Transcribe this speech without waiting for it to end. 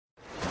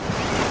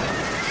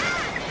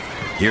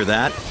Hear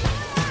that?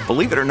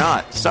 Believe it or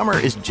not, summer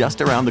is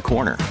just around the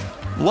corner.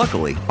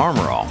 Luckily,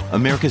 Armor All,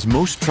 America's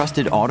most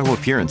trusted auto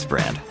appearance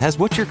brand, has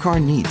what your car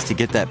needs to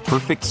get that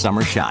perfect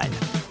summer shine.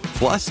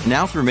 Plus,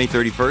 now through May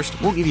 31st,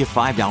 we'll give you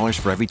 $5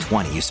 for every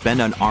 $20 you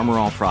spend on Armor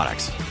All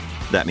products.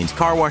 That means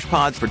car wash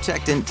pods,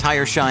 protectant,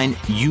 tire shine,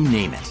 you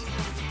name it.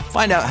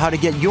 Find out how to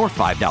get your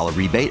 $5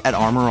 rebate at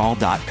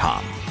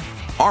armorall.com.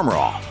 Armor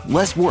All,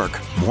 less work,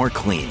 more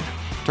clean.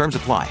 Terms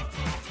apply.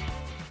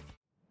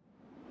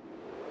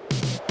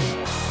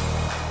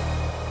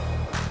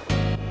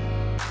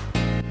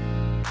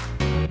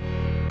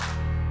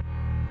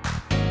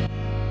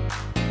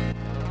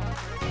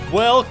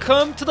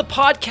 Welcome to the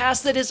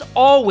podcast that is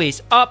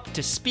always up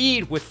to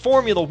speed with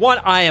Formula One.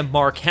 I am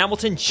Mark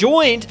Hamilton,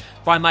 joined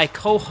by my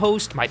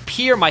co-host, my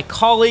peer, my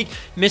colleague,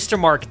 Mr.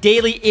 Mark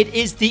Daly. It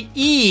is the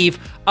eve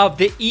of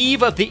the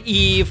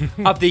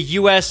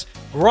U.S.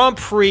 Grand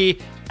Prix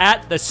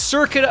at the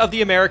Circuit of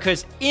the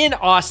Americas in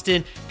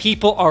Austin.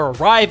 People are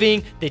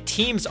arriving, the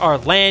teams are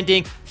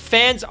landing,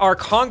 fans are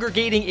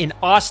congregating in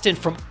Austin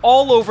from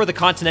all over the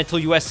continental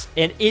U.S.,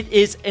 and it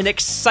is an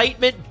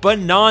excitement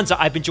bonanza.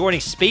 I've been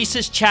joining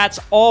Spaces chats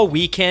all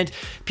weekend.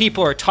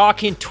 People are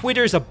talking.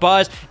 Twitter's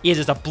abuzz. It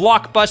is a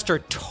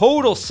blockbuster,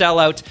 total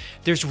sellout.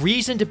 There's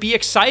reason to be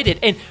excited,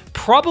 and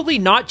probably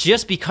not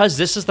just because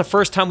this is the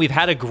first time we've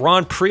had a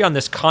Grand Prix on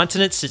this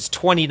continent since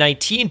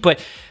 2019,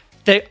 but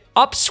the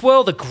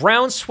upswell, the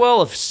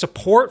groundswell of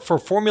support for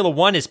Formula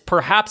One is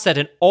perhaps at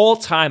an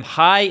all-time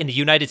high in the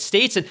United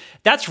States, and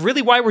that's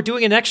really why we're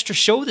doing an extra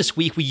show this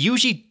week. We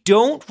usually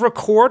don't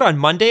record on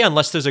Monday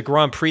unless there's a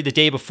Grand Prix the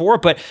day before,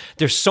 but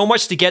there's so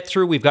much to get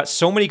through. We've got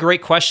so many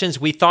great questions.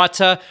 We thought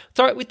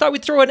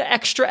we'd throw an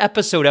extra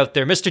episode out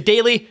there. Mr.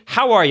 Daly,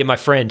 how are you, my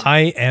friend?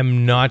 I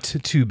am not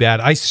too bad.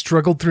 I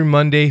struggled through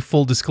Monday,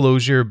 full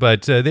disclosure,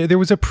 but there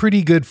was a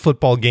pretty good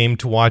football game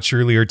to watch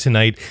earlier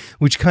tonight,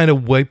 which kind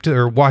of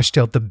washed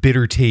out the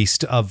bitter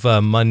taste of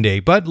Monday.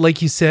 But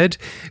like you said,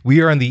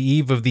 we are on the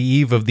eve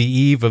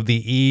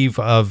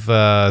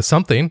of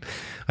something.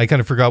 I kind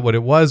of forgot what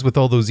it was with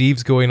all those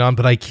eves going on,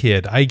 but I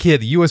kid. The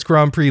U.S.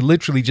 Grand Prix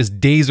literally just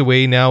days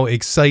away now.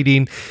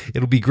 Exciting.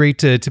 It'll be great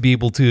to be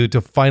able to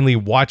finally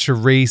watch a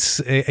race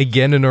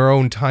again in our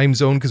own time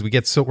zone, because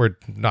we're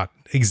not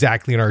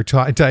exactly in our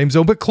time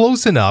zone, but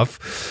close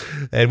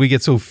enough. And we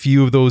get so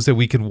few of those that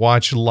we can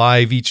watch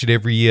live each and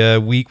every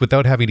week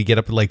without having to get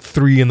up at like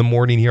 3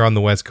 a.m. here on the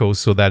West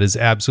Coast. So that is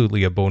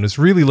absolutely a bonus.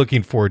 Really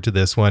looking forward to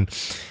this one.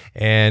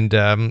 And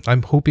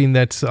I'm hoping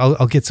that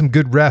I'll get some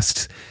good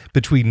rest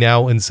between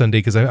now and Sunday,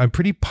 because I'm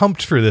pretty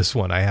pumped for this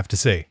one, I have to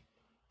say.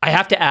 I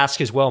have to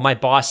ask as well, my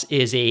boss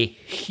is a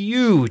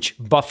huge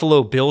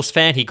Buffalo Bills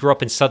fan. He grew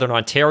up in Southern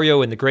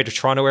Ontario in the Greater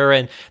Toronto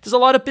area, and there's a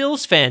lot of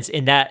Bills fans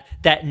in that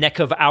neck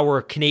of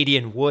our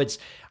Canadian woods.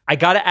 I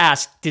got to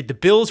ask, did the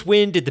Bills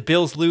win? Did the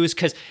Bills lose?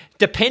 Because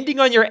depending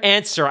on your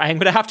answer, I'm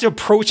going to have to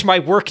approach my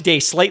workday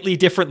slightly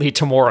differently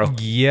tomorrow.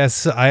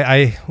 Yes,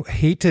 I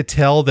hate to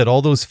tell that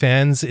all those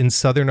fans in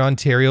Southern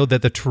Ontario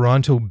that the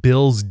Toronto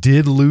Bills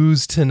did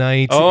lose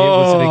tonight. Oh. It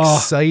was an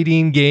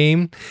exciting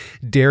game.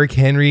 Derrick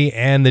Henry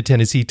and the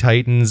Tennessee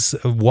Titans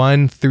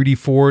won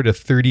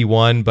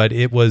 34-31, but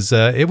it was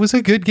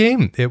a good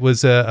game. It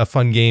was a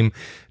fun game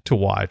to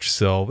watch.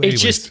 So it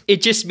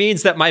just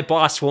means that my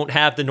boss won't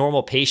have the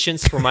normal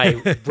patience for my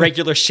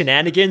regular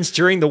shenanigans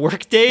during the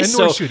workday. And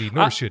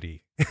nor should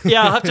he.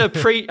 Yeah, I'll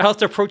have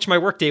to approach my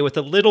workday with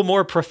a little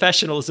more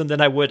professionalism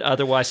than I would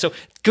otherwise. So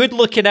good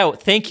looking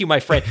out. Thank you,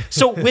 my friend.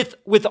 So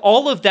with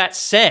all of that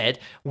said,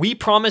 we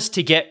promised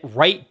to get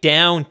right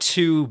down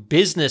to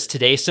business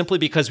today, simply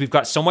because we've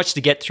got so much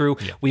to get through.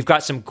 Yeah. We've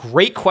got some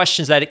great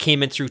questions that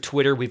came in through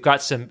Twitter. We've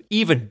got some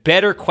even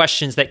better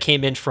questions that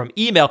came in from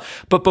email.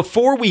 But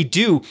before we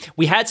do,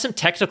 we had some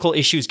technical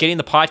issues getting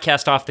the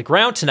podcast off the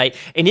ground tonight.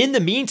 And in the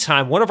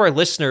meantime, one of our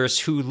listeners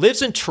who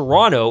lives in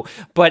Toronto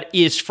but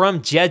is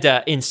from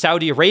Jeddah in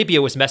Saudi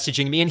Arabia was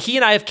messaging me, and he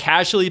and I have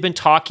casually been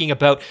talking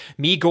about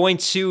me going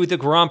to the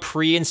Grand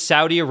Prix in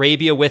Saudi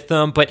Arabia with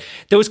them, but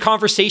those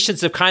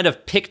conversations have kind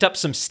of picked up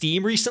some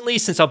steam recently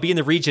since I'll be in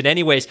the region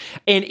anyways,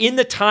 and in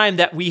the time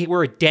that we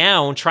were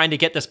down trying to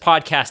get this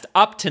podcast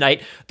up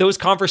tonight, those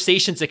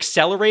conversations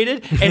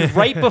accelerated, and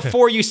right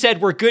before you said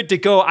we're good to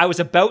go, I was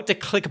about to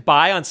click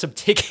buy on some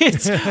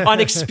tickets on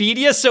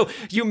Expedia, so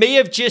you may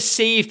have just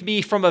saved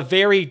me from a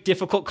very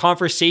difficult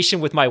conversation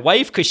with my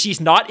wife, because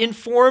she's not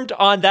informed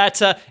on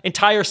that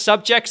entire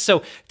subject.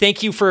 So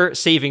thank you for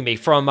saving me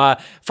from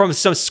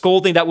some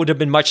scolding that would have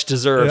been much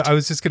deserved. I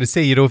was just going to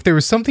say, if there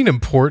was something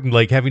important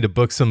like having to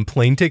book some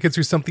plane tickets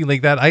or something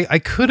like that, I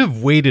could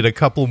have waited a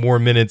couple more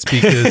minutes,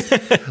 because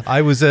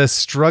I was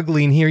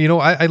struggling here.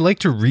 I like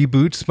to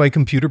reboot my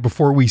computer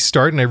before we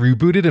start, and I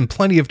rebooted in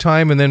plenty of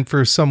time, and then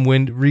for some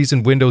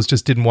reason Windows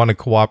just didn't want to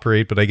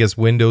cooperate, but I guess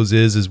Windows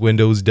is as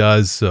Windows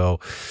does, so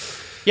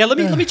Yeah, let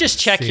me just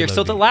check C'est here. la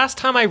So the vie. last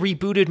time I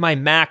rebooted my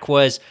Mac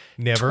was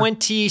Never.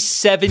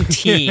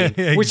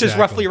 2017, which is Exactly.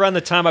 roughly around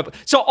the time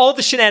so all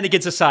the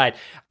shenanigans aside,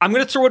 I'm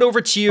going to throw it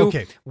over to you.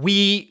 Okay.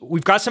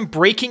 We've got some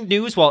breaking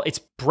news. Well, it's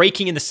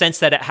breaking in the sense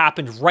that it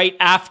happened right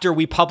after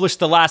we published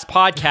the last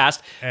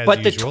podcast, As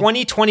but the usual.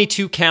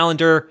 2022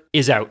 calendar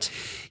is out.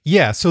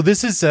 Yeah, so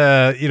this is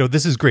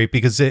this is great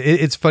because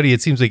it's funny.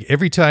 It seems like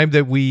every time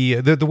that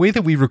the way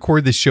that we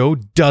record the show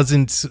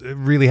doesn't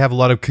really have a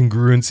lot of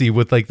congruency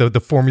with like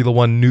the Formula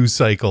One news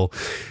cycle,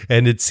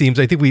 and it seems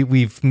I think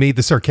we've made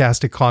the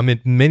sarcastic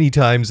comment many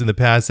times in the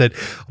past that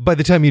by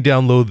the time you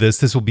download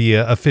this will be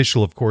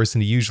official, of course,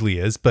 and it usually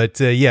is. But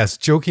yes,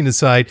 joking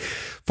aside,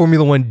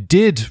 Formula One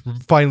did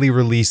finally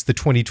release the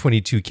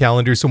 2022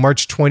 calendar. So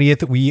March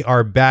 20th, we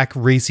are back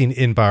racing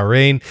in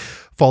Bahrain,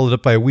 followed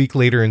up by a week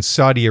later in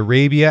Saudi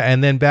Arabia,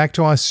 and then back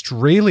to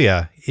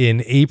Australia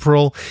in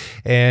April.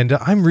 And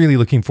I'm really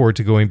looking forward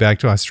to going back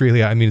to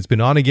Australia. I mean, it's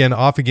been on again,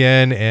 off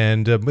again,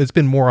 and it's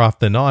been more off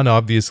than on,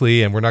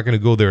 obviously, and we're not going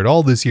to go there at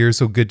all this year,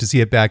 so good to see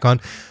it back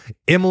on.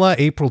 Imola,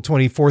 April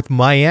 24th,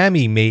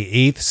 Miami, May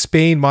 8th,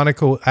 Spain,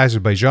 Monaco,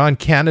 Azerbaijan,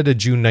 Canada,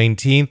 June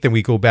 19th. Then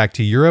we go back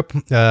to Europe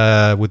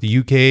with the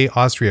UK,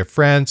 Austria,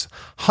 France,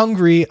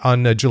 Hungary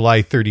on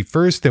July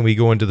 31st. Then we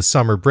go into the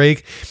summer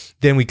break.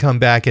 Then we come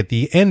back at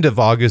the end of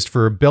August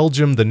for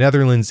Belgium, the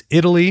Netherlands,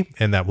 Italy,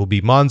 and that will be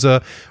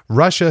Monza,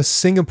 Russia,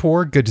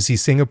 Singapore. Good to see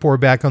Singapore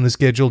back on the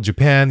schedule.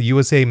 Japan,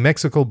 USA,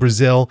 Mexico,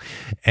 Brazil,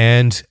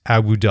 and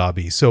Abu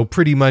Dhabi. So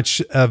pretty much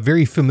a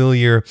very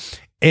familiar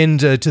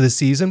end to the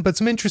season, but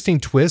some interesting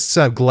twists.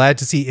 I'm glad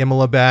to see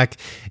Imola back,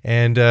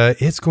 and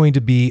it's going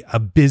to be a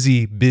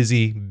busy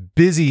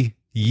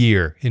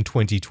year in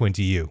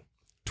 2020.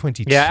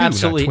 22, Yeah,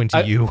 absolutely.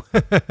 not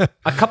 20U.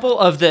 A couple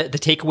of the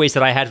takeaways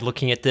that I had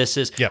looking at this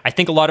is I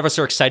think a lot of us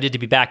are excited to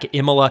be back at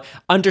Imola.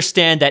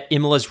 Understand that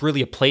Imola is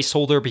really a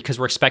placeholder because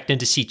we're expecting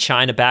to see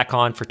China back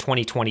on for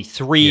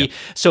 2023. Yeah.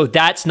 So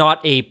that's not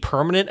a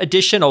permanent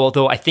addition,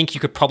 although I think you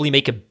could probably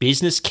make a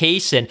business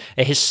case and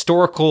a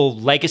historical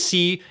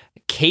legacy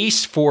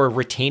case for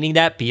retaining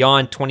that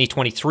beyond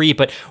 2023.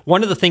 But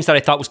one of the things that I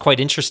thought was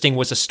quite interesting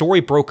was a story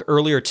broke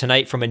earlier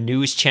tonight from a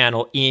news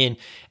channel in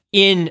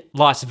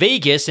Las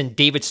Vegas, and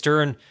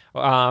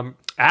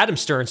Adam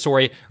Stern,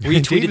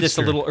 retweeted this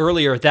a little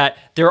earlier, that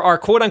there are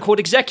quote-unquote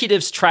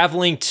executives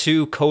traveling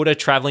to COTA,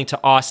 traveling to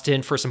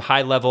Austin for some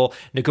high-level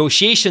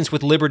negotiations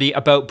with Liberty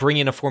about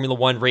bringing a Formula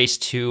One race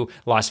to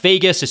Las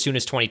Vegas as soon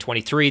as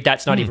 2023.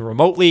 That's not even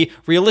remotely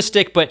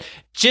realistic, but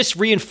just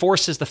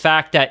reinforces the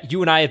fact that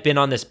you and I have been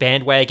on this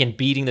bandwagon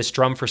beating this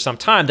drum for some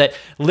time, that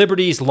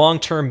Liberty's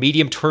long-term,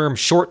 medium-term,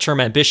 short-term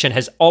ambition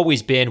has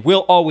always been,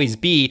 will always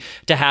be,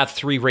 to have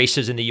 3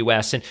 races in the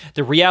US. And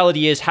the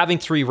reality is having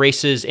 3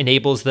 races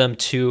enables them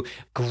to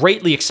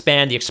greatly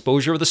expand the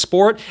exposure of the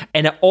sport,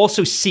 and it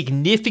also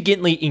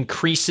significantly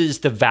increases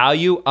the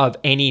value of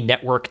any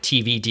network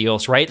TV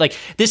deals, right? Like,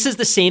 this is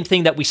the same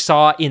thing that we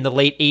saw in the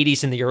late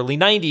 80s and the early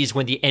 90s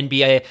when the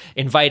NBA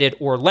invited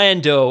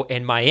Orlando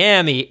and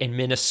Miami and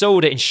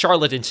Minnesota and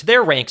Charlotte into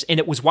their ranks, and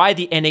it was why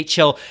the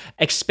NHL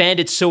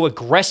expanded so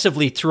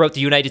aggressively throughout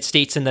the United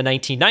States in the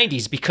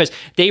 1990s, because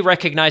they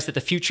recognized that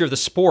the future of the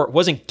sport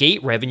wasn't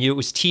gate revenue, it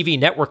was TV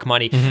network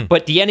money.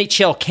 But the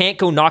NHL can't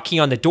go knocking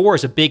on the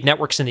doors of big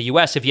networks in the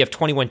US if you have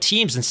 21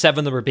 teams and 7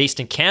 of them are based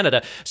in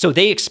Canada. So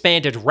they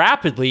expanded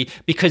rapidly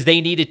because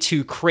they needed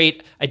to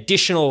create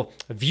additional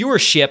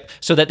viewership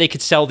so that they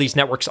could sell these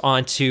networks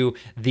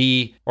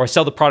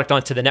sell the product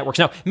onto the networks.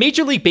 Now,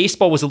 Major League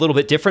Baseball was a little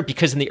bit different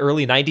because in the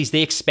early 90s,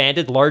 they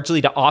expanded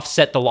largely to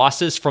offset the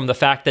losses from the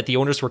fact that the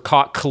owners were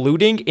caught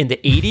colluding in the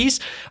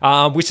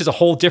 80s, which is a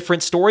whole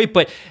different story.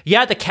 But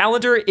yeah, the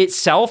calendar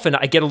itself, and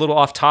I get a little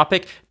off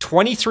topic,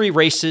 23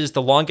 races,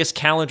 the longest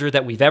calendar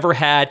that we've ever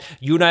had.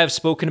 You and I have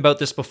spoken about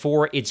this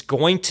before. It's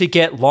going to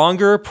get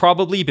longer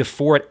probably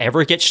before it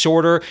ever gets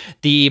shorter.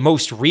 The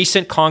most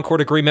recent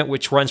Concord Agreement,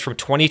 which runs from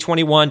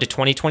 2021 to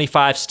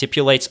 2025,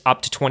 stipulates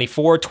up to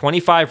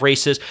 25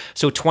 races.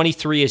 So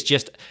 23 is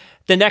just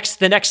the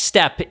next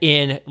step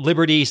in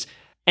Liberty's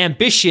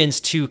ambitions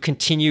to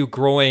continue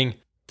growing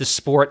the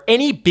sport.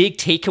 Any big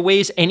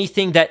takeaways,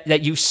 anything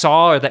that you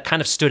saw or that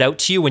kind of stood out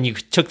to you when you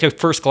took the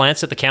first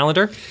glance at the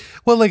calendar?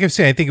 Well, like I was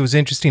saying, I think it was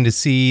interesting to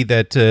see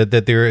that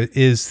that there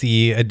is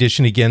the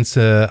addition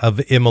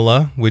of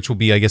Imola, which will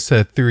be, I guess,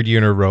 a 3rd year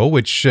in a row,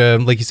 which,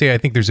 like you say, I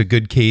think there's a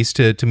good case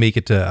to make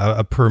it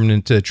a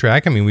permanent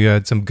track. I mean, we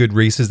had some good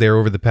races there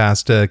over the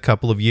past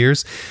couple of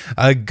years.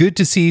 Good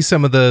to see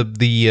some of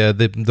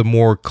the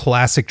more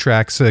classic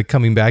tracks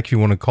coming back, if you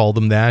want to call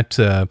them that.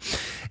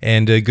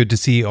 And good to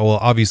see,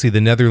 obviously,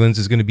 the Netherlands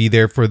is going to be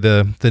there for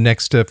the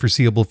next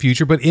foreseeable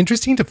future. But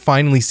interesting to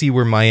finally see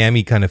where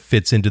Miami kind of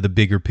fits into the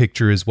bigger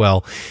picture as well.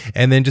 well.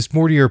 And then just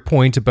more to your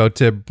point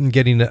about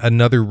getting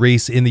another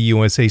race in the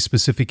USA,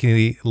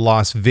 specifically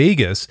Las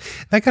Vegas,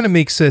 that kind of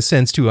makes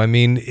sense too. I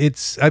mean,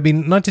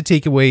 not to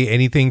take away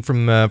anything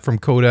from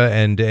COTA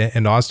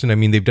and Austin. I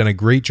mean, they've done a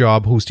great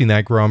job hosting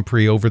that Grand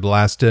Prix over the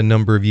last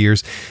number of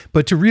years,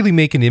 but to really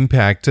make an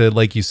impact,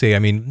 like you say, I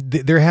mean,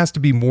 there has to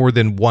be more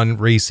than one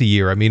race a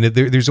year. I mean,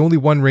 there's only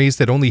one race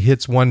that only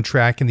hits one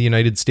track in the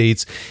United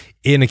States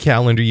in a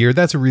calendar year.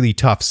 That's a really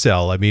tough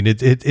sell. I mean,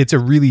 it's a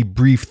really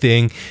brief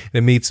thing.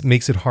 It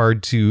makes it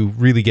hard to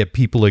really get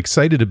people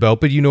excited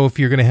about. But, if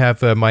you're going to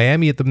have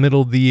Miami at the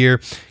middle of the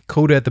year,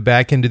 COTA at the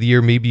back end of the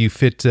year, maybe you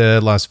fit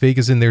Las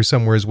Vegas in there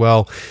somewhere as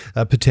well,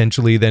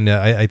 potentially, then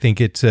I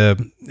think it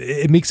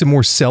makes it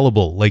more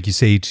sellable, like you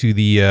say, to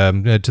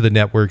the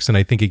networks. And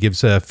I think it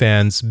gives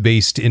fans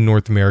based in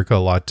North America a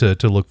lot to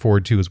look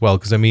forward to as well.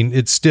 Because, I mean,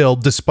 it's still,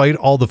 despite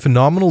all the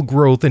phenomenal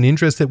growth and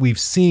interest that we've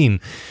seen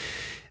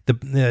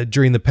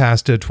during the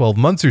past 12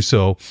 months or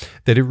so,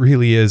 that it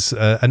really is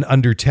an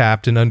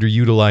undertapped and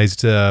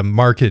underutilized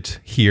market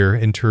here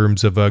in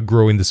terms of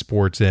growing the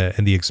sport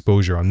and the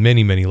exposure on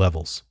many, many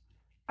levels.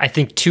 I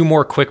think two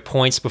more quick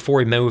points before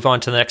we move on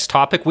to the next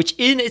topic, which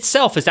in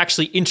itself is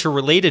actually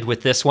interrelated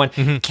with this one.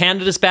 Mm-hmm.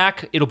 Canada's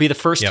back. It'll be the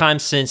first time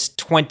since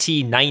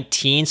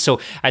 2019. So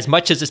as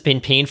much as it's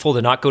been painful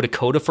to not go to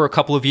COTA for a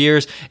couple of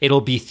years,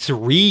 it'll be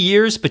 3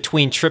 years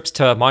between trips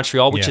to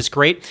Montreal, which is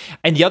great.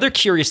 And the other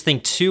curious thing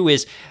too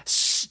is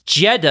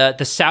Jeddah,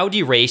 the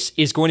Saudi race,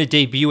 is going to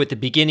debut at the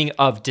beginning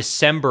of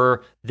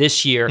December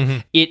this year. Mm-hmm.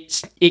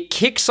 It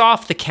kicks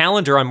off the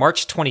calendar on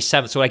March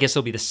 27th, so I guess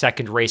it'll be the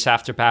second race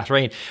after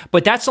Bahrain.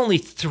 But that's only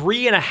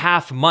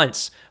 3.5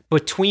 months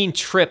between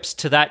trips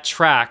to that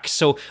track.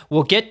 So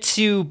we'll get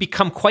to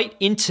become quite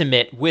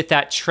intimate with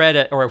that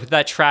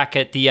track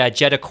at the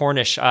Jeddah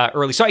Corniche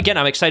early. So again,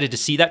 I'm excited to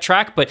see that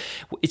track, but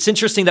it's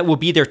interesting that we'll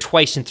be there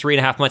twice in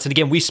 3.5 months. And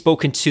again, we've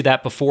spoken to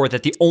that before,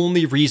 that the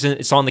only reason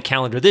it's on the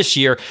calendar this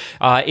year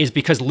is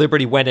because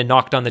Liberty went and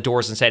knocked on the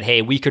doors and said,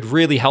 hey, we could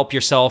really help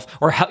yourself,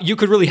 or you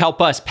could really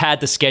help us pad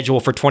the schedule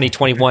for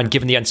 2021,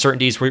 given the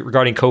uncertainties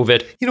regarding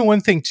COVID.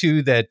 One thing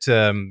too that,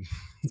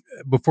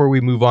 before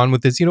we move on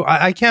with this,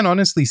 I can't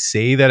honestly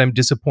say that I'm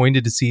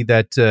disappointed to see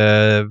that,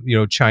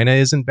 China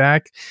isn't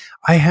back.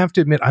 I have to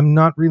admit, I'm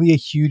not really a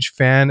huge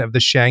fan of the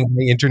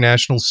Shanghai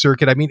International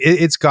Circuit. I mean,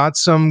 it's got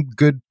some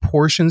good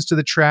portions to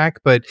the track,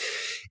 but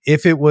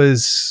if it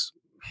was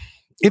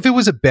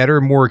a better,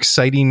 more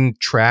exciting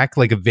track,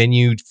 like a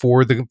venue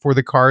for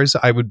the cars,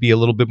 I would be a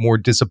little bit more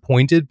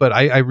disappointed. But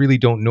I really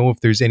don't know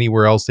if there's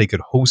anywhere else they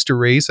could host a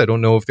race. I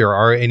don't know if there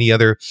are any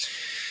other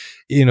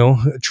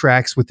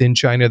tracks within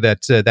China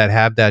that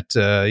have that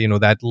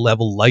that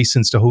level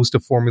license to host a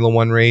Formula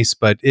One race,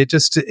 but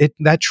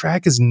that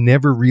track has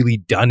never really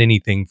done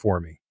anything for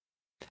me.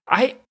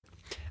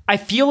 I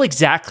feel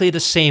exactly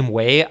the same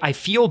way. I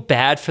feel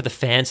bad for the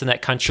fans in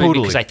that country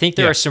because I think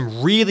there are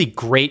some really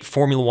great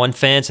Formula One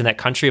fans in that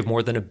country of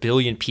more than 1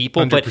 billion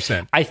people. 100%.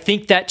 But I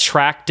think that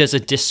track does a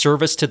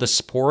disservice to the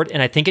sport,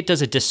 and I think it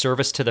does a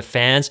disservice to the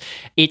fans.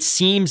 It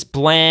seems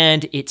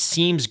bland. It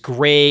seems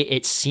gray.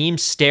 It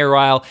seems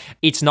sterile.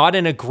 It's not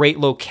in a great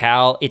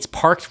locale. It's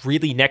parked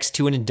really next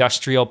to an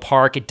industrial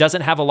park. It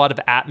doesn't have a lot of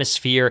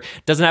atmosphere.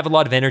 Doesn't have a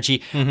lot of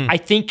energy. Mm-hmm. I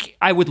think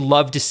I would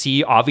love to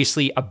see,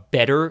 obviously, a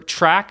better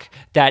track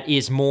that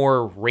is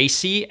more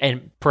racy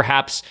and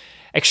perhaps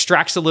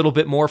extracts a little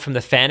bit more from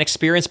the fan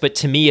experience. But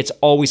to me, it's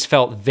always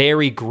felt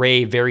very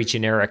gray, very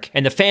generic.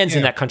 And the fans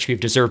in that country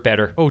have deserved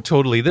better. Oh,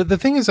 totally. The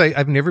thing is,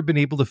 I've never been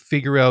able to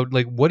figure out,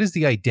 like, what is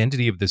the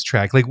identity of this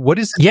track? Like, what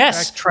is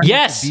this track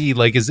trying to be?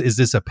 Like, is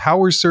this a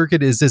power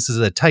circuit? Is this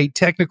a tight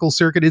technical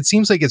circuit? It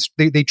seems like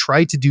they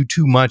tried to do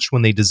too much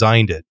when they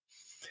designed it.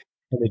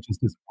 And it just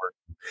doesn't work.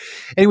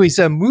 Anyways,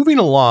 moving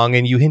along,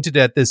 and you hinted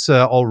at this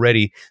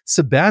already,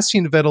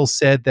 Sebastian Vettel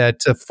said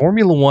that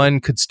Formula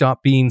One could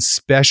stop being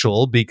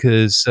special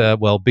because,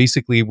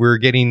 basically we're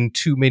getting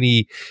too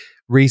many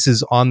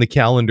races on the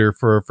calendar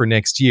for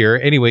next year.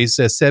 Anyways,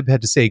 Seb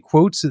had to say,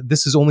 quote,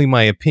 "This is only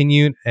my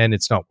opinion and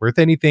it's not worth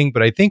anything,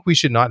 but I think we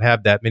should not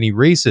have that many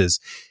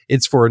races.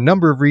 It's for a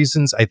number of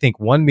reasons. I think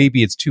one,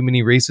 maybe it's too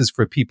many races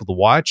for people to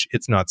watch.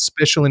 It's not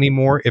special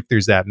anymore if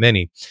there's that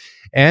many.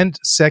 And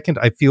second,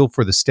 I feel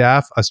for the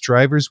staff, us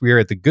drivers, we are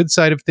at the good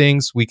side of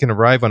things. We can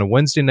arrive on a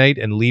Wednesday night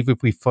and leave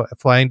if we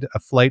find a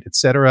flight,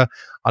 etc.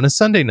 on a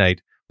Sunday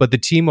night. But the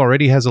team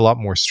already has a lot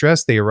more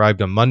stress. They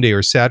arrived on Monday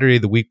or Saturday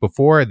the week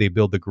before. They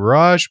build the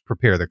garage,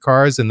 prepare the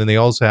cars, and then they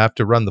also have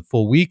to run the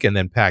full week and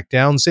then pack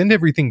down, send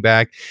everything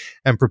back,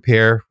 and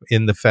prepare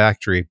in the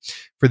factory.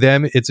 For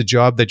them, it's a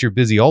job that you're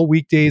busy all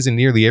weekdays and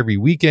nearly every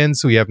weekend,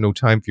 so you have no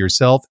time for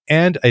yourself.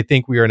 And I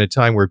think we are in a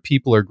time where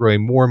people are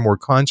growing more and more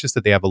conscious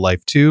that they have a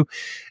life too,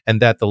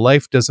 and that the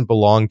life doesn't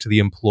belong to the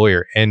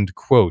employer." End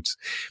quote.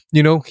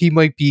 He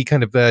might be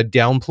kind of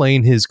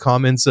downplaying his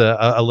comments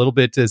a little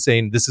bit,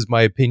 saying this is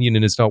my opinion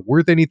and it's not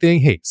worth anything.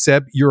 Hey,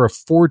 Seb, you're a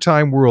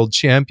 4-time world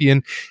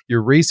champion.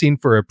 You're racing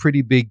for a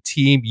pretty big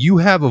team. You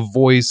have a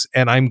voice,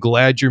 and I'm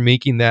glad you're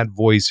making that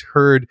voice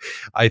heard.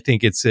 I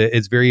think it's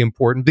very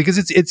important because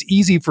it's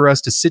easy for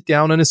us to sit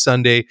down on a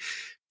Sunday,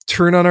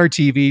 turn on our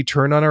TV,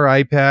 turn on our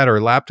iPad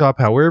or laptop,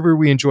 however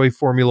we enjoy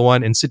Formula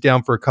One, and sit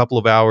down for a couple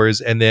of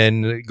hours and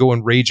then go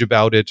and rage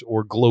about it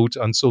or gloat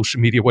on social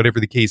media, whatever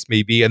the case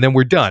may be. And then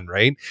we're done,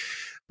 right?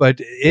 But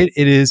it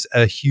is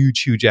a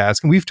huge, huge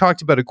ask. And we've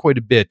talked about it quite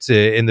a bit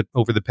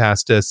over the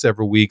past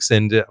several weeks.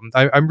 And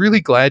I'm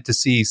really glad to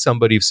see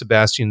somebody of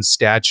Sebastian's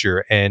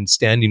stature and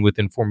standing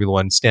within Formula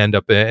One stand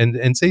up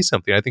and say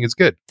something. I think it's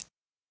good.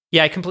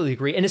 Yeah, I completely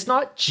agree. And it's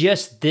not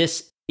just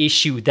this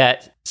issue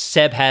that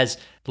Seb has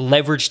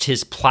leveraged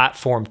his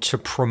platform to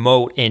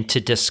promote and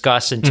to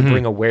discuss and to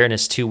bring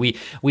awareness to.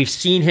 We've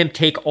seen him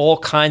take all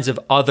kinds of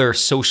other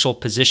social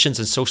positions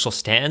and social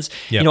stands.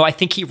 Yep. I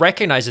think he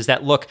recognizes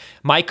that, look,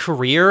 my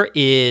career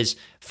is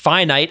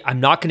finite. I'm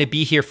not going to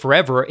be here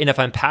forever. And if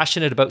I'm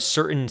passionate about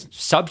certain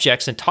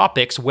subjects and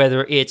topics,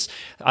 whether it's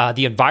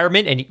the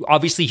environment, and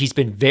obviously he's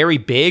been very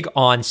big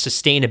on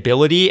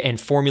sustainability and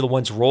Formula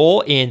One's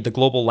role in the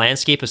global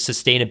landscape of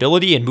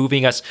sustainability and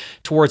moving us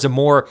towards a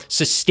more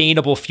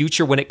sustainable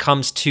future when it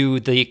comes to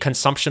the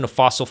consumption of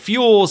fossil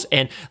fuels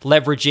and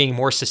leveraging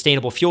more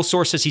sustainable fuel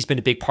sources. He's been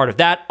a big part of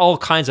that. All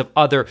kinds of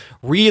other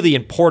really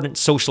important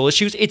social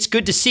issues. It's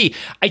good to see.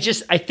 I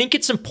think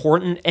it's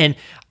important, and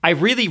I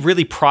really,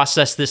 really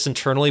processed this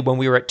internally when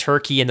we were at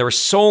Turkey, and there were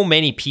so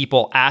many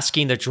people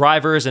asking the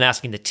drivers and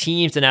asking the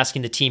teams and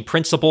asking the team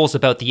principals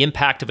about the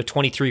impact of a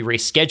 23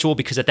 race schedule,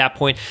 because at that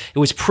point it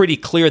was pretty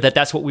clear that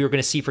that's what we were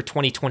going to see for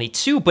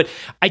 2022. But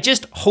I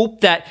just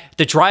hope that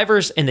the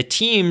drivers and the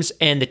teams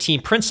and the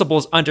team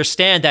principals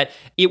understand that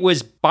it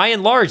was by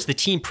and large the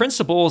team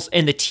principals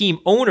and the team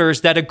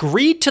owners that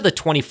agreed to the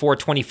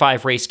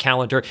 24-25 race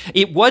calendar.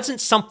 It wasn't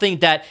something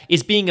that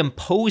is being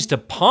imposed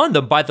upon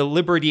them by the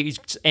Liberties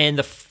and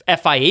the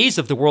FIAs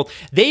of the world.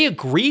 They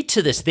agreed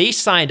to this. They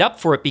signed up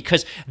for it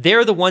because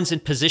they're the ones in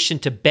position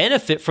to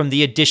benefit from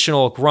the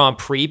additional Grand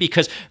Prix,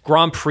 because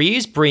Grand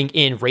Prix bring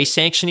in race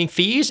sanctioning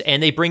fees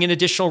and they bring in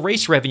additional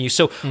race revenue.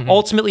 So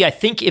ultimately, I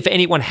think if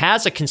anyone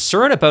has a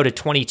concern about a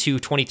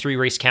 22-23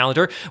 race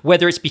calendar,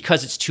 whether it's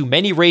because it's too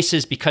many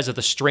races, because of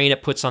the strain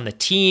it puts on the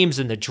teams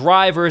and the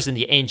drivers and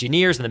the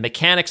engineers and the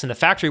mechanics and the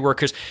factory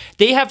workers,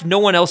 they have no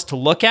one else to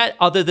look at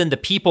other than the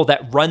people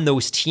that run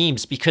those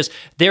teams, because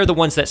they're the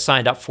ones that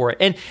signed up for it.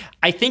 And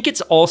I think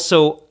it's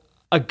also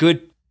a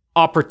good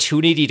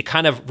opportunity to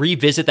kind of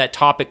revisit that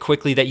topic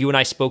quickly that you and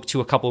I spoke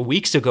to a couple of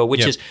weeks ago,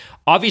 which is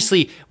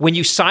obviously when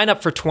you sign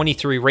up for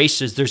 23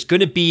 races, there's going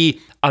to be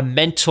a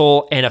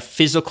mental and a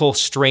physical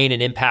strain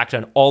and impact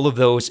on all of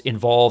those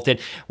involved. And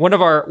one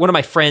of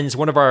my friends,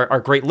 one of our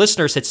great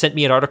listeners, had sent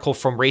me an article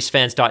from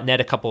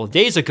racefans.net a couple of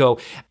days ago,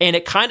 and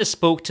it kind of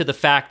spoke to the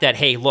fact that,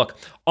 hey, look,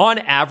 on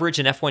average,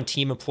 an F1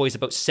 team employs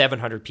about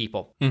 700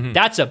 people.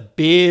 That's a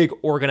big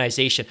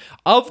organization.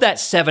 Of that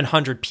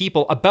 700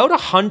 people, about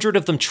 100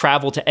 of them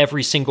travel to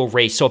every single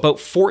race. So about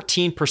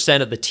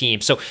 14% of the team.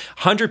 So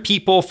 100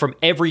 people from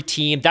every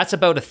team. That's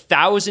about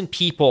 1,000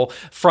 people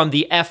from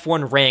the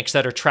F1 ranks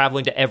that are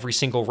traveling to every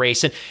single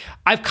race. And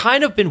I've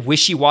kind of been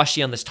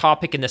wishy-washy on this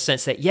topic in the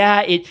sense that,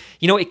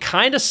 it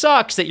kind of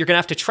sucks that you're going to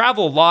have to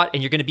travel a lot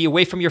and you're going to be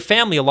away from your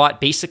family a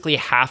lot, basically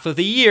half of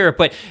the year.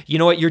 But you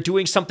know what? You're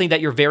doing something that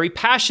you're very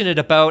passionate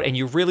about and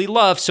you really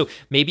love. So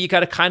maybe you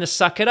got to kind of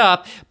suck it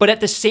up. But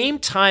at the same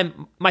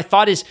time, my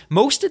thought is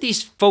most of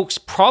these folks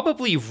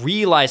probably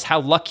realize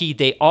how lucky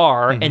they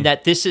are and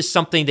that this is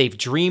something they've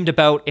dreamed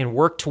about and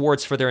worked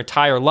towards for their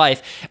entire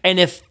life. And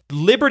if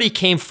Liberty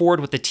came forward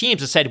with the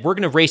teams and said, we're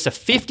going to race a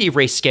 50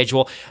 race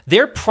schedule,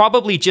 they're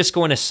probably just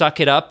going to suck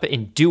it up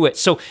and do it.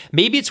 So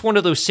maybe it's one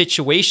of those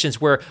situations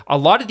where a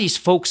lot of these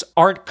folks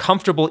aren't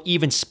comfortable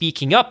even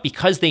speaking up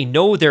because they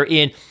know they're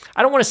in,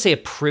 I don't want to say a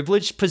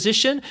privileged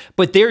position,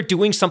 but they're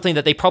doing something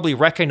that they probably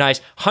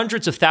recognize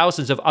hundreds of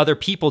thousands of other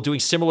people doing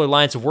similar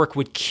lines of work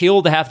would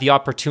kill to have the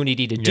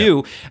opportunity to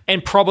do,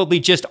 and probably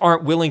just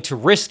aren't willing to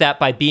risk that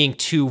by being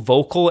too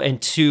vocal and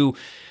too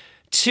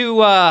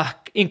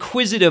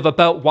inquisitive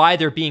about why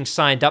they're being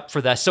signed up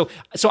for that. So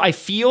I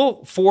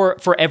feel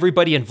for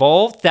everybody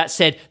involved. That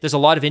said, there's a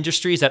lot of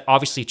industries that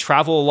obviously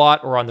travel a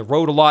lot or on the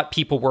road a lot.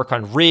 People work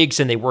on rigs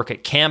and they work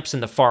at camps in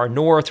the far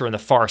north or in the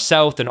far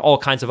south and all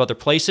kinds of other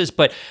places.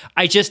 But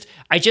I just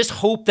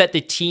hope that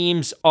the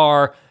teams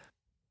are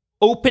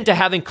open to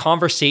having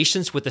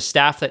conversations with the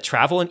staff that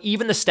travel and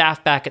even the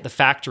staff back at the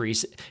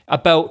factories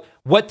about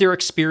what their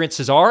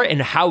experiences are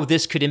and how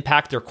this could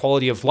impact their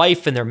quality of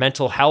life and their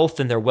mental health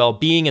and their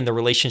well-being and their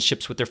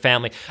relationships with their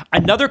family.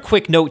 Another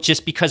quick note,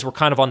 just because we're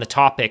kind of on the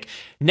topic,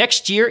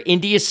 next year,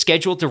 Indy is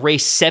scheduled to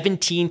race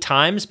 17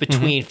 times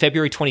between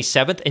February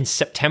 27th and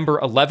September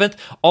 11th.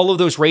 All of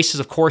those races,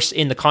 of course,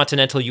 in the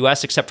continental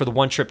US, except for the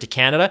one trip to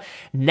Canada.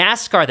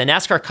 NASCAR, the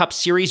NASCAR Cup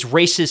Series,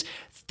 races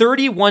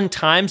 31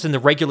 times in the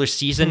regular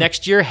season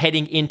next year,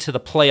 heading into the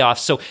playoffs.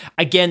 So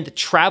again, the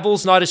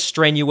travel's not as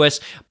strenuous,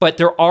 but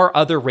there are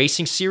other racing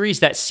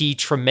series that see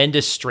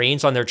tremendous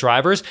strains on their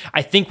drivers.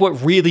 I think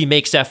what really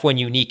makes F1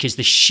 unique is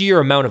the sheer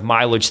amount of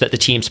mileage that the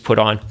teams put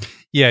on.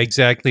 Yeah,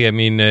 exactly. I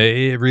mean,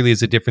 it really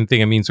is a different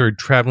thing. I mean, sort of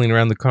traveling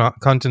around the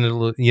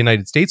continental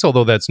United States,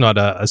 although that's not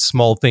a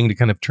small thing to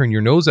kind of turn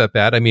your nose up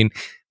at. I mean,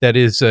 that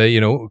is,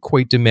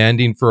 quite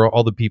demanding for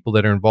all the people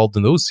that are involved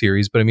in those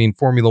series. But I mean,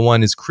 Formula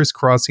One is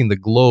crisscrossing the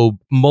globe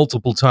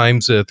multiple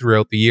times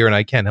throughout the year. And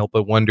I can't help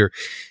but wonder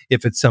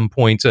if at some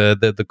point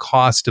the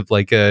cost of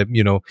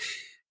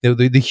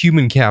the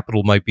human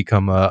capital might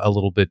become a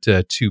little bit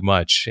too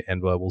much,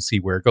 and we'll see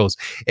where it goes.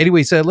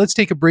 Anyways, let's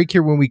take a break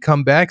here. When we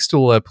come back,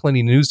 still plenty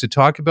of news to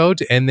talk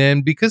about. And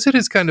then because it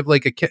is kind of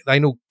like I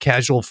know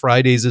Casual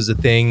Fridays is a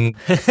thing.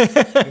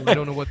 I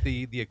don't know what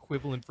the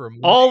equivalent for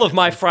all of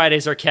my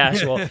Fridays are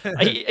casual.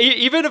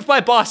 Even if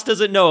my boss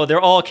doesn't know,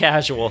 they're all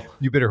casual.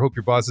 You better hope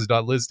your boss is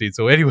not listening.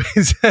 So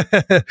anyways,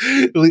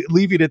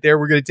 leaving it there,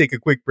 we're going to take a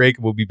quick break,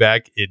 and we'll be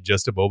back in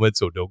just a moment.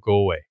 So don't go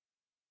away.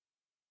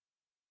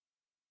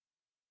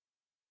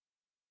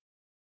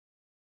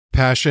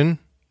 Passion,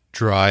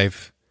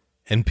 drive,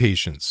 and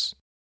patience.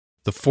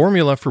 The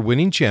formula for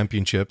winning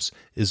championships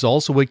is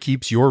also what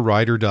keeps your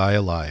ride or die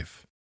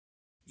alive.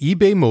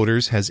 eBay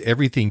Motors has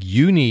everything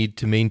you need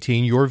to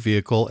maintain your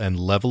vehicle and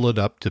level it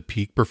up to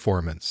peak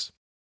performance.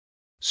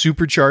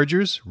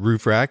 Superchargers,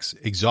 roof racks,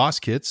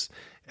 exhaust kits,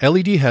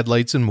 LED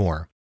headlights, and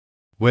more.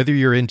 Whether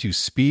you're into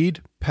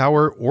speed,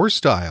 power, or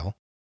style,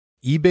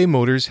 eBay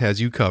Motors has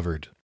you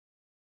covered.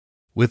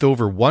 With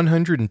over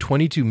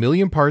 122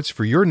 million parts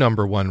for your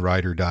number one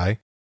ride or die,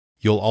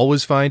 you'll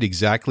always find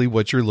exactly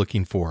what you're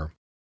looking for.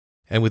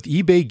 And with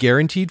eBay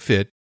Guaranteed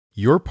Fit,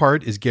 your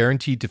part is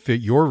guaranteed to fit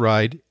your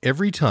ride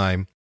every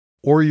time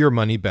or your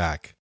money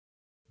back.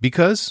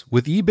 Because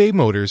with eBay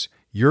Motors,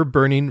 you're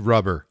burning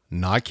rubber,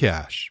 not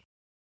cash.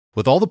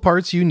 With all the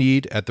parts you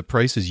need at the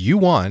prices you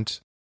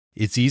want,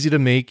 it's easy to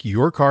make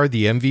your car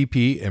the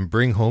MVP and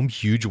bring home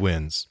huge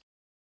wins.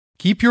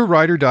 Keep your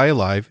ride or die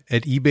alive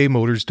at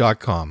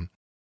ebaymotors.com.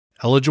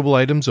 Eligible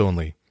items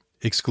only.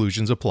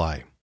 Exclusions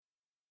apply.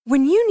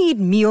 When you need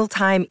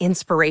mealtime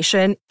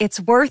inspiration, it's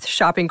worth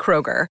shopping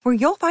Kroger, where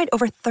you'll find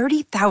over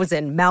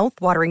 30,000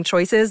 mouth-watering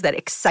choices that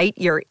excite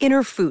your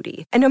inner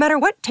foodie. And no matter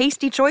what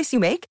tasty choice you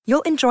make,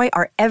 you'll enjoy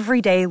our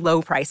everyday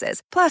low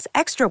prices, plus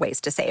extra ways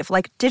to save,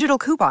 like digital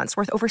coupons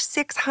worth over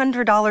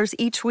 $600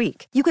 each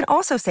week. You can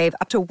also save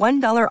up to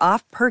 $1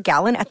 off per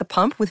gallon at the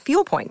pump with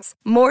fuel points.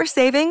 More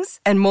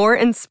savings and more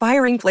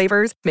inspiring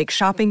flavors make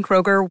shopping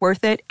Kroger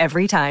worth it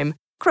every time.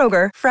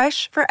 Kroger,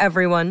 fresh for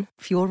everyone.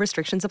 Fuel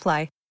restrictions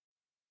apply.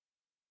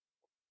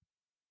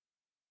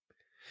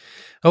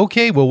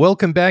 Okay, well,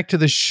 welcome back to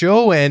the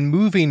show and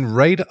moving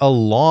right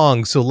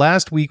along. So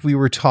last week we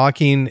were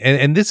talking,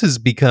 and this has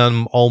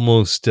become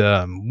almost,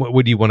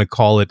 what do you want to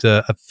call it,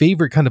 a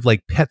favorite kind of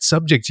like pet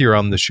subject here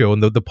on the show,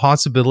 and the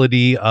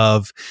possibility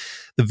of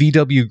the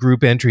VW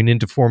Group entering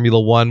into Formula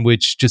One,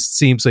 which just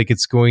seems like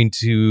it's going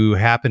to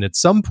happen at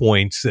some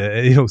point,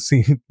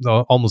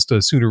 almost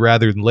sooner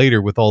rather than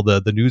later, with all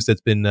the news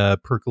that's been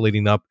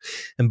percolating up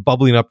and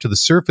bubbling up to the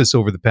surface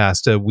over the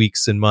past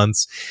weeks and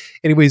months.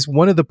 Anyways,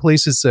 one of the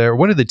places, or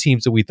one of the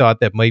teams that we thought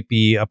that might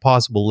be a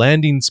possible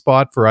landing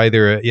spot for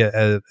either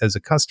as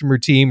a customer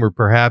team or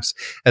perhaps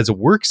as a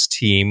works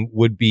team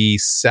would be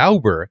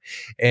Sauber.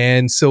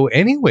 And so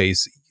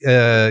anyways,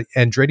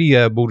 Andretti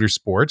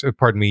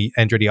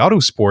Andretti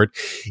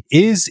Autosport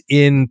is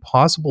in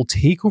possible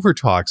takeover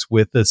talks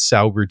with the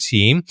Sauber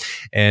team.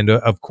 And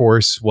of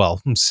course,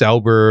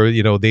 Sauber,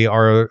 they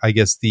are, I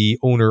guess, the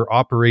owner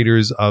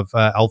operators of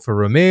Alfa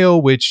Romeo,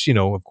 which,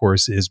 of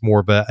course, is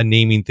more of a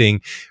naming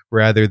thing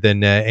rather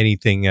than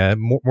anything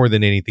more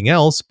than anything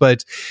else.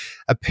 But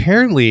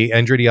apparently,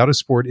 Andretti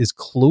Autosport is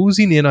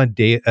closing in on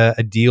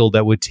a deal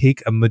that would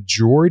take a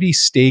majority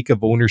stake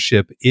of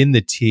ownership in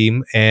the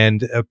team.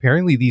 And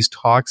apparently, these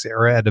talks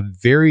are at a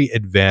very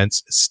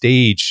advanced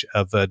stage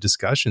of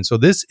discussion. So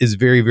this is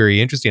very,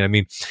 very interesting. I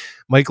mean,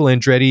 Michael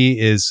Andretti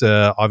is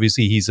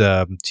obviously he's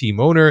a team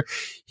owner.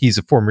 He's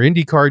a former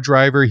IndyCar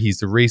driver. He's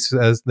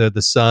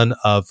the son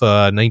of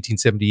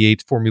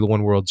 1978 Formula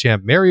One world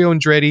champ Mario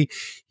Andretti.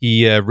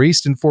 He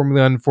raced in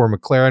Formula One for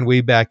McLaren way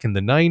back in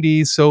the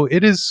 90s. So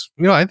it is,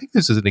 I think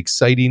this is an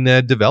exciting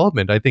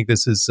development. I think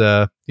this is,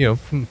 I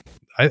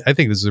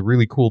think this is a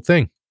really cool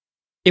thing.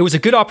 It was a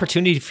good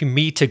opportunity for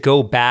me to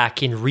go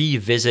back and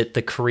revisit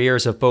the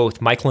careers of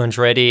both Michael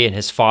Andretti and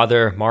his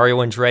father, Mario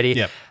Andretti.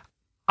 Yep.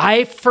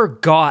 I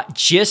forgot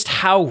just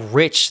how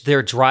rich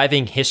their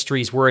driving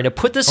histories were. And to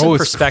put this in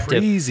perspective.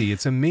 It's crazy.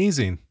 It's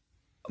amazing.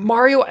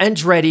 Mario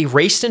Andretti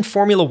raced in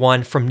Formula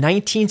One from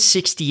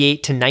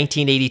 1968 to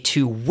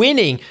 1982,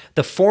 winning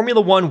the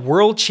Formula One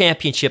World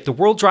Championship, the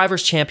World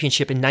Drivers'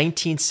 Championship in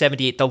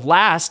 1978, the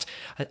last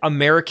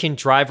American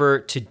driver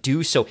to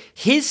do so.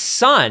 His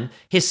son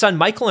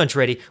Michael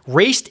Andretti,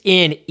 raced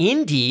in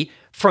Indy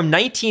from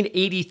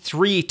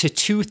 1983 to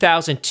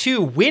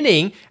 2002,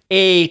 winning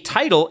a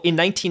title in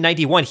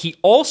 1991. He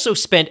also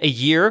spent a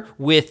year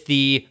with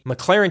the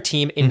McLaren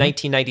team in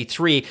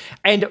 1993.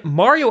 And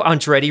Mario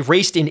Andretti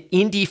raced in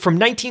Indy from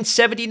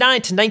 1979 to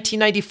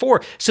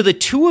 1994. So the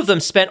two of them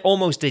spent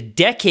almost a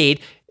decade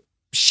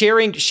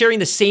sharing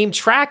the same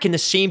track in the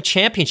same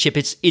championship.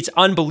 It's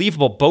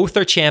unbelievable. Both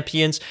are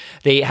champions.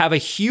 They have a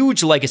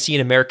huge legacy in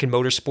American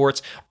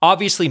motorsports.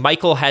 Obviously,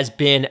 Michael has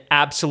been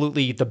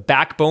absolutely the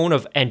backbone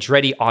of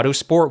Andretti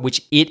Autosport,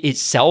 which it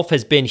itself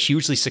has been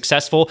hugely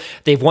successful.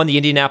 They've won the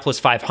Indianapolis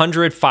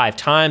 500 5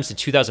 times in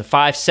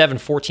 2005, 7,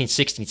 14,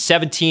 16,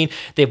 17.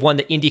 They've won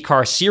the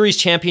IndyCar Series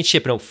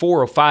Championship in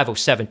 04, 05,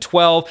 07,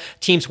 12.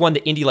 Teams won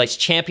the Indy Lights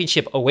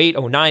Championship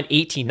 08, 09,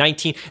 18,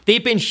 19.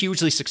 They've been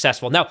hugely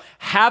successful. Now,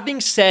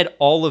 having said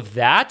all of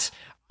that,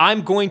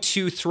 I'm going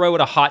to throw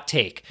out a hot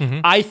take.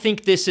 I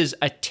think this is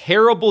a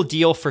terrible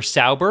deal for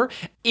Sauber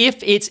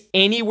if it's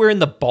anywhere in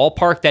the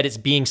ballpark that it's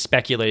being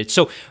speculated.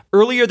 So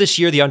earlier this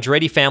year, the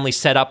Andretti family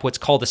set up what's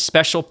called a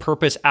Special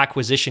Purpose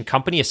Acquisition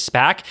Company, a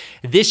SPAC,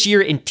 this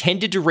year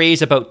intended to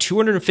raise about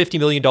 $250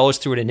 million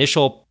through an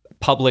initial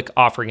public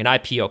offering, an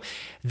IPO.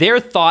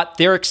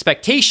 Their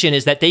expectation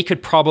is that they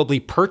could probably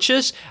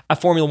purchase a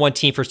Formula One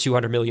team for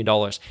 $200 million.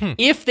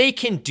 If they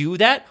can do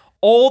that,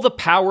 all the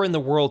power in the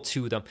world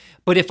to them.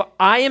 But if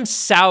I am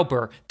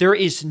Sauber, there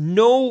is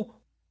no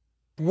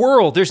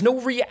world, there's no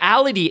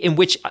reality in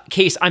which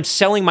case I'm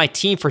selling my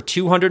team for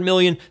 $200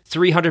 million,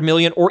 $300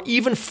 million, or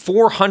even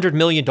 $400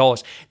 million.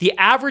 The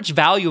average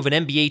value of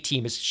an NBA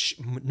team is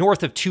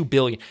north of $2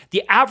 billion.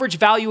 The average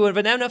value of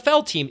an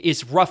NFL team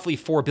is roughly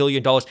 $4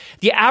 billion.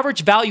 The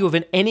average value of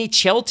an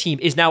NHL team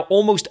is now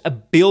almost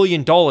 $1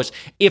 billion.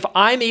 If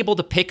I'm able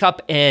to pick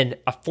up a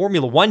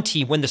Formula One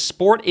team when the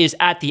sport is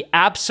at the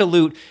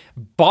absolute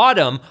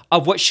bottom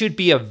of what should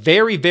be a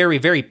very, very,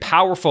 very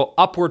powerful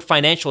upward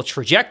financial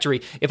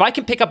trajectory, if I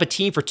can pick up a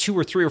team for $200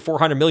 or $300 or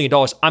 $400 million,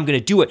 I'm going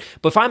to do it.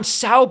 But if I'm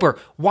Sauber,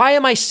 why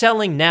am I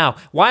selling now?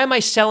 Why am I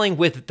selling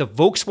with the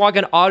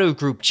Volkswagen Auto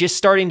Group just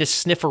starting to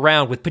sniff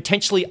around, with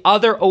potentially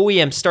other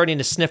OEMs starting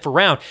to sniff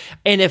around?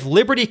 And if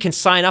Liberty can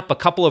sign up a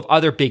couple of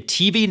other big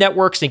TV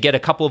networks and get a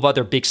couple of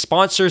other big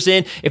sponsors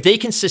in, if they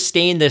can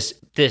sustain this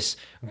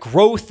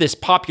growth, this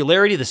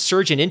popularity, the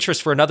surge in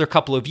interest for another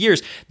couple of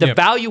years, the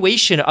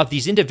valuation of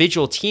these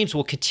individual teams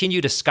will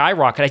continue to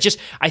skyrocket.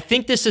 I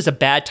think this is a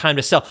bad time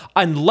to sell,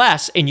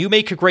 unless, and you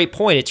make a great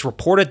point, it's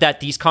reported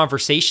that these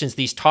conversations,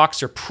 these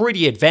talks are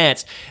pretty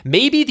advanced.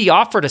 Maybe the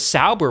offer to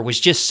Sauber was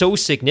just so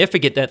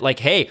significant that, like,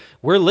 hey,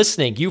 we're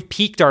listening. You've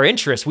piqued our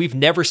interest. We've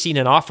never seen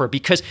an offer.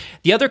 Because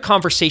the other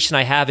conversation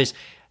I have is,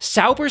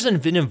 Sauber's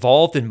been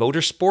involved in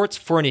motorsports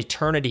for an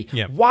eternity.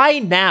 Why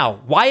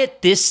now? Why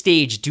at this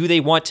stage do they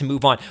want to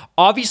move on?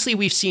 Obviously,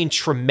 we've seen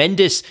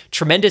tremendous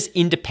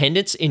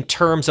independence in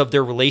terms of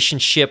their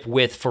relationship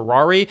with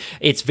Ferrari.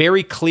 It's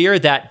very clear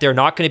that they're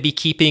not going to be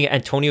keeping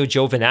Antonio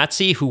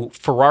Giovinazzi, who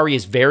Ferrari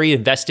is very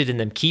invested in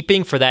them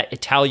keeping for that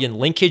Italian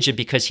linkage and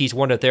because he's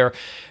one of their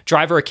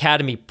driver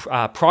academy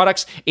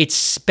products. It's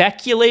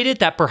speculated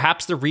that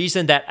perhaps the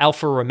reason that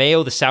Alfa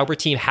Romeo, the Sauber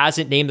team,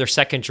 hasn't named their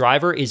second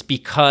driver is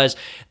because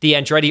the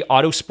Andretti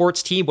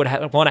Autosports team would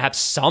want to have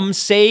some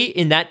say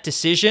in that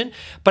decision.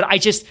 But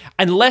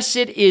unless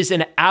it is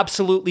an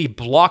absolutely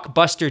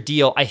blockbuster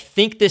deal, I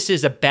think this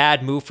is a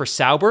bad move for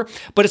Sauber.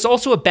 But it's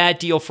also a bad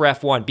deal for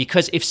F1,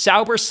 because if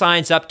Sauber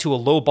signs up to a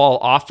lowball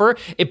offer,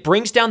 it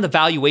brings down the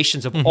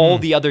valuations of all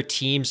the other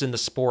teams in the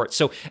sport.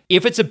 So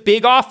if it's a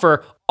big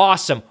offer,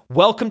 awesome.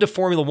 Welcome to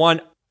Formula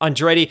One.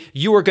 Andretti,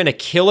 you are going to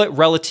kill it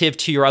relative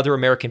to your other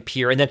American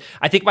peer. And then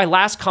I think my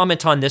last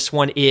comment on this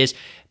one is,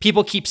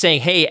 people keep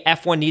saying, hey,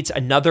 F1 needs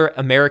another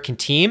American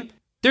team.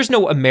 There's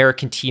no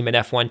American team in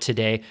F1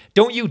 today.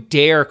 Don't you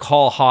dare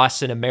call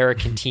Haas an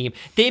American team.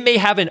 They may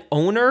have an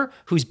owner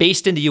who's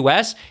based in the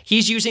US.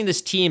 He's using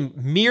this team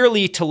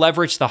merely to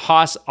leverage the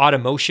Haas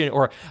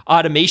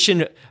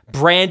automation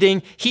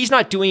branding. He's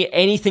not doing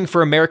anything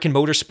for American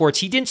motorsports.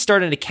 He didn't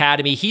start an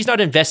academy. He's not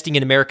investing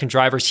in American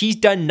drivers. He's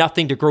done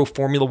nothing to grow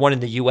Formula One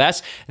in the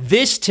US.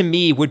 This, to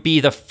me, would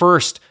be the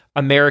first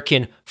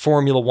American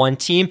Formula One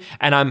team.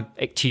 And I'm,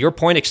 to your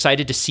point,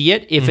 excited to see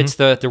it if it's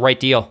the right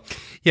deal.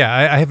 Yeah,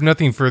 I have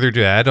nothing further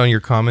to add on your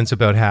comments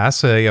about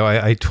Haas.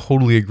 I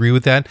totally agree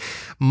with that.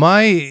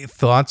 My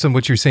thoughts on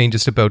what you're saying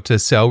just about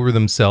Sauber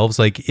themselves,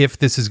 like if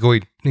this is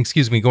going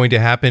to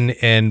happen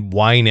and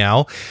why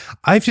now,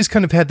 I've just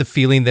kind of had the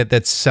feeling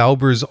that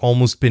Sauber's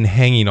almost been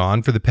hanging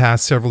on for the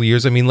past several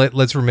years. I mean,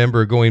 let's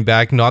remember, going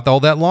back not all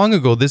that long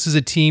ago, this is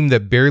a team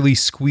that barely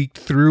squeaked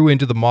through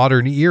into the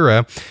modern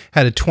era,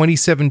 had a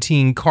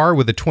 2017 car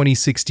with a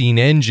 2016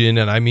 engine,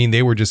 and I mean,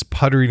 they were just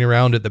puttering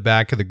around at the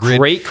back of the grid.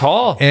 Great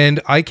call. And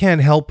I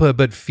can't help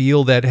but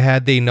feel that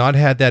had they not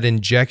had that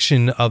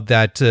injection of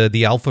that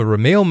the Alfa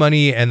Romeo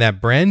money and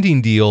that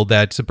branding deal,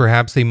 that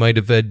perhaps they might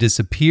have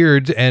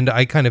disappeared. And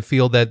I kind of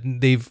feel that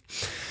they've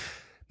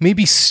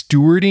maybe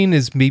stewarding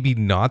is maybe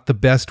not the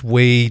best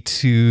way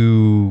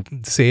to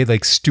say it,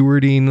 like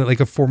stewarding like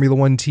a Formula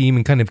One team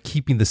and kind of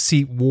keeping the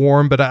seat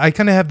warm. But I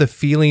kind of have the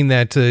feeling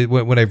that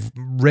when I've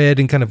read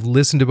and kind of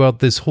listened about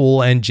this whole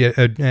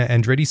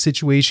Andretti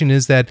situation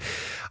is that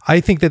I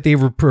think that they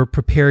were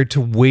prepared to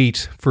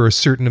wait for a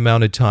certain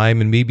amount of time,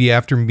 and maybe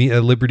after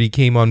Liberty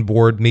came on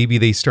board, maybe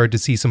they start to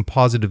see some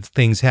positive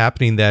things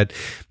happening, that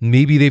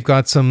maybe they've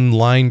got some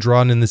line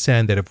drawn in the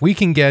sand that if we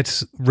can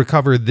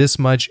recover this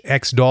much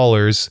X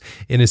dollars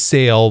in a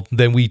sale,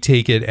 then we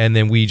take it and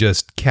then we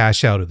just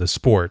cash out of the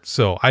sport.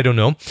 So I don't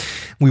know.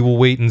 We will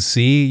wait and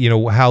see,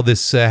 how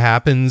this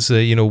happens,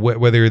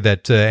 whether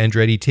that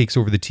Andretti takes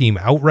over the team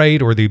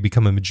outright or they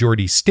become a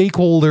majority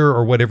stakeholder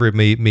or whatever it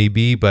may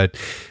be. But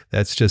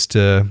that's just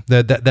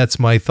that's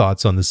my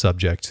thoughts on the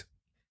subject.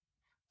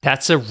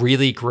 That's a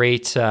really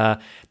great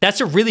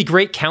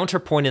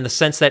counterpoint in the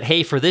sense that,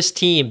 hey, for this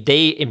team,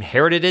 they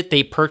inherited it,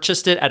 they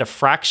purchased it at a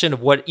fraction of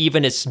what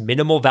even its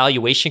minimal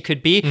valuation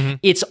could be. Mm-hmm.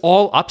 It's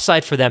all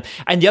upside for them.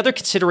 And the other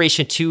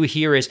consideration too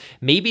here is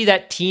maybe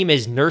that team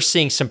is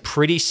nursing some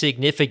pretty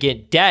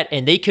significant debt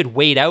and they could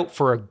wait out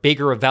for a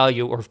bigger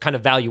value or kind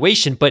of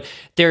valuation, but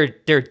their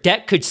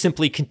debt could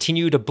simply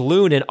continue to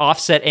balloon and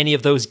offset any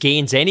of those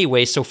gains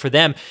anyway. So for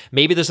them,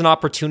 maybe there's an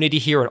opportunity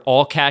here, an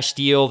all cash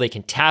deal. They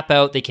can tap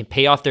out, they can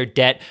pay off their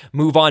debt,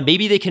 move on.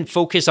 Maybe they can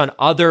focus on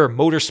other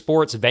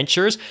motorsports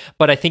ventures,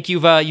 but I think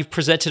you've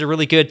presented a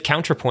really good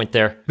counterpoint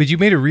there. But you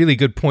made a really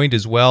good point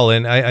as well,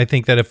 and I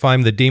think that if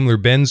I'm the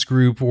Daimler-Benz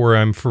group or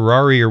I'm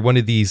Ferrari or one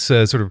of these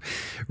sort of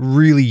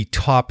really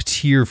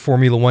top-tier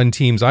Formula One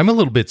teams, I'm a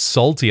little bit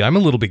salty. I'm a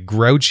little bit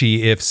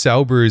grouchy if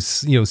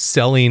Sauber's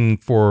selling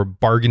for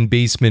bargain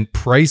basement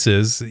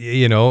prices.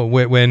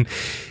 When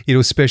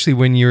especially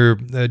when you're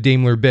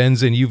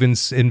Daimler-Benz and you've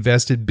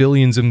invested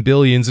billions and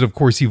billions, and of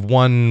course you've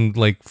won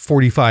like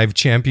 45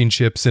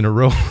 championships in a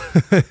row,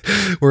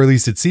 or at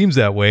least it seems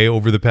that way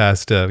over the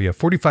past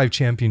 45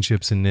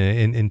 championships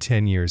in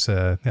 10 years.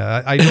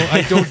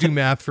 I don't do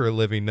math for a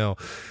living, no.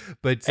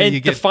 But and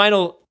the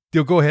final.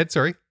 Go ahead.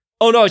 Sorry.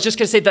 Oh, no, I was just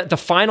going to say that the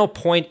final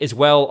point as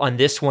well on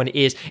this one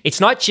is it's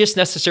not just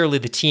necessarily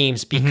the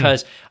teams,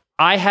 because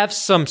I have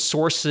some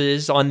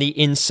sources on the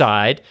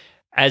inside,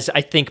 as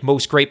I think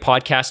most great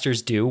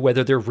podcasters do,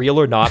 whether they're real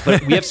or not,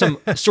 but we have some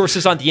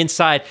sources on the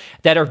inside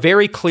that are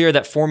very clear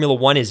that Formula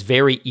One is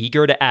very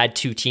eager to add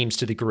 2 teams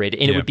to the grid.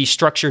 And it would be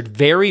structured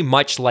very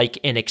much like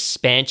an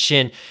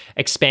expansion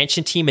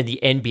team in the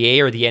NBA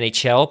or the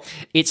NHL.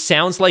 It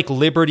sounds like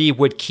Liberty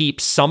would keep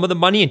some of the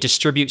money and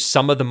distribute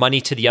some of the money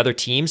to the other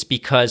teams,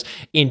 because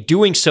in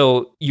doing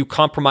so, you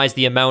compromise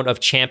the amount of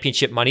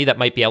championship money that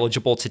might be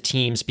eligible to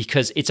teams,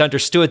 because it's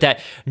understood that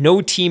no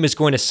team is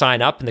going to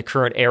sign up in the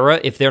current era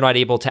if they're not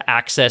able to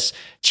access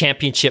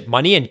championship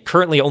money. And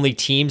currently only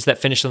teams that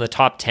finish in the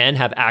top 10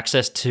 have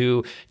access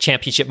to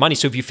championship money.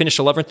 So if you finish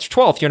 11th or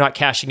 12th, you're not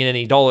cashing in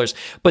any dollars.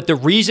 But the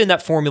reason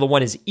that Formula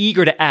One is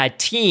eager to add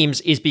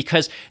teams is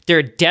because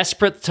they're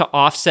desperate to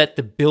offset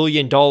the $1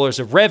 billion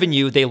of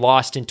revenue they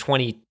lost in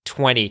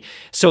 2020.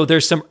 So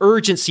there's some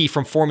urgency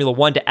from Formula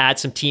One to add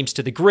some teams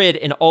to the grid.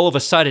 And all of a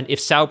sudden, if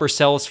Sauber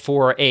sells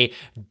for a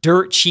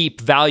dirt cheap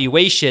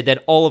valuation, then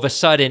all of a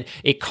sudden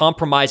it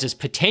compromises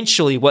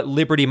potentially what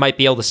Liberty might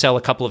be able to sell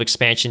a couple of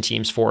expansion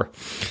teams for.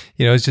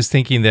 I was just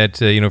thinking that,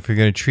 if you're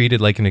going to treat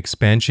it like an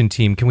expansion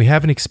team, can we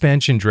have an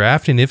expansion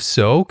draft? And if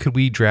so, could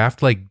we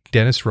draft like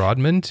Dennis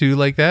Rodman too,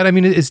 like that? I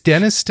mean, is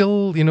Dennis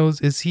still,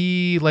 is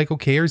he like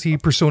okay, or is he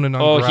persona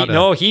non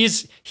grata?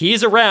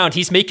 He's around.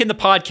 He's making the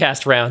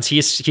podcast rounds.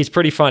 He's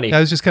pretty funny. I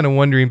was just kind of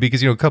wondering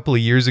because a couple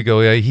of years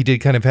ago he did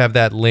kind of have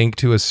that link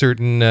to a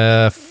certain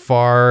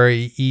Far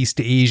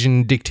East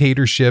Asian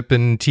dictatorship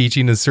and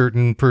teaching a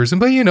certain person.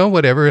 But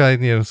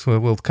whatever. So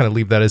we'll kind of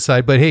leave that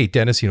aside. But hey,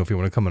 Dennis, if you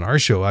want to come on our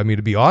show, I mean,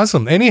 it'd be awesome.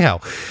 Anyhow,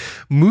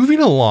 moving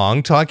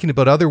along, talking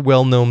about other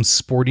well-known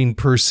sporting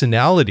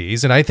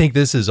personalities, and I think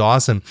this is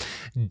awesome.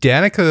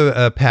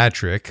 Danica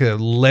Patrick, a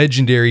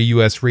legendary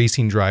U.S.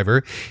 racing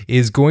driver,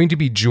 is going to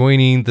be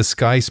joining the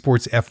Sky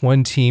Sports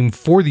F1 team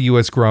for the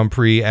U.S. Grand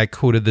Prix at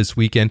COTA this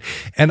weekend.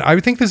 And I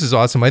think this is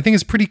awesome. I think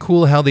it's pretty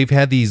cool how they've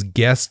had these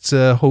guest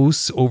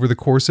hosts over the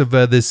course of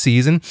this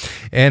season.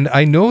 And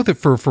I know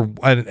that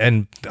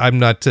and I'm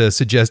not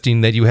suggesting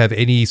that you have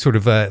any sort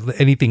of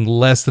anything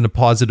less than a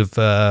positive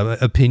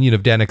opinion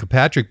of Danica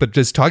Patrick, but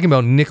just talking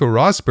about Nico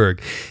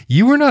Rosberg,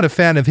 you were not a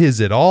fan of his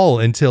at all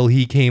until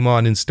he came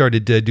on and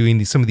started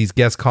doing some of these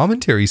guest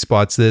commentary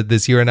spots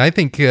this year. And I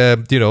think,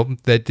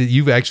 that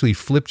you've actually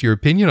flipped your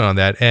opinion on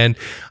that. And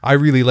I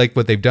really like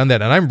what they've done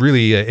that. And I'm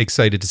really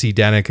excited to see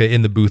Danica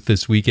in the booth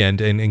this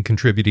weekend and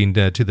contributing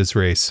to this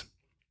race.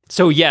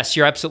 So yes,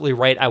 you're absolutely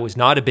right. I was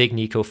not a big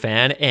Nico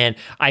fan, and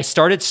I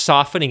started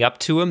softening up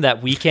to him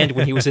that weekend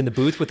when he was in the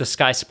booth with the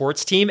Sky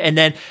Sports team. And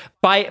then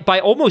by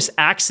almost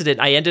accident,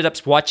 I ended up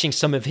watching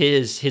some of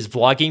his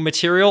vlogging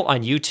material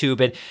on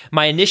YouTube. And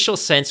my initial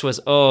sense was,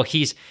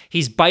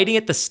 he's biting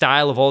at the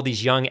style of all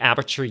these young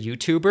amateur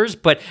YouTubers.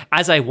 But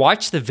as I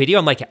watched the video,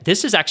 I'm like,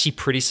 this is actually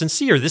pretty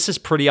sincere. This is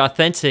pretty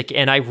authentic.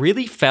 And I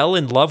really fell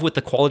in love with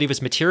the quality of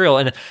his material.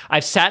 And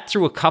I've sat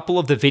through a couple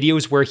of the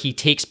videos where he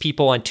takes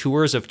people on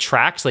tours of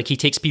tracks, like Like he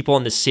takes people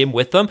on the sim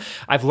with them.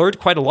 I've learned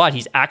quite a lot.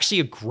 He's actually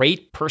a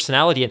great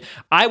personality. And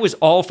I was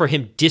all for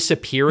him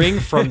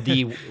disappearing from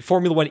the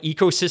Formula One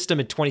ecosystem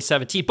in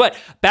 2017. But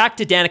back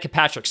to Danica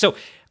Patrick. So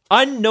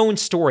unknown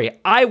story.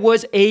 I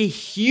was a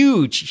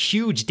huge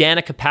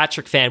Danica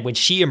Patrick fan when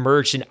she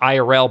emerged in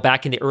IRL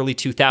back in the early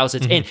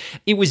 2000s. And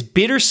it was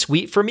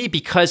bittersweet for me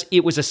because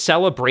it was a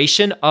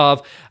celebration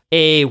of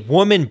a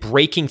woman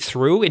breaking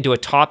through into a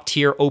top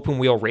tier open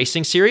wheel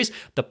racing series.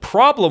 The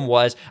problem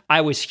was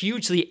I was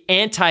hugely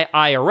anti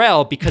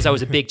IRL because I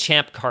was a big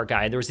Champ Car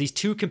guy. And there was these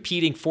two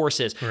competing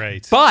forces.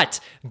 Right. But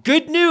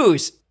good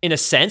news, in a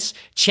sense,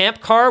 Champ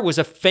Car was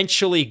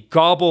eventually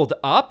gobbled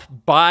up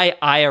by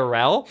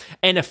IRL,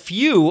 and a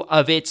few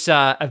of its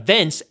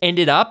events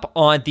ended up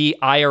on the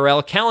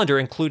IRL calendar,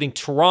 including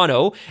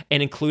Toronto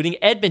and including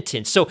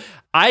Edmonton. So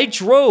I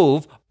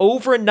drove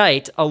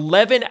overnight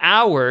 11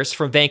 hours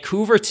from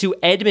Vancouver to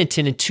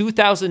Edmonton in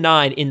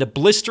 2009 in the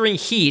blistering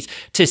heat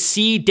to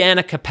see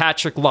Danica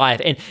Patrick live.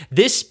 And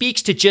this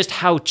speaks to just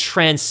how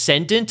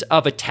transcendent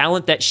of a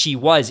talent that she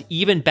was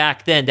even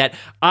back then, that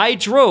I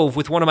drove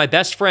with one of my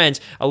best friends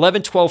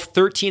 11, 12,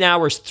 13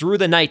 hours through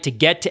the night to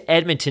get to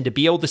Edmonton to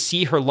be able to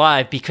see her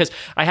live, because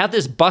I have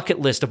this bucket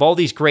list of all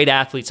these great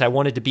athletes I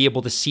wanted to be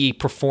able to see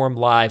perform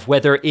live,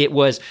 whether it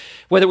was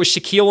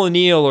Shaquille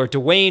O'Neal or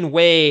Dwayne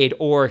Wade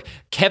or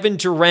Kevin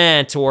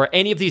Durant or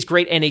any of these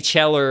great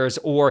NHLers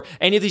or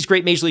any of these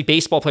great Major League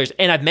Baseball players.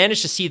 And I've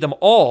managed to see them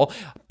all,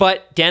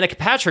 but Danica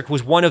Patrick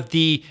was one of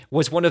the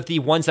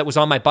ones that was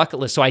on my bucket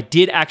list. So I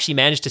did actually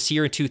manage to see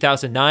her in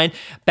 2009.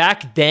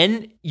 Back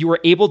then, you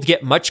were able to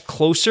get much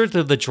closer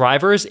to the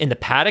drivers in the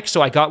paddock.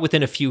 So I got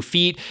within a few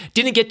feet,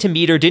 didn't get to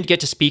meet her, didn't get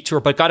to speak to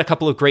her, but got a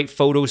couple of great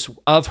photos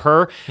of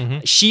her.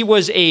 She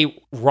was a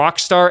rock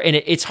star, and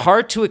it's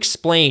hard to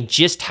explain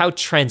just how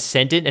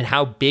transcendent and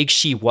how big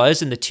she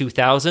was in the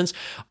 2000s.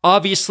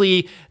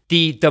 Obviously,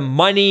 the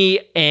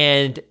money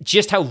and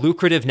just how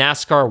lucrative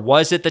NASCAR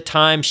was at the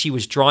time. She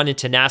was drawn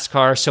into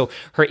NASCAR. So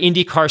her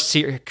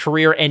IndyCar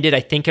career ended, I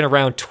think, in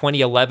around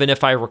 2011,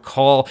 if I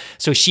recall.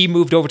 So she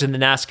moved over to the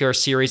NASCAR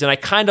series. And I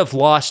kind of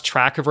lost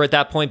track of her at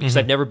that point because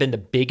I've never been the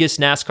biggest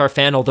NASCAR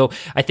fan, although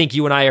I think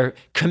you and I are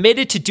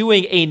committed to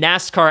doing a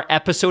NASCAR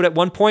episode at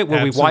one point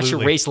where we watch a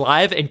race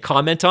live and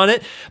comment on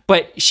it.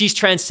 But she's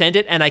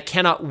transcendent, and I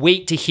cannot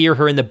wait to hear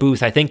her in the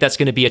booth. I think that's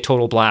going to be a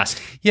total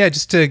blast. Yeah,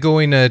 just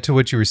going to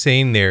what you were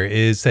saying there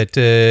is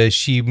that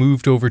she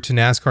moved over to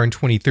NASCAR in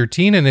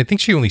 2013, and I think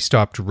she only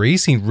stopped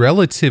racing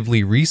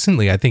relatively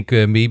recently. I think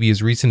maybe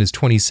as recent as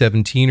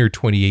 2017 or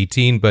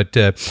 2018, but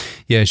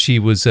yeah, she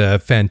was a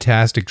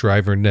fantastic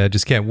driver, and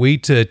just can't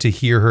wait to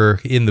hear her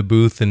in the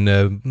booth and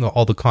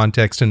all the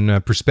context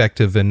and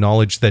perspective and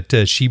knowledge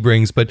that she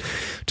brings. But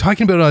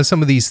talking about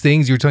some of these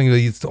things, you were talking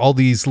about all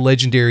these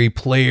legendary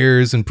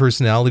players and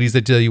personalities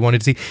that you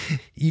wanted to see.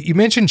 You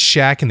mentioned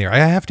Shaq in there. I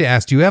have to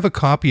ask, do you have a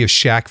copy of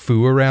Shaq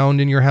Fu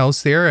around in your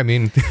house there? I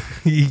mean,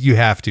 you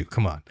have to.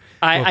 Come on.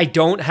 I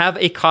don't have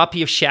a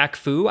copy of Shaq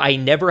Fu. I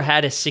never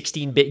had a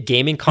 16-bit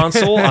gaming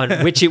console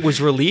on which it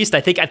was released.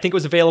 I think it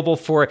was available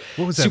for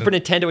Super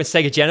Nintendo and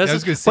Sega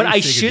Genesis. But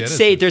I should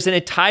say there's an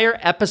entire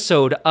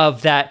episode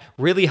of that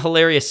really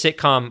hilarious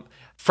sitcom,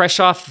 Fresh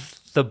Off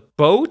the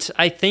Boat,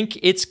 I think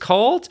it's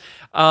called.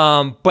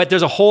 But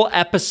there's a whole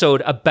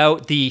episode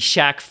about the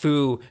Shaq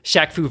Fu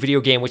video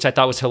game, which I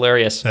thought was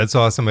hilarious. That's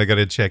awesome. I got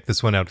to check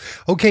this one out.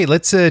 Okay,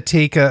 let's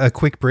take a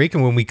quick break,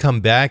 and when we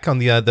come back on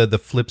the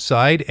flip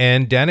side,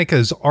 and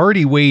Danica's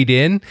already weighed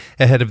in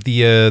ahead of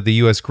the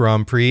U.S.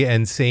 Grand Prix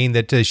and saying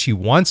that she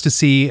wants to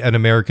see an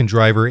American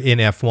driver in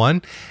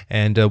F1,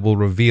 and we'll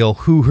reveal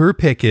who her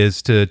pick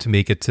is to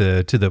make it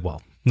to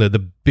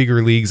the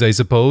bigger leagues, I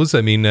suppose.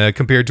 I mean,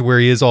 compared to where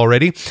he is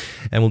already.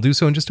 And we'll do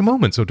so in just a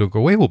moment. So don't go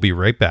away. We'll be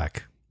right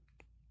back.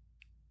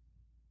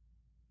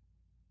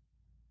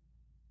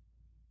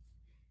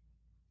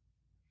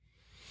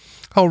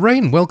 All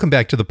right, and welcome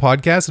back to the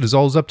podcast. It is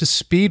always up to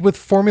speed with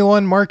Formula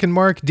One. Mark and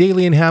Mark,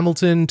 Daly and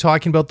Hamilton,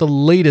 talking about the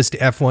latest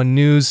F1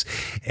 news.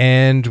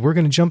 And we're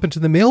going to jump into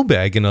the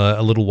mailbag in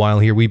a little while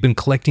here. We've been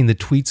collecting the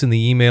tweets and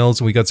the emails,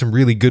 and we got some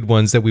really good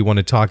ones that we want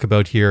to talk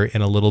about here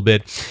in a little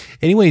bit.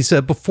 Anyways,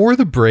 before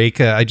the break,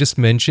 I just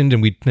mentioned,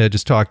 and we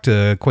just talked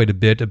quite a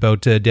bit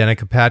about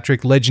Danica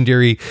Patrick,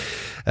 legendary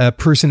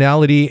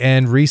personality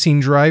and racing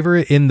driver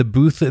in the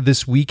booth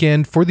this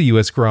weekend for the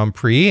U.S. Grand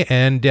Prix.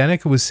 And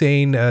Danica was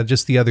saying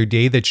just the other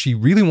day that she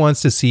really wants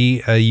to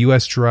see a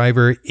U.S.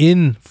 driver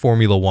in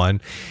Formula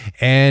One.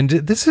 And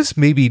this is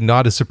maybe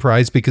not a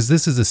surprise because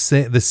this is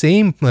the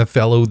same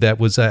fellow that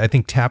was, I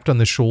think, tapped on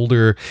the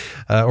shoulder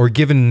or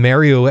given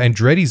Mario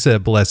Andretti's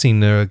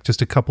blessing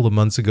just a couple of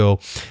months ago.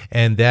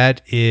 And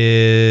that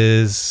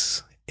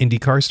is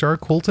IndyCar star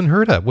Colton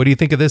Herta. What do you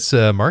think of this,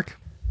 Mark?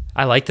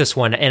 I like this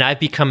one, and I've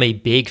become a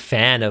big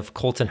fan of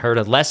Colton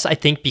Herta. Less, I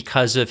think,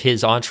 because of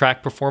his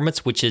on-track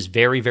performance, which is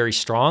very, very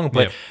strong,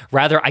 but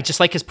rather, I just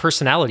like his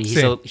personality.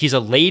 He's a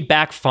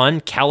laid-back,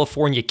 fun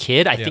California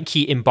kid. I think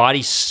he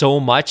embodies so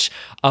much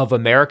of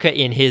America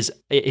in his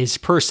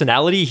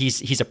personality.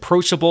 He's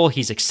approachable.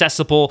 He's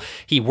accessible.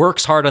 He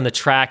works hard on the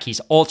track. He's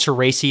ultra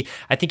racy.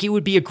 I think he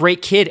would be a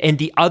great kid. And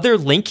the other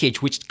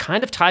linkage, which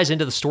kind of ties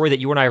into the story that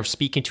you and I were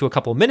speaking to a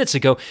couple of minutes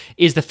ago,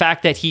 is the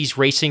fact that he's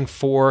racing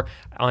for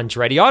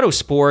Andretti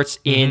Autosports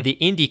in the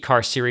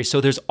IndyCar series.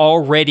 So there's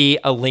already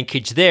a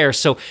linkage there.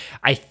 So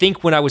I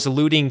think when I was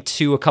alluding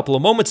to a couple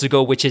of moments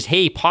ago, which is,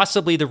 hey,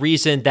 possibly the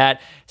reason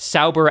that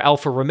Sauber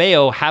Alfa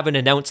Romeo haven't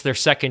announced their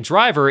second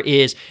driver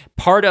is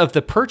part of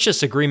the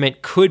purchase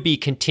agreement could be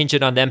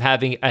contingent on them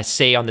having a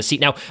say on the seat.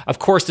 Now, of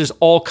course, there's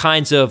all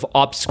kinds of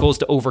obstacles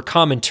to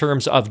overcome in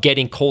terms of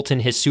getting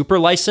Colton his super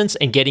license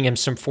and getting him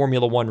some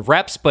Formula One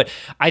reps, but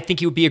I think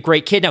he would be a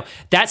great kid. Now,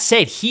 that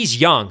said, he's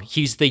young.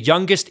 He's the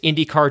youngest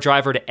IndyCar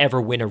driver to ever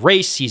win a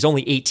race. He's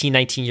only 18,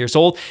 19 years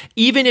old.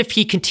 Even if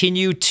he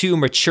continued to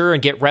mature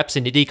and get reps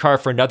in IndyCar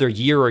for another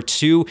year or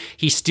two,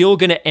 he's still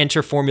going to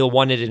enter Formula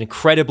One at an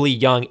incredibly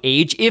young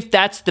age, if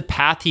that's the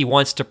path he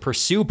wants to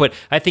pursue. But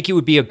I think he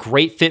would be a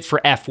great fit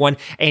for F1,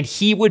 and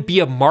he would be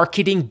a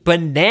marketing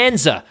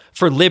bonanza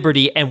for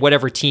Liberty and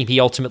whatever team he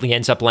ultimately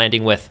ends up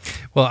landing with.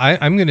 Well,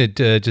 I'm going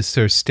to just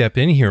sort of step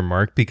in here,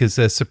 Mark, because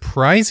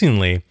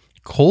surprisingly,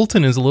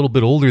 Colton is a little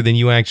bit older than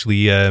you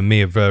actually may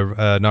have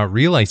not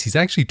realized. He's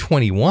actually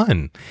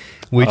 21,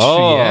 which,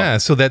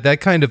 so that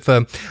kind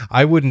of,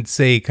 I wouldn't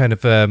say kind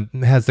of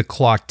has the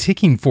clock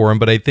ticking for him,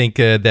 but I think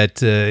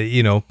that,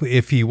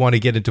 if you want to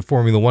get into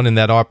Formula One and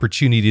that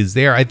opportunity is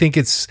there, I think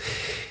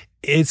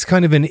it's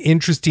kind of an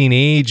interesting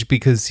age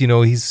because,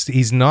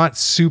 he's not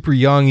super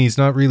young. He's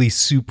not really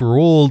super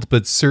old,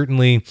 but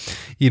certainly,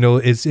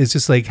 it's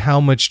just like, how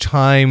much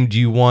time do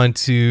you want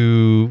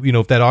to,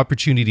 if that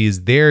opportunity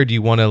is there, do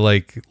you want to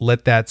like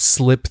let that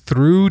slip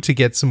through to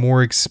get some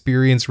more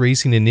experience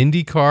racing in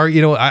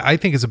IndyCar? I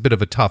think it's a bit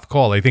of a tough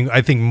call. I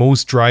think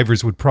most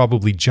drivers would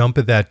probably jump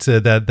at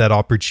that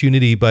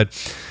opportunity, but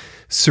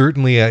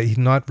certainly he's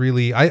not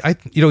really,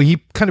 he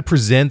kind of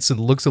presents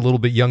and looks a little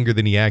bit younger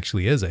than he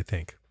actually is, I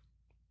think.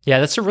 Yeah,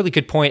 that's a really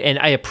good point, and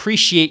I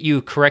appreciate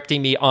you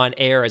correcting me on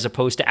air as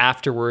opposed to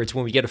afterwards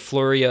when we get a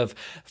flurry of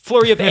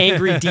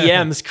angry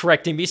DMs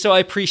correcting me. So I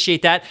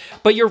appreciate that.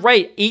 But you're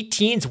right,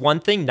 18's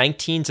one thing,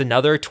 19's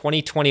another,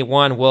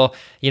 2021. Well,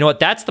 you know what?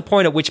 That's the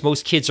point at which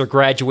most kids are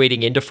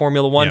graduating into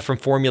Formula One from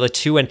Formula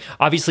 2, and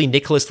obviously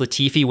Nicholas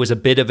Latifi was a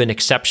bit of an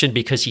exception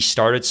because he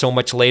started so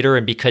much later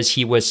and because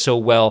he was so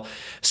well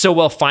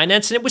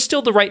financed, and it was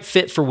still the right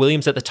fit for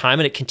Williams at the time,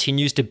 and it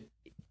continues to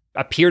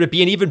appear to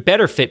be an even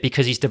better fit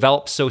because he's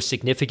developed so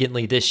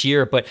significantly this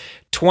year. But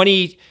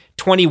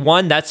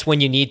 2021, that's when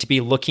you need to be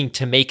looking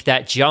to make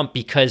that jump,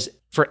 because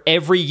for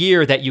every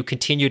year that you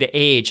continue to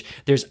age,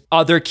 there's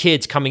other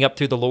kids coming up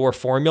through the lower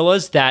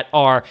formulas that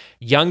are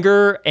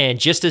younger and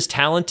just as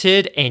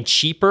talented and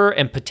cheaper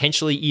and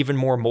potentially even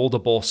more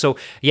moldable. So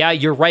yeah,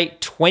 you're right.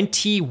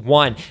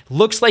 21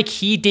 looks like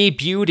he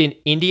debuted in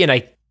Indy, and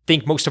I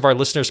think most of our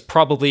listeners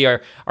probably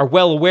are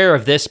well aware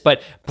of this,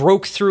 but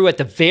broke through at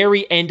the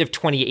very end of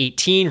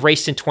 2018,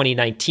 raced in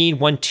 2019,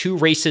 won 2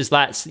 races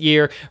last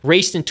year,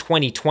 raced in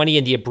 2020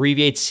 in the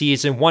abbreviated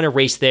season, won a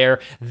race there.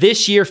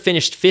 This year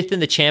finished 5th in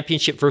the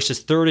championship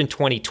versus 3rd in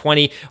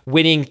 2020,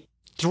 winning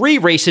 3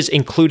 races,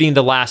 including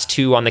the last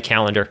 2 on the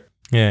calendar.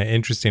 Yeah,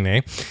 interesting,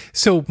 eh?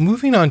 So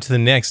moving on to the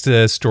next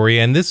story,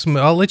 and this,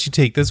 I'll let you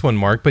take this one,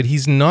 Mark, but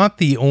he's not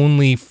the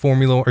only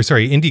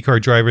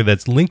IndyCar driver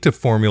that's linked to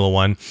Formula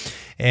One.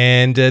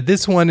 And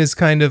this one is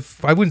kind of,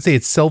 I wouldn't say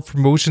it's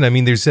self-promotion. I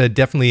mean, there's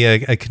definitely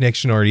a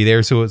connection already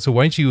there. So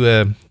why don't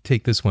you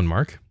take this one,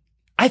 Mark?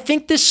 I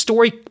think this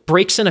story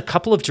breaks in a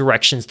couple of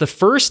directions. The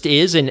first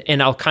is,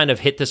 and I'll kind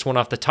of hit this one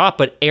off the top,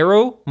 but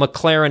Arrow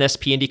McLaren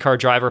SP IndyCar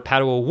driver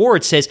Pato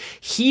O'Ward says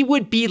he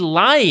would be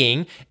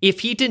lying if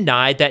he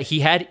denied that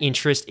he had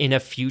interest in a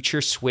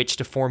future switch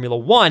to Formula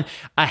One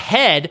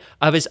ahead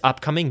of his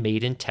upcoming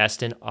maiden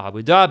test in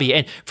Abu Dhabi.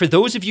 And for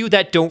those of you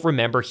that don't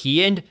remember,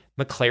 he and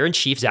McLaren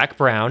chief Zach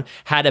Brown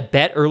had a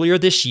bet earlier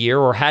this year,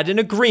 or had an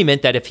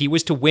agreement, that if he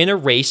was to win a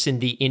race in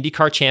the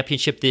IndyCar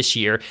Championship this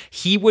year,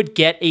 he would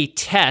get a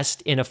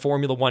test in a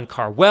Formula One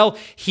car. Well,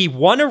 he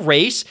won a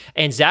race,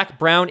 and Zach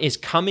Brown is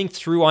coming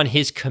through on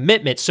his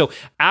commitment. So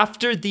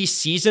after the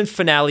season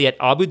finale at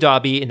Abu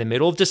Dhabi in the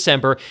middle of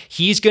December,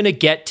 he's going to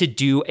get to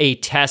do a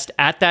test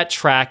at that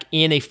track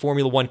in a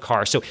Formula One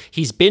car. So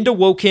he's been to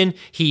Woken.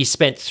 He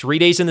spent 3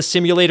 days in the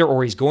simulator,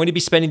 or he's going to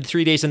be spending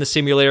 3 days in the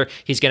simulator.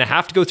 He's going to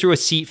have to go through a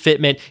seat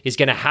fitment, is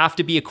going to have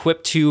to be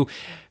equipped to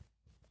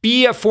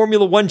be a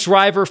Formula One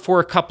driver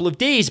for a couple of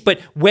days. But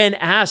when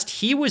asked,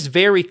 he was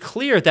very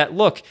clear that,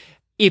 look,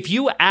 if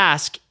you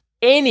ask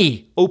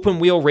any open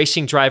wheel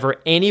racing driver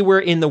anywhere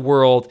in the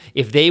world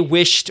if they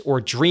wished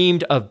or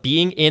dreamed of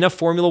being in a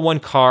Formula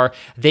One car,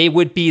 they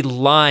would be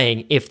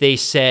lying if they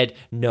said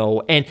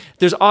no. And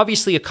there's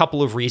obviously a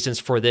couple of reasons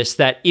for this,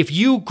 that if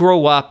you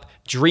grow up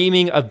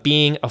dreaming of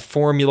being a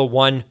Formula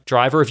One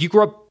driver, if you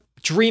grow up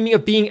dreaming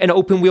of being an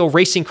open wheel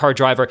racing car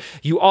driver,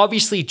 you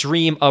obviously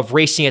dream of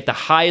racing at the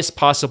highest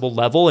possible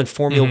level, and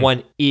Formula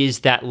One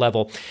is that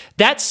level.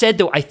 That said,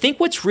 though, I think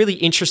what's really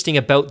interesting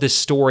about this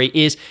story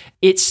is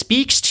it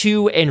speaks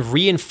to and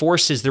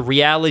reinforces the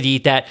reality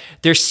that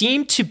there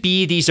seem to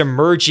be these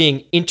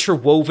emerging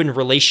interwoven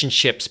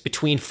relationships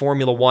between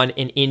Formula One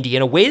and Indy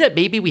in a way that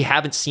maybe we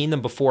haven't seen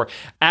them before.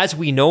 As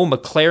we know,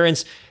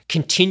 McLaren's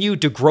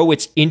continued to grow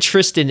its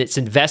interest and its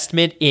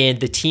investment in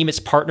the team it's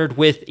partnered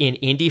with in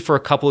Indy for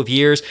a couple of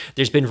years.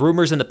 There's been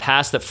rumors in the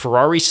past that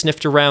Ferrari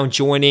sniffed around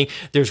joining.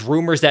 There's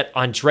rumors that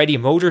Andretti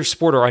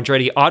Motorsport or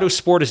Andretti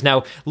Autosport is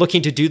now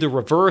looking to do the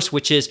reverse,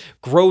 which is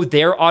grow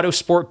their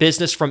autosport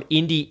business from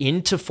Indy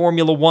into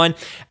Formula One.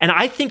 And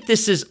I think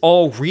this is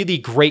all really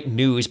great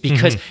news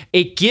because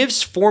it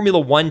gives Formula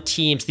One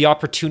teams the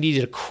opportunity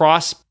to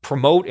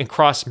cross-promote and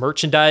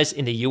cross-merchandise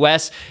in the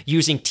US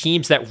using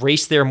teams that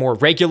race there more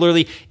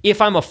regularly. If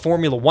I'm a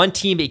Formula One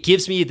team, it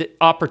gives me the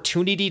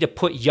opportunity to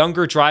put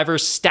younger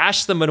drivers,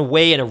 stash them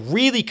away in a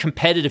really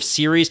competitive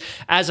series,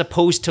 as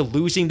opposed to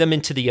losing them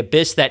into the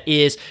abyss that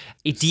is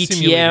a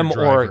DTM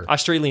or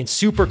Australian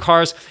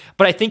supercars.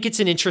 But I think it's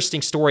an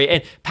interesting story.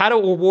 And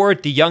Pato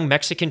O'Ward, the young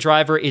Mexican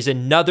driver, is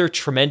another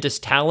tremendous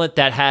talent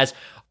that has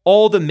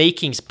all the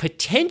makings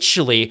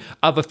potentially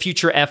of a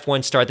future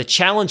F1 star. The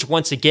challenge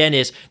once again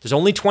is there's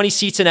only 20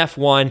 seats in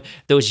F1.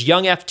 Those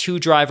young F2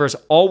 drivers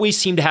always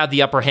seem to have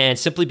the upper hand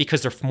simply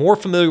because they're more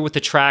familiar with the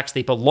tracks.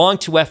 They belong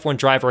to F1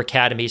 driver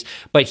academies,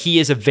 but he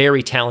is a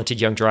very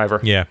talented young driver.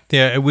 Yeah,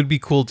 it would be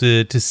cool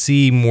to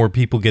see more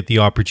people get the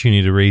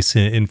opportunity to race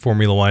in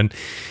Formula One.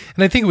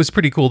 And I think it was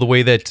pretty cool the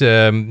way that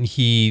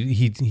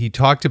he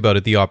talked about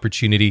it, the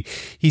opportunity.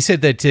 He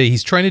said that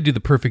he's trying to do the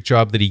perfect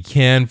job that he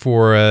can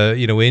for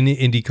in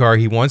IndyCar.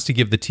 He wants to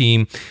give the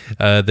team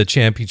the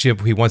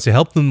championship. He wants to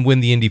help them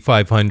win the Indy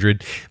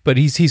 500, but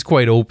he's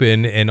quite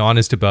open and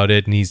honest about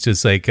it. And he's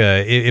just like,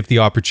 if the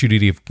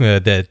opportunity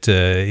that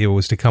it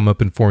was to come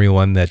up in Formula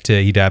One, that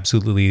he'd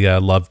absolutely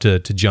love to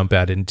jump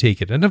at it and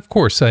take it. And of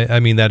course, I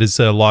mean that is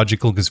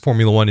logical because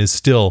Formula One is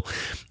still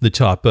the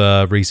top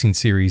racing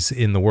series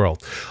in the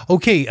world.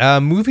 Okay,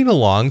 moving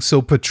along.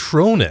 So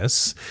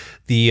Petronas,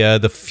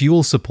 the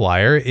fuel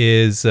supplier,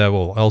 is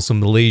also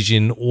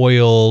Malaysian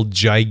oil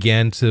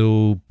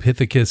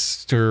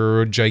Gigantopithecus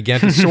or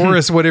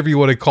Gigantosaurus, whatever you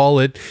want to call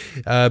it.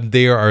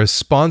 They are a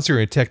sponsor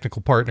and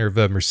technical partner of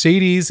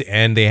Mercedes,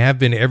 and they have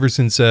been ever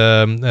since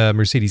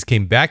Mercedes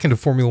came back into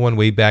Formula One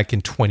way back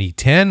in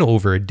 2010,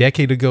 over a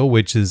decade ago,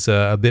 which is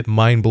a bit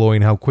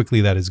mind-blowing how quickly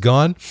that has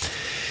gone.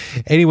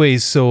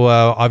 Anyways, so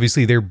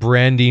obviously their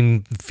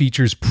branding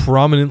features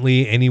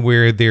prominently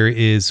anywhere there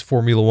is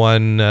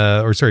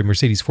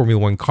Mercedes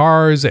Formula One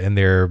cars and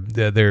their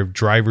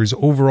drivers'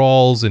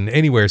 overalls and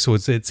anywhere. So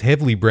it's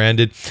heavily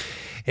branded.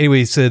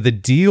 Anyways, the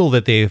deal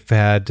that they've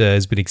had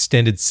has been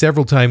extended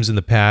several times in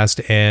the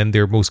past, and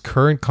their most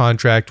current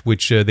contract,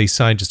 which they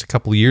signed just a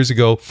couple of years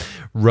ago,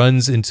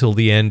 runs until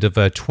the end of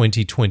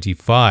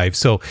 2025.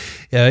 So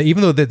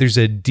even though that there's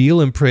a deal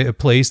in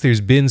place,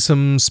 there's been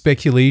some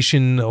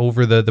speculation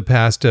over the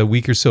past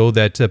week or so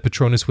that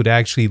Petronas would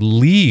actually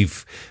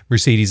leave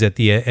Mercedes at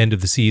the end of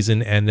the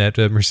season, and that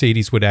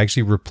Mercedes would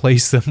actually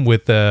replace them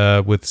with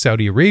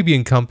Saudi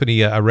Arabian company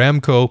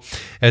Aramco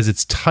as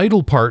its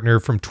title partner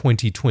from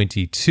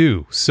 2022.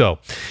 So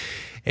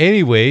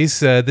anyways,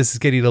 this is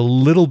getting a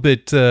little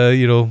bit,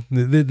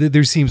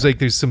 there seems like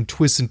there's some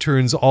twists and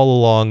turns all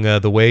along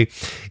the way.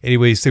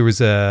 Anyways, there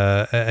was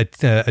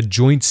a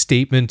joint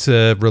statement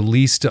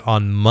released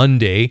on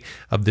Monday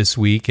of this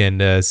week,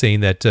 and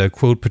saying that,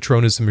 quote,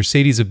 Petronas and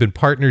Mercedes have been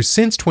partners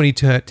since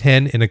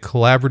 2010 in a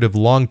collaborative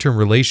long-term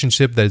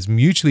relationship that is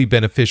mutually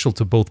beneficial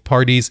to both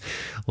parties.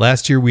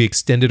 Last year, we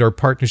extended our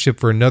partnership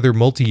for another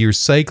multi-year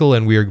cycle,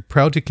 and we are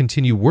proud to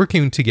continue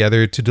working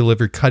together to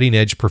deliver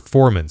cutting-edge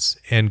performance,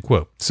 end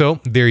quote.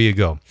 So there you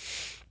go.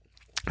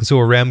 So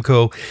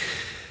Aramco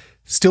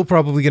still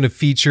probably going to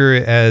feature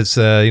as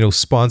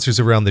sponsors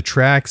around the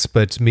tracks,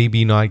 but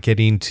maybe not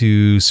getting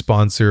to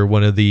sponsor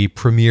one of the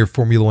premier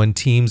Formula One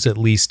teams, at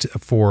least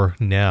for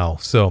now.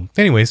 So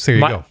anyways, there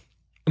you go.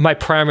 My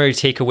primary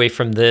takeaway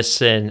from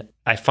this, and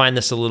I find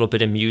this a little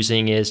bit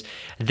amusing, is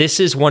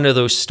this is one of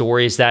those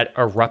stories that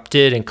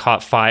erupted and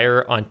caught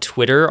fire on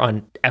Twitter,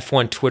 on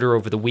F1 Twitter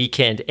over the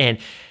weekend. And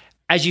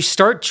as you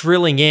start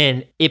drilling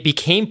in, it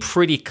became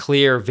pretty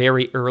clear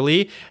very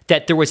early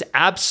that there was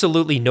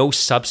absolutely no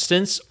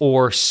substance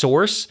or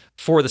source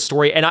for the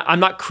story. And I'm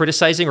not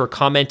criticizing or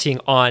commenting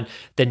on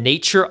the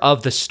nature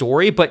of the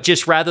story, but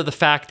just rather the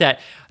fact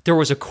that there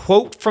was a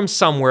quote from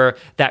somewhere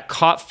that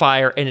caught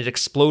fire and it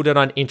exploded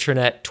on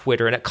internet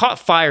Twitter. And it caught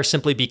fire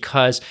simply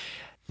because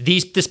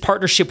this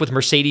partnership with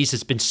Mercedes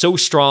has been so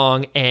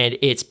strong and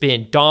it's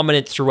been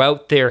dominant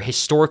throughout their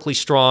historically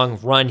strong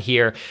run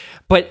here.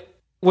 But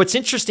what's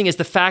interesting is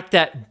the fact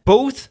that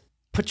both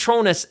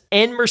Petronas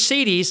and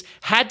Mercedes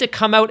had to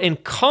come out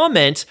and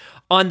comment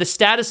on the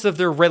status of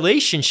their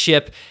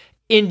relationship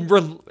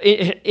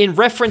in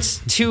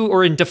reference to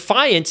or in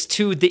defiance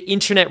to the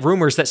internet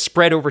rumors that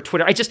spread over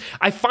Twitter.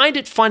 I find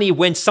it funny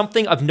when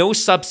something of no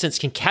substance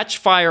can catch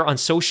fire on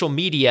social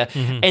media,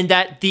 and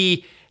that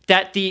the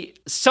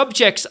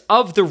subjects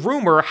of the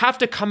rumor have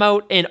to come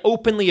out and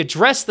openly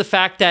address the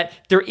fact that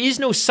there is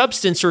no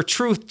substance or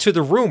truth to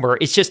the rumor.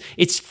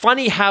 It's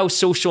funny how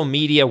social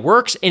media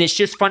works, and it's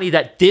just funny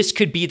that this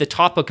could be the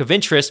topic of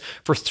interest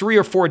for 3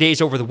 or 4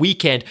 days over the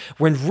weekend,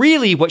 when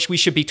really what we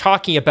should be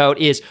talking about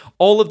is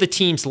all of the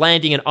teams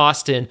landing in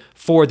Austin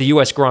for the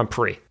U.S. Grand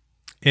Prix.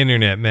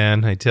 Internet,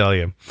 man, I tell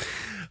you.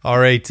 All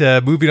right,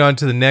 moving on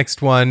to the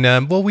next one.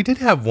 Well, we did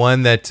have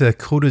one that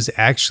COTA's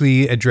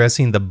actually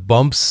addressing the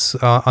bumps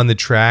on the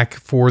track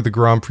for the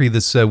Grand Prix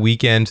this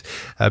weekend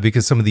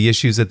because some of the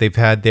issues that they've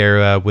had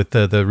there with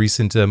the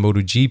recent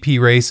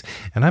MotoGP race.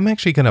 And I'm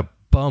actually going to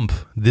bump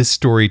this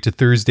story to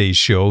Thursday's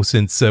show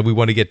since we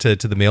want to get to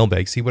the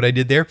mailbag. See what I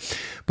did there?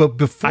 But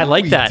before I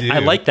like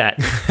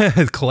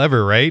that.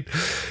 Clever, right?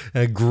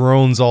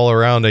 Groans all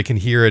around. I can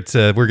hear it.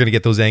 We're going to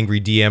get those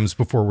angry DMs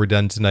before we're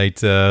done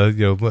tonight.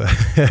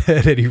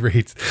 At any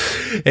rate.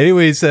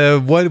 Anyways,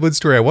 one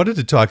story I wanted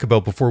to talk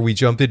about before we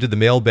jump into the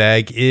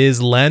mailbag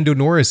is Lando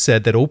Norris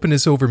said that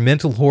openness over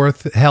mental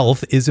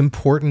health is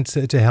important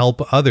to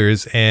help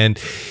others, and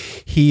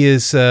he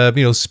is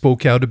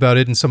spoke out about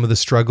it and some of the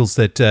struggles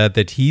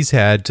that he's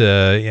had,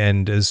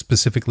 and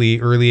specifically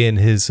early in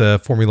his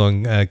Formula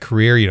One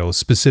career,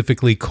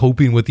 specifically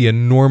coping with the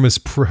enormous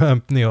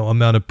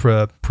amount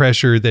of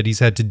pressure that he's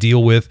had to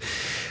deal with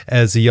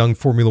as a young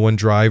Formula One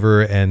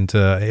driver, and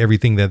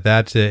everything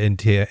that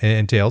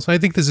entails. I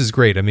think this is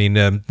great. I mean,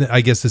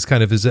 I guess this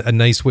kind of is a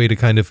nice way to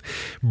kind of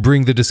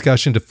bring the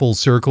discussion to full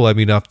circle. I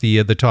mean, off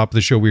the top of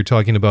the show, we were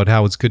talking about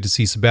how it's good to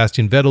see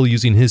Sebastian Vettel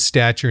using his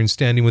stature and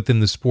standing within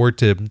the sport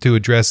to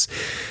address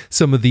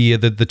some of the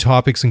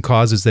topics and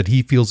causes that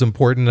he feels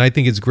important. And I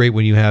think it's great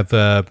when you have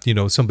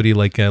somebody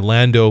like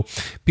Lando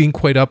being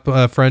quite up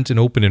front and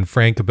open and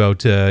frank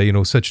about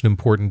such an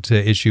important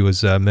issue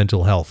as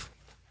mental health.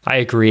 I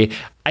agree.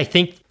 I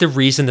think the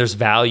reason there's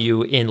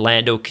value in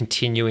Lando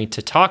continuing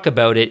to talk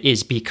about it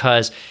is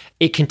because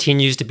it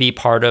continues to be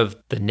part of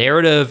the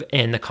narrative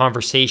and the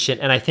conversation.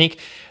 And I think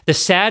the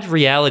sad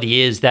reality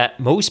is that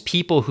most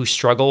people who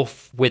struggle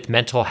with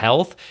mental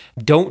health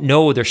don't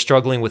know they're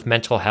struggling with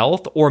mental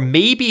health, or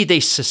maybe they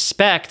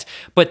suspect,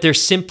 but they're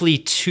simply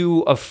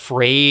too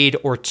afraid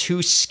or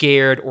too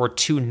scared or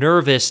too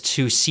nervous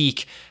to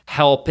seek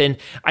help. And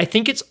I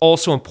think it's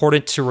also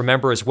important to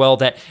remember as well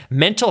that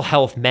mental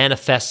health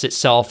manifests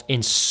itself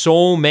in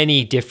so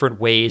many different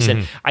ways.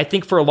 And I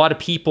think for a lot of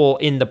people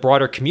in the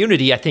broader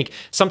community, I think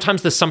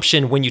sometimes the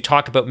assumption when you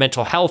talk about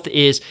mental health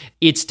is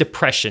it's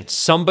depression,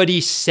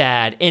 somebody's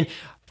sad. And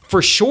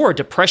for sure,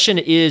 depression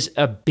is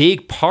a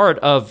big part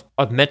of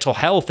mental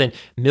health, and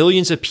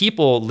millions of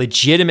people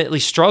legitimately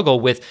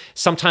struggle with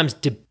sometimes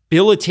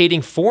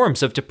debilitating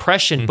forms of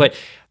depression. But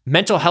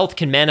mental health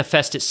can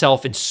manifest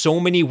itself in so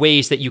many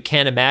ways that you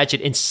can't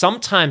imagine. And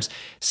sometimes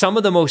some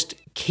of the most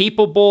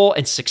capable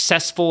and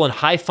successful and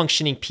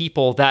high-functioning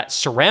people that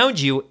surround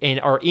you and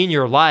are in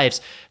your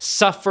lives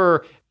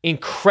suffer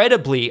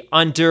incredibly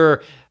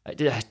under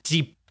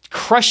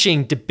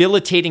crushing,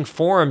 debilitating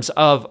forms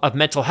of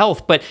mental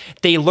health, but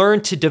they learn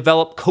to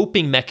develop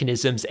coping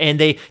mechanisms, and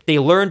they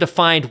learn to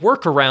find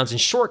workarounds and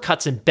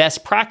shortcuts and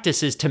best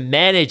practices to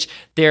manage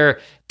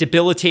their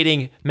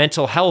debilitating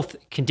mental health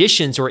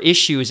conditions or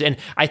issues. And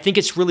I think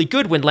it's really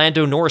good when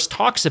Lando Norris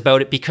talks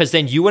about it, because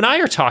then you and I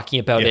are talking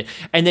about it.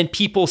 And then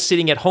people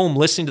sitting at home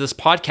listening to this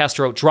podcast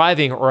or out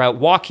driving or out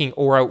walking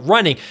or out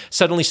running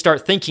suddenly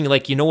start thinking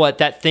like, you know what,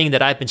 that thing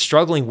that I've been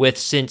struggling with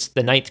since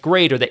the 9th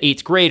grade or the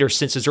 8th grade or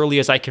since as early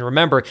as I can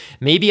remember,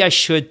 maybe I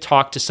should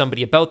talk to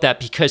somebody about that.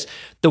 Because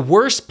the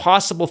worst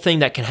possible thing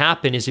that can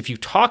happen is if you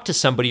talk to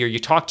somebody or you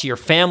talk to your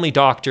family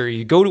doctor or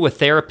you go to a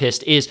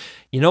therapist is,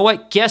 you know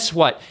what, guess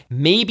what?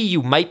 Maybe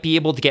you might be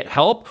able to get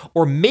help,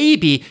 or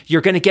maybe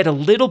you're going to get a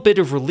little bit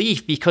of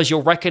relief because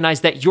you'll recognize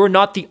that you're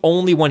not the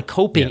only one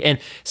coping. And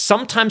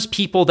sometimes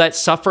people that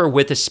suffer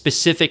with a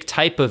specific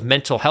type of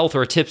mental health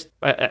or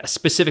a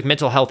specific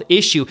mental health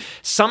issue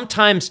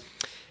sometimes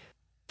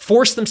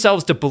force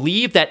themselves to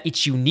believe that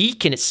it's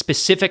unique and it's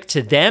specific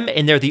to them,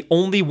 and they're the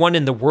only one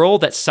in the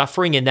world that's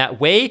suffering in that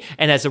way.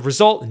 And as a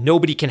result,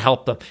 nobody can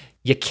help them.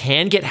 You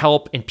can get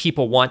help and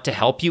people want to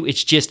help you.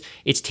 It's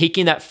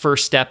taking that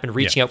first step and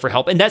reaching out for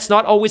help. And that's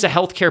not always a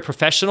healthcare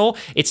professional.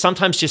 It's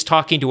sometimes just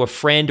talking to a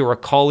friend or a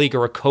colleague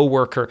or a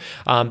coworker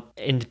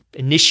and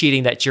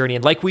initiating that journey.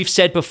 And like we've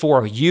said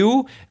before,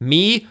 you,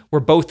 me, we're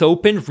both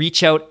open.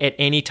 Reach out at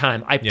any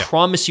time. I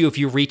promise you, if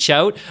you reach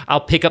out,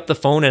 I'll pick up the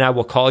phone and I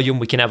will call you and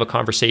we can have a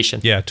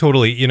conversation. Yeah,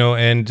 totally.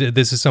 And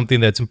this is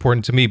something that's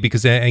important to me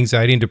because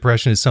anxiety and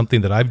depression is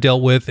something that I've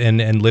dealt with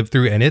and lived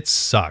through, and it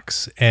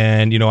sucks.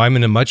 And, I'm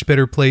in a much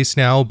better place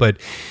now, but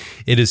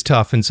it is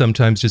tough. And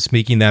sometimes just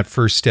making that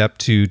first step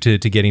to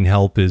getting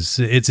help it's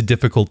a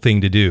difficult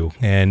thing to do.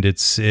 And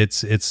it's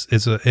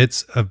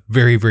a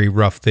very, very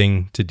rough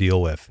thing to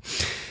deal with.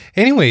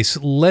 Anyways,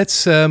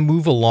 let's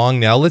move along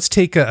now. Let's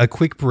take a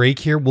quick break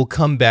here. We'll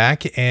come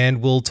back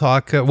and we'll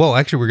talk. Well,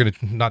 actually, we're going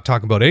to not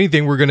talk about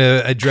anything. We're going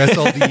to address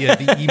all the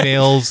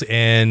emails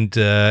and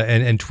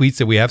tweets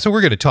that we have. So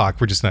we're going to talk.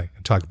 We're just not going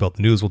to talk about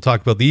the news. We'll talk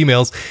about the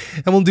emails,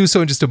 and we'll do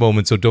so in just a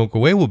moment. So don't go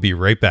away. We'll be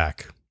right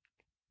back.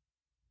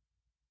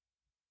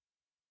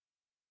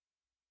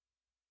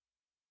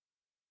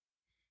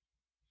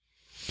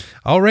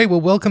 All right, well,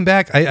 welcome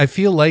back. I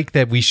feel like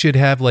that we should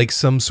have like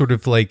some sort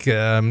of like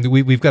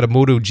we've got a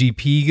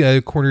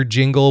MotoGP corner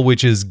jingle,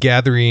 which is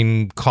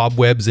gathering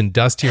cobwebs and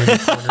dust here in the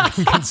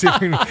corner.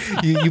 Considering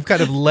you've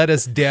kind of let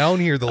us down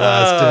here the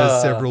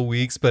last several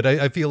weeks, but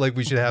I feel like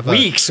we should have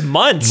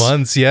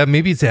months. Yeah,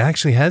 maybe it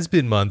actually has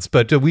been months,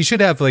 but we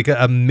should have like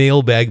a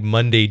Mailbag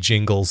Monday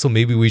jingle. So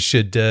maybe we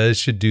should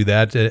do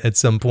that at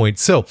some point.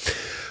 So.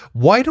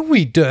 Why don't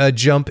we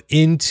jump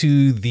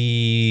into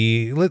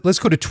let's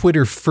go to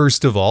Twitter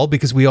first of all,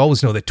 because we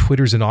always know that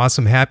Twitter's an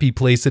awesome, happy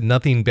place that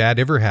nothing bad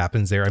ever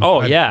happens there.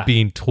 I'm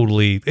being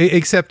totally,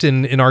 except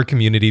in our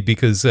community,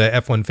 because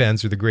F1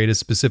 fans are the greatest,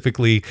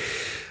 specifically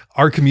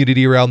our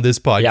community around this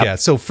podcast. Yep.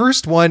 So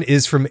first one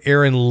is from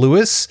Aaron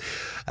Lewis.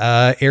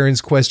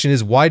 Aaron's question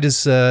is, why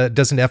doesn't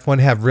F1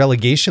 have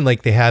relegation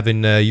like they have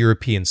in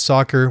European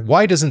soccer?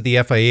 Why doesn't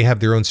the FIA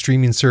have their own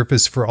streaming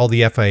service for all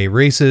the FIA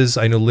races?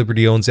 I know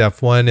Liberty owns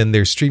F1 and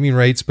their streaming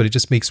rights, but it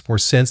just makes more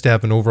sense to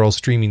have an overall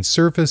streaming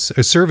service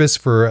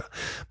for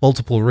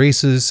multiple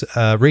races,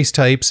 race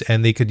types,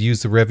 and they could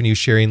use the revenue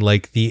sharing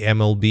like the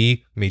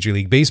MLB, Major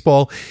League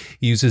Baseball,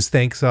 uses.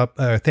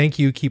 Thank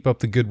you, keep up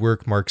the good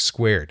work, Mark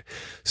Squared.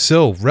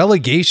 So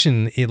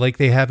relegation, like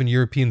they have in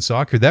European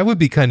soccer, that would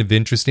be kind of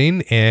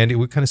interesting. And it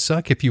would kind of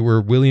suck if you were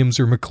Williams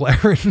or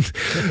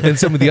McLaren and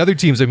some of the other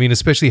teams. I mean,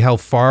 especially how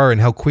far and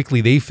how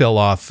quickly they fell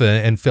off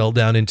and fell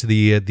down into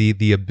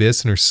the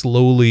abyss and are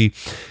slowly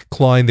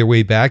clawing their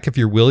way back. If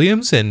you're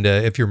Williams and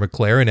if you're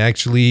McLaren,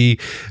 actually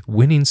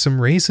winning some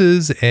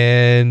races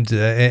and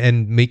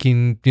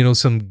making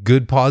some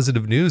good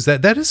positive news.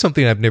 That is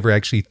something I've never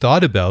actually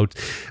thought about.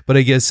 But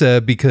I guess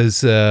because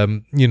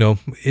the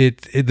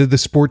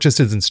sport just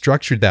isn't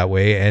structured that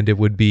way, and it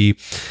would be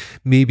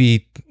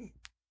maybe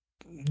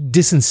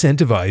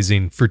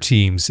disincentivizing for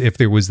teams if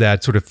there was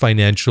that sort of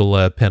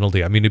financial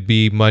penalty. I mean, it'd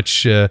be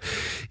much, as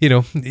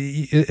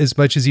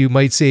much as you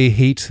might say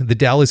hate the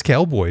Dallas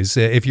Cowboys.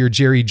 If you're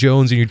Jerry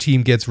Jones and your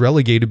team gets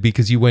relegated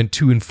because you went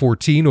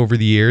 2-14 over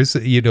the years,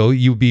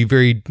 you'd be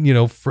very,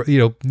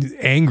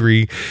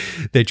 angry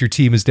that your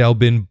team has now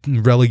been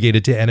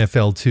relegated to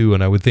NFL 2.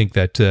 And I would think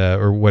that,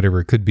 or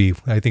whatever it could be,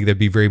 I think that'd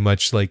be very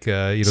much like,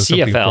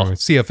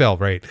 CFL,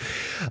 right?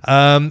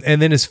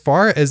 And then as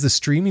far as the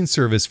streaming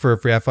service for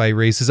FI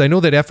races, I know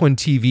that F1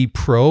 TV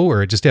Pro,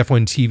 or just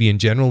F1 TV in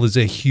general, is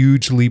a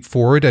huge leap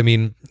forward. I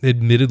mean,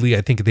 admittedly,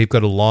 I think they've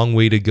got a long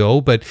way to go,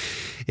 but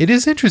it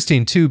is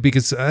interesting too,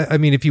 because I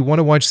mean, if you want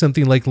to watch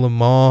something like Le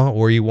Mans,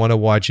 or you want to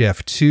watch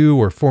F2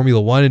 or Formula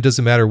One, it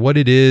doesn't matter what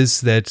it is,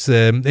 that's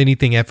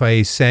anything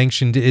FIA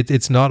sanctioned,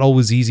 it's not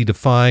always easy to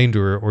find,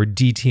 or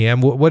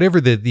DTM, whatever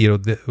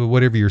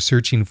whatever you're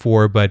searching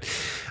for. But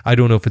I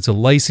don't know if it's a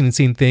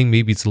licensing thing,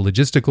 maybe it's a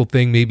logistical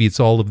thing, maybe it's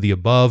all of the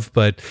above.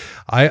 But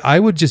I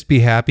would just be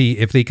happy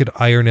if they could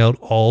iron out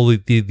all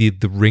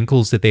the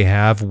wrinkles that they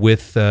have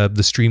with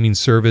the streaming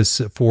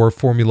service for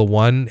Formula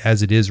One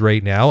as it is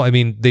right now. I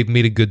mean, they've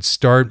made a good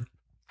start.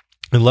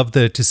 I'd love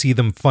to see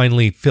them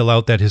finally fill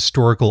out that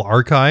historical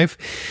archive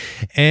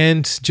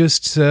and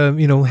just,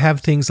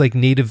 have things like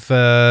native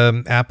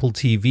Apple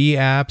TV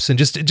apps, and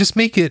just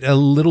make it a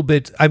little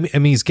bit, I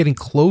mean, it's getting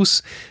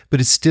close,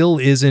 but it still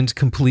isn't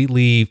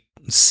completely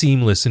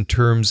seamless in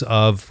terms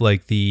of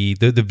like the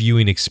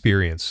viewing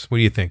experience. What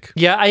do you think?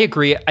 Yeah, I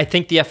agree. I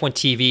think the F1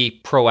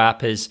 TV Pro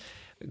app has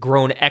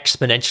grown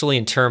exponentially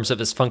in terms of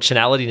its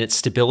functionality and its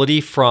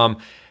stability from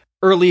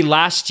early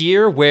last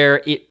year,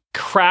 where it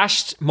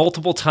crashed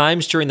multiple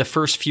times during the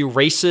first few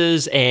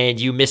races and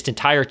you missed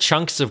entire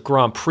chunks of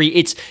Grand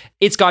Prix.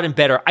 It's gotten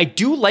better. I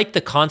do like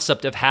the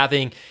concept of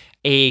having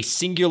a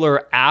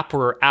singular app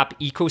or app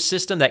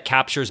ecosystem that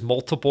captures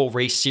multiple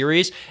race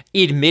series.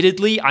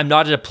 Admittedly, I'm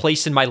not at a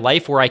place in my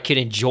life where I can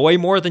enjoy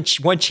more than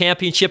one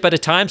championship at a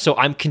time, so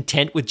I'm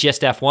content with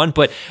just F1,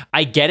 but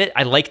I get it.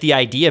 I like the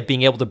idea of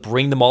being able to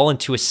bring them all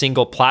into a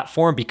single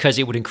platform, because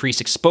it would increase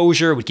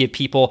exposure, it would give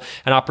people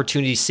an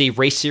opportunity to see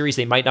race series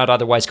they might not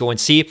otherwise go and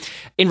see.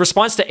 In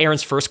response to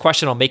Aaron's first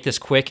question, I'll make this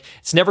quick.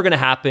 It's never going to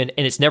happen,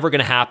 and it's never going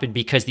to happen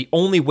because the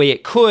only way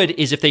it could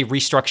is if they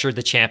restructured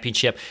the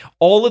championship.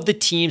 All of the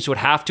teams would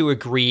have to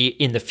agree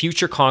in the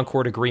future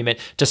Concord agreement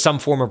to some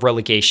form of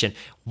relegation.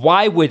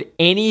 Why would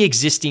any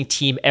existing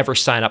team ever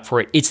sign up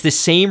for it? It's the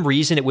same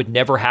reason it would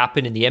never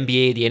happen in the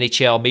NBA, the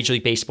NHL, Major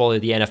League Baseball, or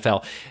the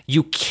NFL.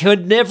 You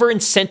could never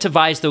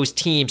incentivize those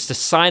teams to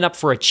sign up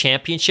for a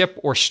championship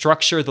or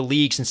structure the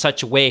leagues in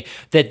such a way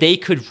that they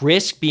could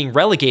risk being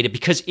relegated,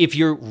 because if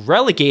you're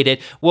relegated,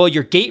 well,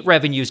 your gate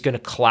revenue is going to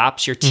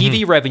collapse, your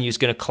TV revenue is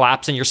going to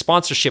collapse, and your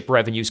sponsorship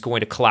revenue is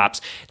going to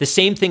collapse. The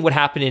same thing would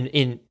happen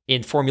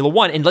in Formula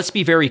One. And let's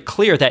be very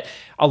clear that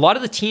a lot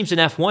of the teams in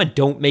F1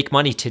 don't make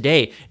money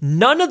today.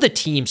 None none of the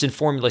teams in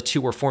Formula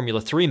 2 or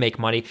Formula 3 make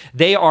money.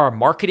 They are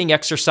marketing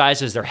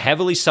exercises. They're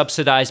heavily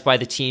subsidized by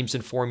the teams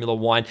in Formula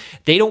 1.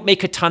 They don't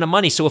make a ton of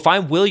money. So if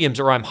I'm Williams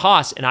or I'm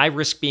Haas and I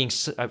risk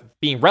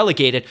being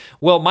relegated,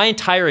 well, my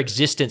entire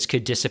existence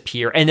could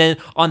disappear. And then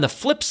on the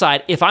flip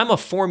side, if I'm a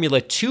Formula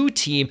 2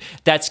 team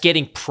that's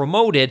getting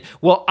promoted,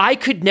 well, I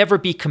could never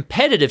be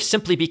competitive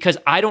simply because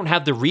I don't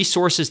have the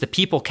resources, the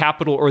people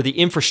capital, or the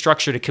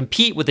infrastructure to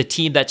compete with a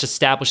team that's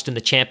established in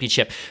the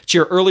championship. To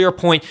your earlier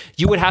point,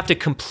 you would have to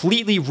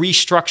completely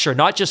restructure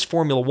not just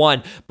Formula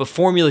 1, but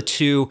Formula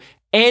 2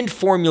 and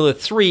Formula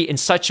 3 in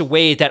such a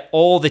way that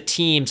all the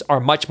teams are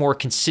much more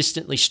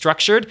consistently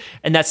structured,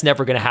 and that's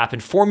never going to happen.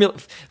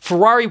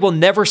 Ferrari will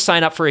never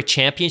sign up for a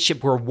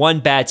championship where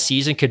one bad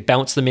season could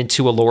bounce them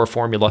into a lower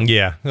formula.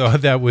 Yeah,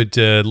 that would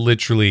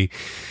literally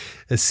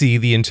see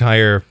the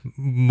entire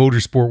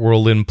motorsport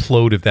world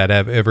implode if that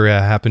ever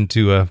happened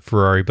to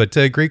Ferrari. But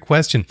great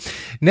question.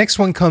 Next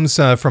one comes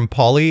from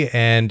Polly,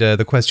 and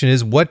the question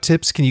is, what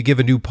tips can you give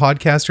a new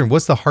podcaster, and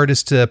what's the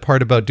hardest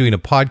part about doing a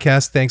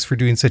podcast? Thanks for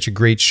doing such a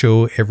great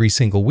show every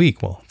single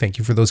week. Well, thank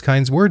you for those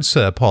kind words,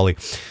 Polly.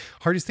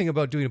 Hardest thing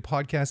about doing a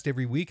podcast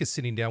every week is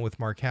sitting down with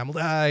Mark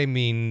Hamilton. I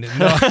mean,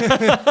 no.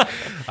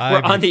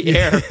 We're on the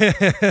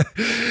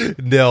air.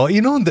 No,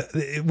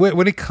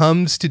 when it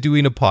comes to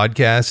doing a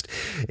podcast,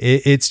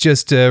 it's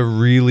just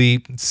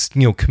really,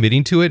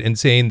 committing to it and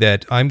saying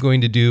that I'm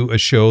going to do a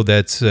show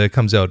that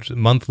comes out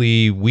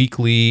monthly,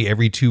 weekly,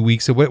 every 2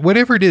 weeks, so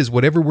whatever it is,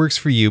 whatever works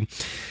for you.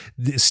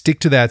 Stick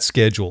to that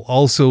schedule.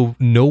 Also,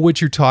 know what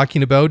you're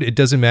talking about. It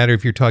doesn't matter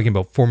if you're talking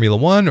about Formula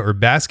 1 or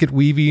basket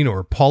weaving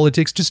or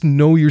politics. Just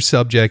know your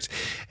subject.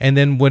 And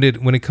then when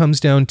it comes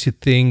down to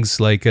things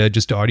like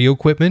just audio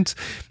equipment,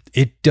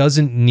 it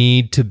doesn't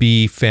need to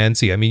be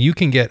fancy. I mean, you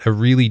can get a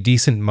really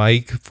decent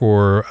mic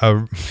for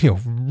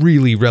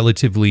really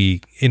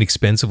relatively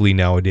inexpensively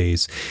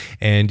nowadays,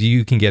 and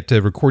you can get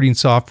recording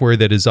software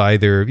that is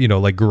either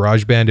like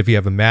GarageBand if you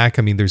have a Mac.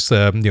 I mean, there's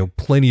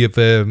plenty of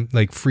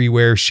like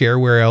freeware,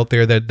 shareware out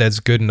there that's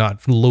good,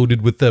 not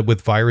loaded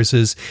with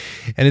viruses,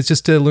 and it's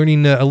just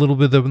learning a little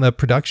bit of the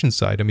production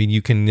side. I mean,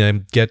 you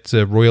can get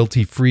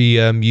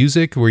royalty-free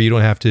music where you don't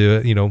have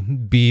to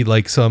be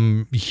like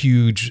some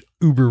huge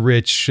uber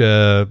rich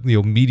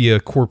media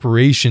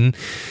corporation,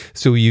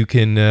 so you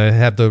can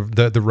have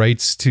the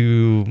rights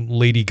to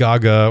Lady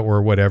Gaga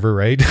or whatever,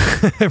 right?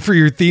 For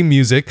your theme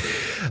music,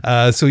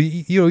 so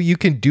you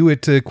can do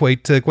it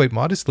quite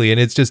modestly, and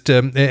it's just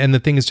and the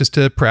thing is just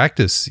to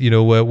practice.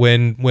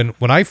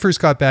 When I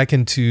first got back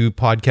into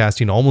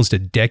podcasting almost a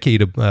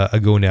decade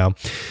ago now,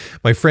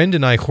 my friend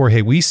and I,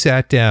 Jorge, we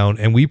sat down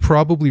and we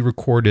probably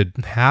recorded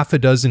half a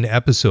dozen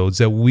episodes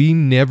that we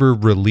never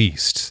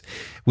released.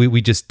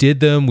 We just did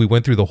them. We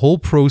went through the whole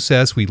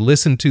process. We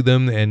listened to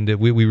them, and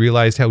we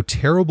realized how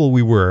terrible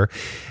we were.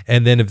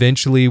 And then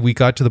eventually we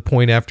got to the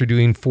point after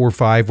doing 4 or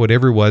 5,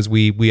 whatever it was,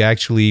 we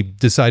actually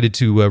decided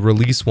to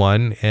release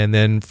one. And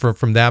then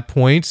from that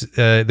point,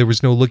 there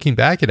was no looking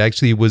back. It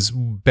actually was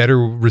better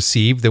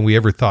received than we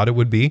ever thought it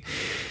would be.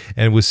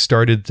 And it was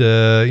started,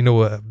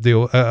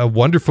 a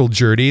wonderful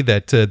journey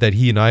that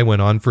he and I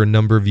went on for a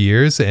number of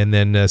years, and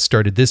then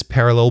started this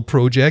parallel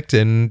project.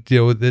 And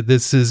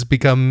this has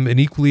become an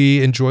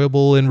equally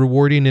enjoyable and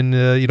rewarding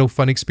and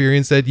fun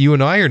experience that you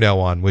and I are now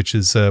on, which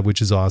is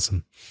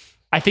awesome.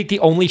 I think the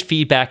only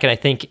feedback, and I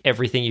think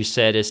everything you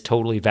said is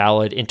totally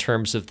valid in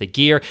terms of the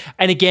gear.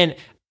 And again,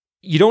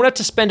 you don't have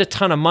to spend a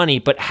ton of money,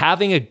 but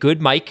having a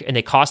good mic, and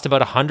they cost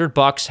about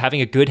 $100,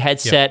 having a good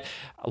headset,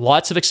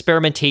 lots of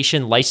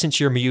experimentation, license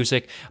your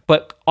music,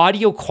 but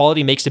audio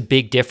quality makes a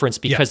big difference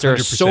because there are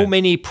so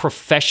many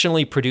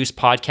professionally produced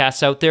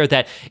podcasts out there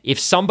that if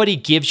somebody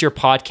gives your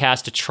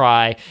podcast a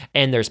try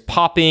and there's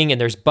popping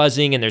and there's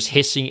buzzing and there's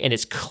hissing and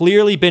it's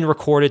clearly been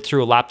recorded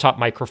through a laptop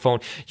microphone,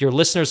 your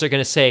listeners are going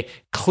to say,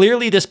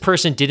 clearly this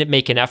person didn't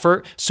make an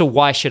effort, so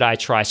why should I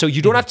try? So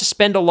you don't have to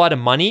spend a lot of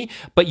money,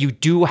 but you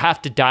do have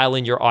to dial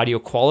in your audio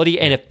quality.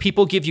 And if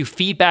people give you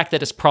feedback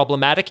that is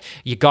problematic,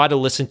 you got to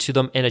listen to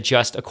them and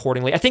adjust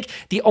accordingly. I think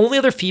the only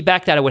other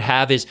feedback that I would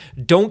have is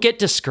don't get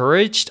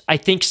discouraged. I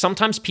think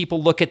sometimes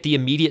people look at the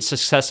immediate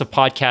success of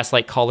podcasts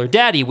like Call Her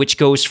Daddy, which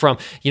goes from,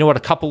 a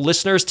couple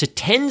listeners to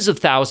tens of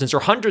thousands or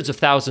hundreds of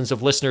thousands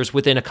of listeners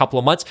within a couple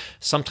of months.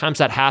 Sometimes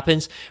that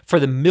happens. For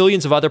the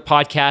millions of other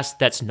podcasts,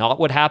 that's not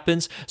what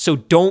happens. So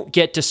don't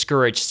get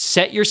discouraged.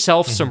 Set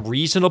yourself some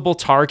reasonable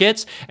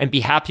targets and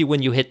be happy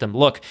when you hit them.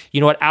 Look,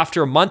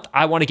 after a month,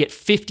 I want to get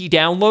 50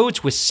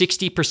 downloads with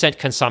 60%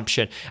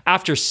 consumption.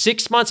 After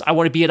 6 months, I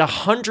want to be at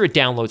 100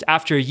 downloads.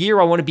 After a year,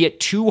 I want to be at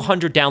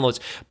 200 downloads.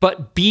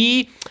 But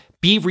be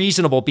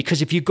reasonable,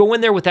 because if you go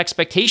in there with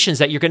expectations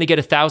that you're going to get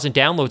 1,000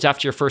 downloads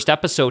after your first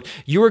episode,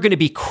 you are going to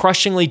be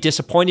crushingly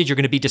disappointed. You're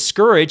going to be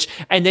discouraged,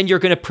 and then you're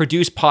going to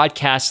produce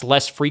podcasts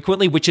less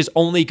frequently, which is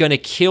only going to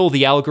kill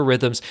the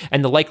algorithms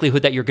and the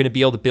likelihood that you're going to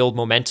be able to build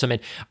momentum.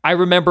 And I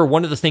remember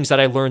one of the things that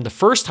I learned the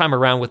first time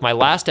around with my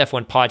last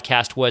F1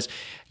 podcast was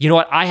you know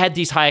what, I had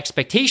these high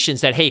expectations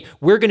that, hey,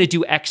 we're going to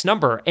do X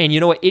number. And you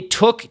know what, it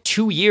took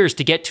 2 years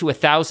to get to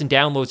 1,000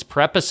 downloads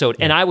per episode.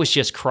 And I was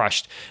just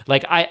crushed.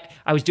 Like I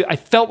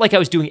felt like I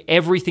was doing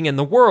everything in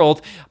the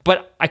world,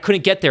 but I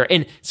couldn't get there.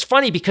 And it's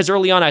funny because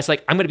early on I was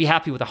like, I'm going to be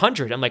happy with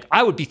 100. I'm like,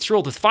 I would be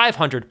thrilled with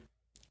 500.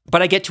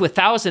 But I get to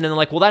 1,000 and I'm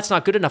like, well, that's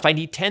not good enough. I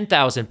need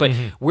 10,000. But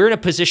we're in a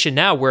position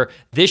now where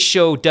this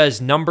show does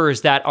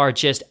numbers that are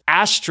just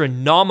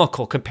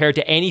astronomical compared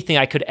to anything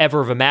I could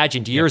ever have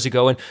imagined years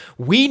ago. And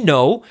we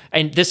know,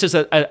 and this is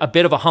a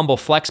bit of a humble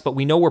flex, but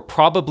we know we're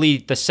probably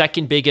the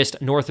second biggest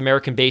North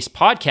American-based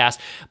podcast.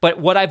 But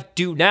what I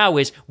do now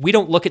is we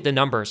don't look at the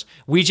numbers.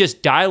 We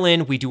just dial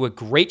in, we do a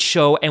great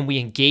show, and we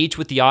engage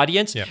with the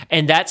audience. Yeah.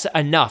 And that's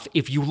enough.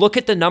 If you look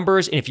at the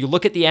numbers and if you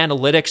look at the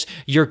analytics,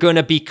 you're going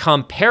to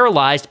become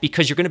paralyzed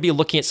because you're going to be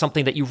looking at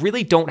something that you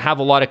really don't have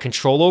a lot of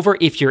control over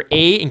if you're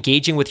A,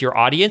 engaging with your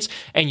audience,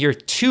 and you're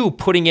 2,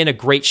 putting in a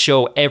great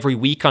show every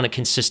week on a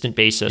consistent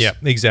basis. Yeah,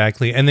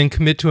 exactly. And then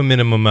commit to a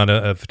minimum amount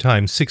of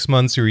time, 6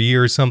 months or a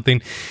year or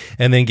something,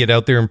 and then get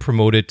out there and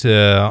promote it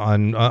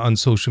on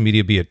social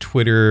media, be it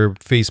Twitter,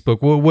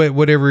 Facebook,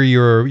 whatever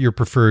your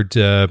preferred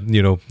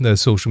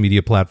social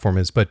media platform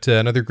is. But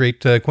another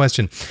great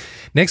question.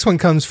 Next one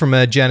comes from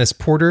Janice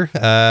Porter,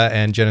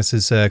 and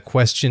Janice's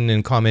question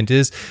and comment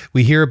is,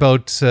 we hear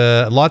about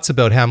lots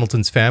about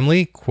Hamilton's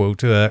family,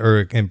 quote,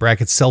 or in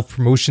brackets,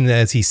 self-promotion,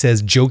 as he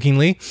says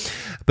jokingly,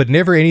 but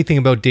never anything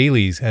about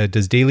Daly.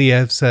 Does Daly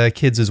have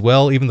kids as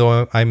well? Even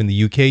though I'm in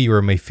the UK, you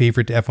are my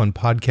favorite F1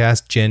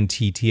 podcast, Gen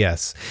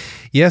TTS.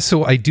 Yeah,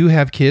 so I do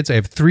have kids. I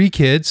have 3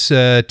 kids,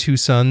 2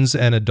 sons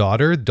and a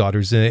daughter.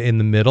 Daughter's in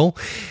the middle.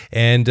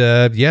 And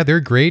yeah, they're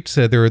great.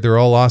 They're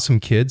all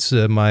awesome kids.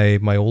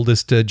 My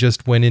oldest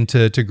just went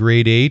into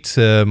grade 8.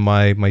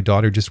 My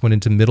daughter just went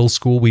into middle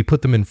school. We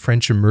put them in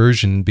French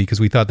immersion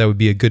because we thought that would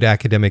be a good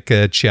academic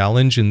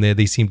challenge, and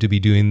they seem to be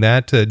doing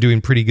that,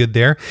 doing pretty good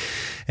there.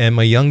 And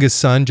my youngest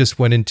son just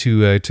went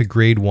into to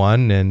grade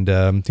 1, and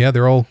yeah,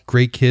 they're all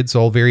great kids,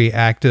 all very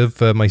active.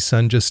 My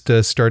son just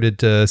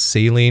started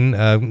sailing,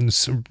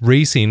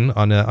 racing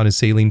on a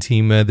sailing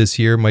team this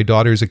year. My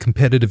daughter's a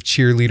competitive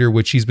cheerleader,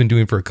 which she's been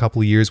doing for a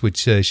couple of years,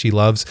 which she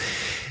loves.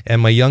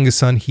 And my youngest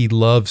son, he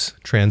loves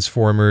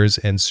Transformers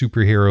and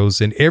superheroes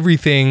and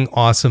everything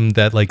awesome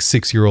that like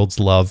 6-year-olds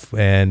love.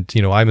 And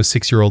you know, I'm a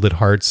 6-year-old at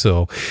heart,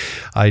 so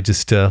I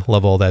just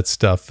love all that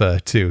stuff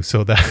too.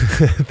 So that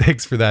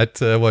thanks for that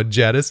one,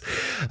 Janice.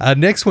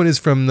 Next one is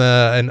from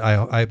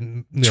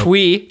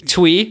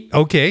Twee.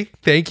 Okay,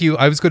 thank you.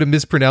 I was going to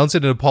mispronounce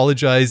it and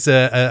apologize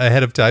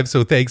ahead of time,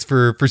 so thanks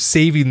for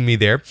saving me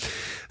there.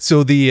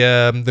 So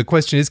the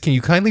question is, can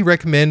you kindly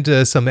recommend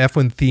some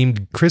F1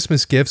 themed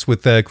Christmas gifts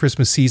with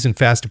Christmas season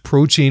fast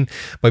approaching?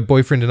 My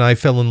boyfriend and I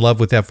fell in love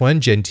with F1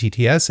 Gen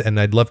TTS, and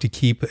I'd love to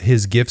keep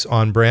his gifts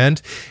on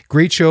brand.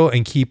 Great show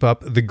and keep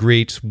up the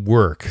great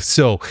work.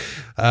 So,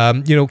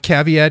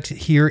 caveat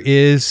here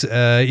is,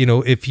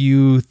 if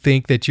you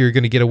think that you're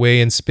going to get away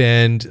and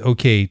spend,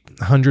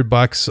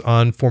 $100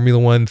 on Formula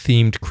One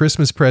themed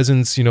Christmas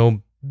presents,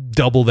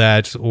 double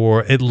that,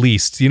 or at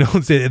least,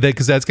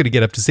 because that's going to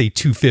get up to say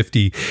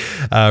 $250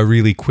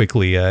 really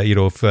quickly.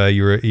 If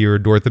you're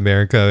North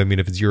America, I mean,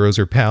 if it's euros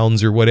or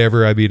pounds or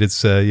whatever, I mean,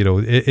 it's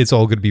it's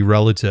all going to be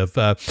relative.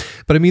 But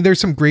I mean, there's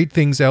some great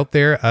things out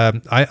there.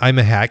 I'm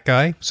a hat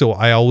guy, so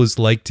I always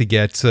like to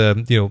get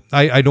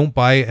I don't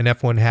buy an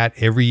F1 hat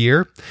every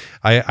year.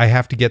 I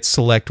have to get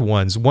select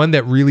ones. One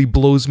that really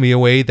blows me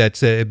away,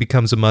 that it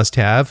becomes a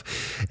must-have,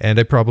 and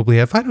I probably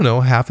have,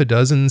 half a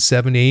dozen,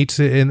 7, 8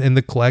 in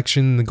the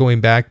collection,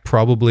 going back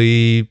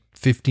probably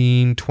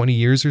 15, 20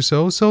 years or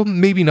so. So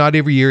maybe not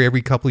every year,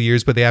 every couple of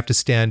years, but they have to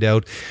stand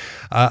out.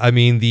 I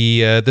mean,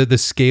 the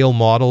scale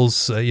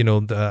models,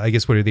 I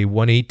guess, what are they,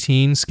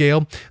 1/18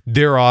 scale?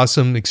 They're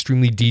awesome,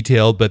 extremely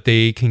detailed, but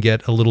they can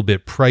get a little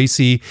bit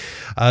pricey.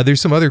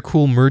 There's some other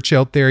cool merch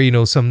out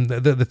there, some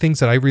the things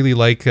that I really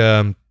like,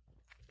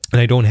 and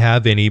I don't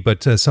have any,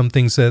 but some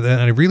things that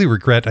I really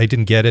regret I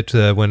didn't get it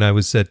when I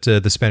was at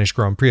the Spanish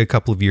Grand Prix a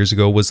couple of years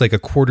ago, was like a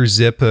quarter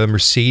zip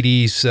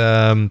Mercedes,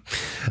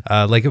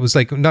 like it was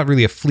like not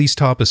really a fleece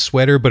top, a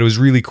sweater, but it was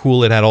really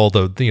cool. It had all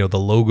the the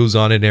logos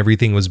on it, and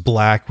everything was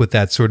black with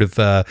that sort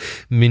of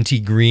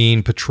minty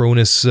green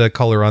Petronas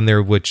color on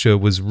there, which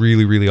was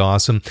really, really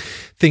awesome.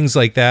 Things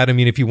like that. I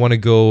mean, if you want to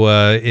go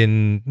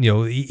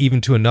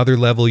even to another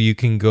level, you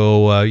can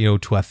go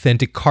to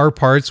authentic car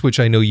parts, which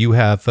I know you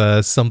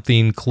have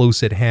something close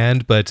at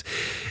hand. But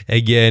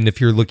again, if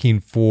you're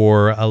looking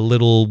for a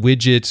little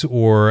widget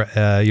or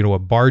a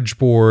barge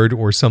board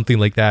or something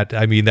like that,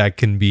 I mean, that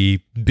can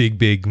be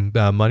big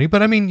money.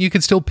 But I mean, you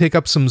can still pick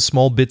up some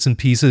small bits and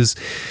pieces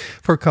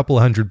for a couple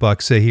of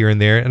 $100 here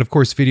and there. And of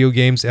course, video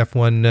games,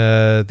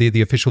 F1,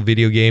 the official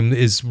video game,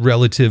 is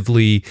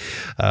relatively,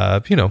 I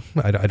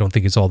don't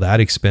think it's all that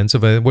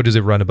expensive. What does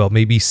it run about?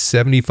 Maybe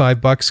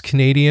 $75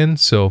 Canadian.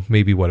 So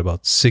maybe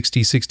about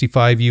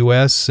 65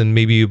 US, and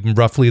maybe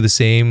roughly the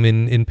same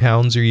in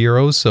pounds or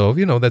euros. So,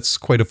 that's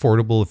quite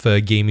affordable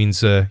if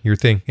gaming's your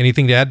thing.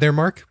 Anything to add there,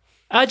 Mark?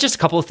 Just a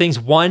couple of things.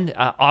 One,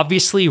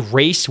 obviously,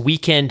 Race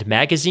Weekend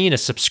Magazine, a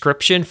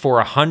subscription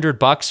for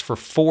 $100 for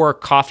 4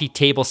 coffee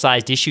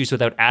table-sized issues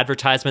without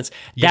advertisements.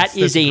 Yes, that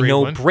is that's a a great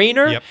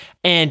no-brainer. one. Yep.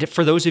 And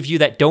for those of you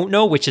that don't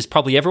know, which is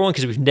probably everyone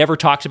because we've never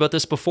talked about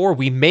this before,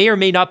 we may or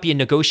may not be in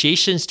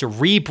negotiations to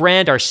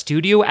rebrand our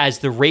studio as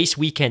the Race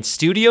Weekend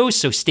Studios,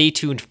 so stay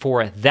tuned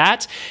for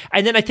that.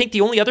 And then I think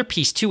the only other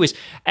piece too is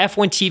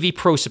F1 TV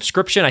Pro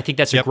subscription. I think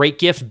that's a great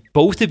gift.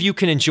 Both of you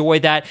can enjoy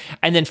that.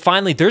 And then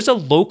finally, there's a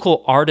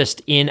local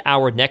artist in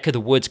our neck of the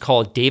woods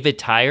called David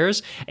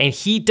Tyers, and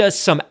he does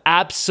some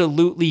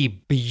absolutely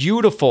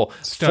beautiful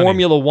Stunning.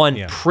 Formula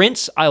One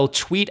prints. I'll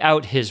tweet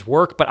out his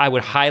work, but I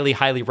would highly,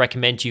 highly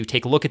recommend you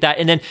take a look at that.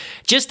 And then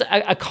just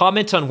a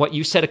comment on what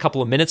you said a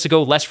couple of minutes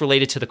ago, less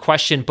related to the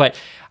question, but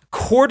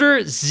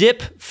quarter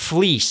zip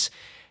fleece.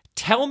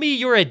 Tell me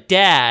you're a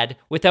dad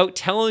without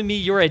telling me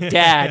you're a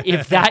dad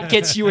if that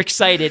gets you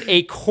excited.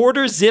 A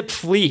quarter zip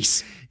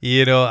fleece.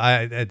 You know,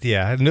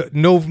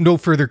 no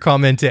further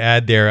comment to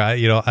add there.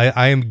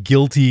 I am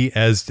guilty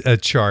as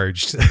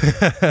charged.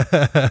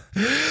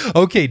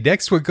 Okay,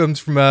 next one comes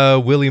from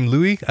William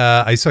Louis.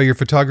 I saw your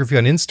photography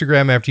on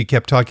Instagram after you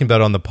kept talking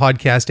about it on the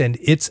podcast, and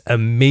it's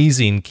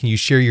amazing. Can you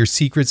share your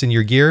secrets and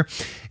your gear?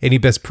 Any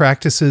best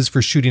practices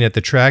for shooting at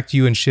the track?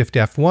 You and Shift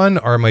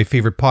F1 are my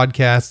favorite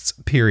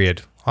podcasts,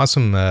 period.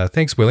 Awesome.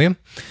 Thanks, William.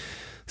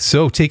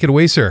 So take it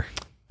away, sir.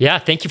 Yeah,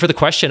 thank you for the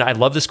question. I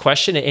love this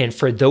question. And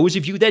for those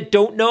of you that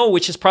don't know,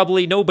 which is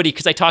probably nobody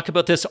because I talk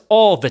about this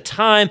all the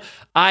time,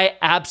 I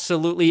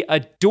absolutely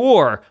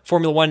adore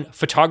Formula One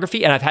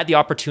photography, and I've had the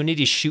opportunity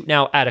to shoot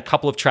now at a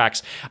couple of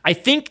tracks. I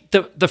think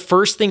the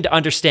first thing to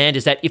understand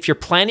is that if you're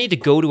planning to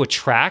go to a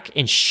track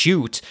and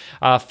shoot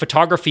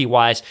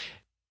photography-wise,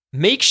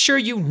 make sure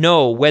you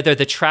know whether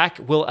the track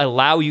will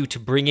allow you to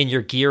bring in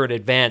your gear in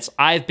advance.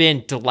 I've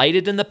been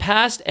delighted in the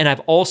past, and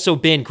I've also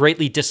been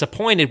greatly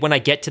disappointed when I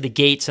get to the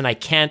gates and I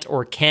can't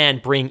or can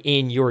bring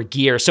in your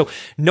gear. So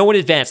know in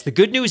advance. The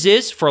good news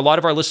is, for a lot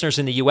of our listeners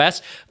in the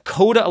US,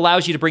 COTA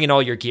allows you to bring in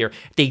all your gear.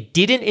 They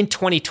didn't in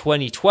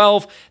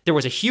 2012. There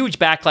was a huge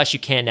backlash. You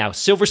can now.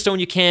 Silverstone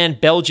you can,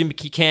 Belgium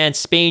you can,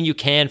 Spain you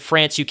can,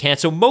 France you can.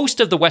 So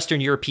most of the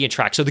Western European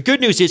tracks. So the good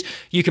news is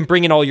you can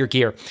bring in all your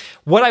gear.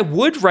 What I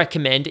would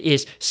recommend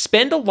is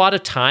spend a lot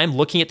of time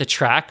looking at the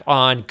track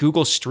on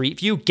Google Street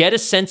View, get a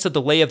sense of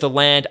the lay of the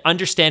land,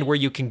 understand where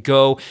you can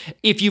go.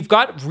 If you've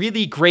got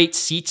really great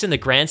seats in the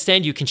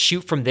grandstand, you can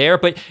shoot from there,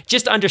 but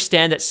just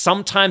understand that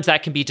sometimes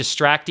that can be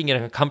distracting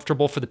and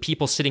uncomfortable for the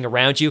people sitting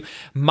around you.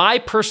 My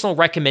personal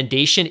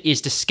recommendation is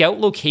to scout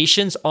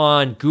locations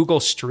on Google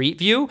Street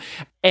View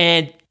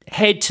and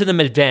head to them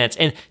in advance.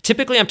 And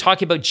typically I'm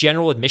talking about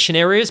general admission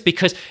areas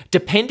because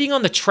depending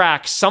on the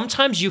track,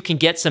 sometimes you can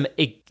get some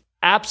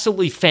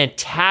absolutely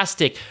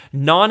fantastic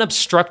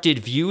non-obstructed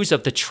views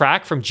of the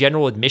track from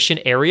general admission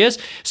areas.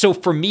 So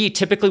for me,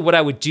 typically what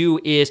I would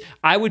do is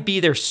I would be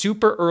there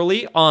super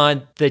early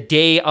on the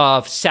day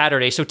of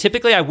Saturday. So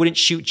typically I wouldn't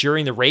shoot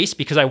during the race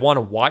because I want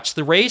to watch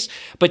the race,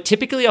 but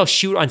typically I'll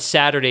shoot on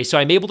Saturday. So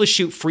I'm able to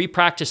shoot free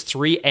practice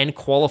 3 and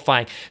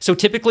qualifying. So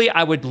typically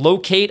I would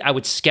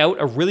scout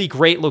a really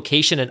great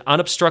location, an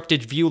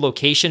unobstructed view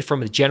location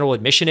from the general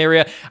admission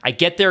area. I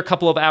get there a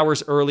couple of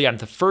hours early. I'm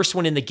the first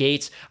one in the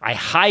gates. I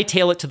hightail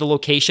it to the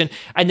location.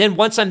 And then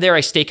once I'm there, I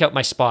stake out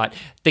my spot.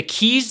 The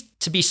keys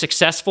to be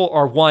successful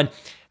are 1,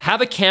 have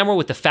a camera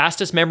with the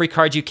fastest memory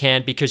card you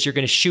can because you're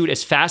going to shoot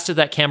as fast as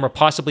that camera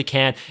possibly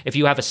can. If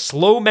you have a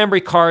slow memory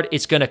card,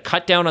 it's going to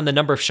cut down on the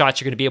number of shots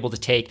you're going to be able to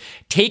take.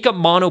 Take a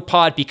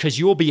monopod because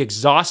you will be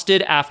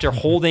exhausted after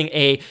holding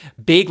a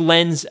big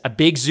lens, a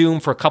big zoom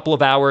for a couple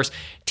of hours.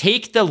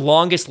 Take the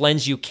longest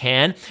lens you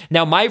can.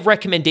 Now, my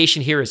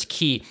recommendation here is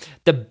key.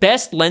 The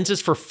best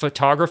lenses for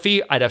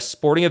photography at a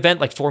sporting event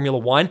like Formula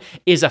One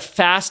is a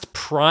fast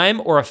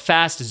prime or a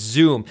fast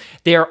zoom.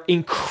 They are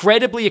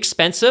incredibly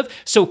expensive,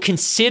 so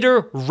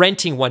consider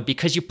renting one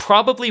because you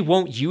probably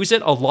won't use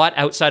it a lot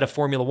outside of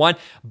Formula One.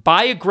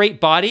 Buy a great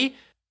body,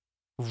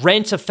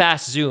 rent a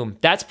fast zoom.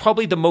 That's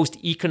probably the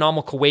most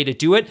economical way to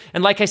do it.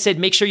 And like I said,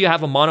 make sure you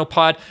have a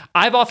monopod.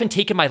 I've often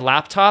taken my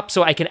laptop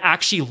so I can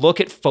actually look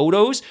at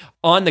photos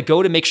on the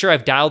go to make sure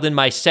I've dialed in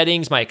my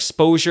settings, my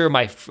exposure,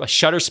 my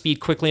shutter speed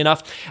quickly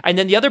enough. And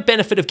then the other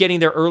benefit of getting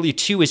there early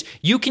too is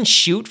you can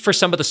shoot for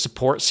some of the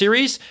support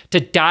series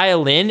to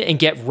dial in and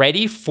get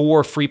ready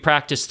for free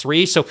practice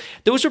 3. So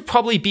those would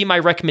probably be my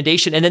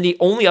recommendation. And then the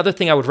only other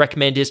thing I would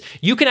recommend is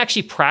you can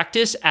actually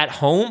practice at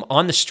home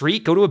on the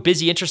street, go to a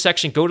busy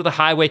intersection, go to the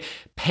highway,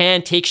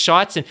 pan, take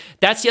shots. And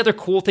that's the other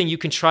cool thing you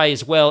can try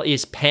as well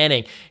is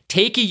panning.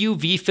 Take a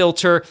UV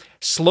filter,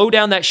 slow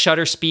down that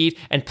shutter speed,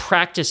 and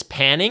practice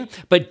panning.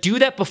 But do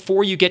that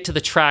before you get to the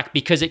track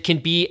because it can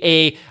be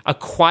a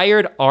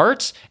acquired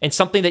art and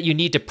something that you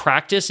need to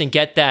practice and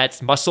get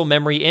that muscle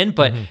memory in.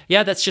 But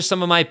yeah, that's just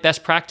some of my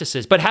best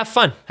practices. But have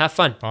fun. Have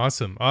fun.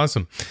 Awesome.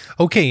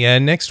 Okay,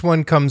 next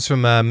one comes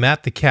from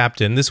Matt the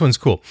Captain. This one's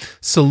cool.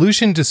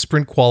 Solution to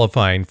sprint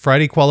qualifying.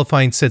 Friday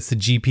qualifying sets the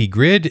GP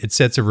grid. It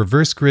sets a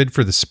reverse grid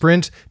for the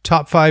sprint.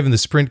 Top 5 in the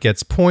sprint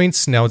gets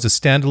points. Now it's a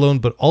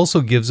standalone, but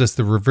also gives gives us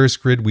the reverse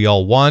grid we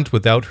all want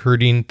without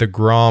hurting the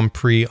Grand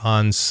Prix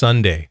on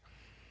Sunday.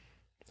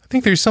 I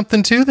think there's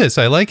something to this.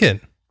 I like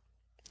it.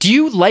 Do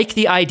you like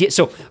the idea?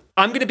 So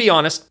I'm going to be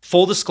honest,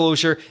 full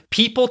disclosure,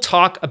 people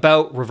talk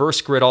about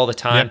reverse grid all the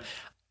time. Yep.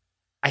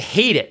 I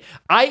hate it.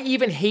 I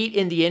even hate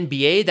in the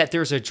NBA that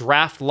there's a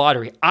draft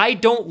lottery. I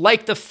don't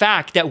like the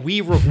fact that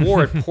we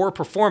reward poor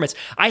performance.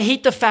 I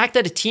hate the fact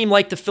that a team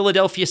like the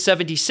Philadelphia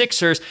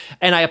 76ers,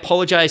 and I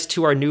apologize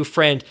to our new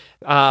friend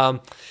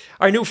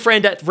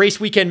at Race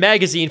Weekend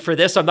Magazine for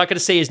this. I'm not going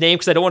to say his name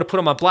because I don't want to put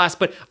him on blast,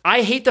 but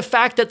I hate the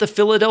fact that the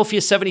Philadelphia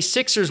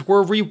 76ers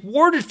were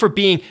rewarded for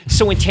being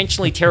so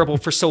intentionally terrible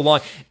for so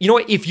long. You know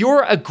what? If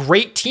you're a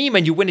great team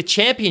and you win a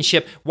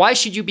championship, why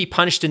should you be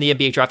punished in the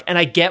NBA draft? And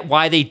I get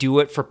why they do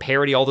it, for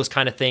parity, all those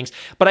kind of things.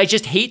 But I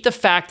just hate the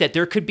fact that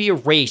there could be a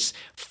race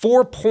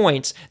for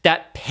points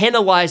that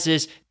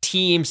penalizes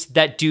teams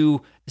that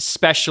do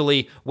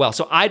especially well.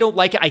 So I don't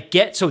like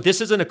it. So this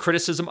isn't a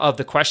criticism of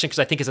the question because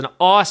I think it's an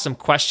awesome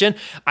question.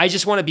 I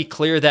just want to be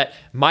clear that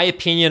my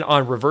opinion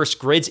on reverse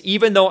grids,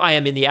 even though I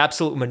am in the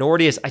absolute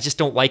minority, is I just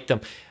don't like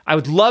them. I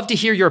would love to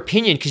hear your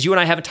opinion because you and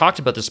I haven't talked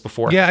about this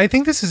before. Yeah, I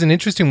think this is an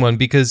interesting one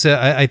because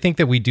I think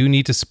that we do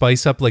need to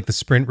spice up like the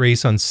sprint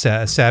race on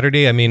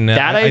Saturday. I mean,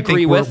 that I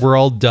agree think with. We're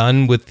all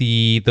done with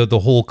the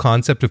whole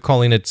concept of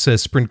calling it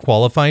sprint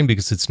qualifying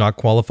because it's not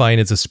qualifying,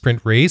 it's a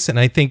sprint race. And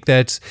I think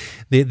that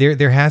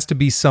there has to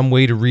be some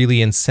way to really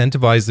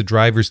incentivize the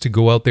drivers to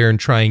go out there and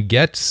try and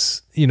get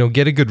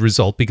a good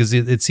result because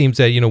it seems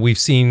that, we've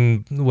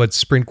seen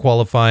sprint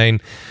qualifying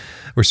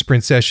or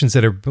sprint sessions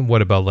that are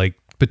like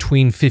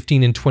between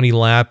 15 and 20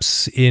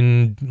 laps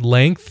in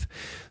length.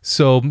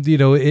 So,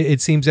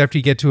 it seems after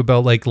you get to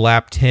about like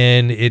lap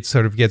 10, it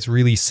sort of gets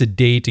really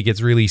sedate, it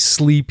gets really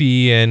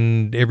sleepy,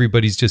 and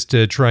everybody's just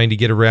trying to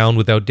get around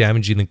without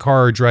damaging the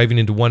car, driving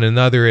into one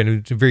another, and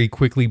it very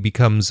quickly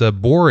becomes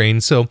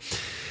boring. So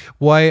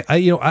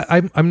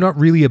I'm not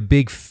really a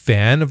big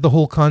fan of the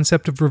whole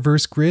concept of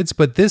reverse grids,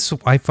 but this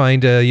I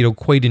find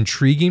quite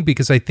intriguing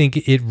because I think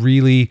it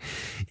really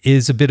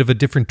is a bit of a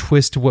different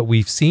twist to what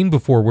we've seen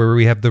before, where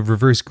we have the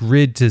reverse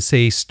grid to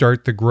say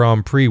start the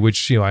Grand Prix,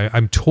 which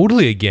I'm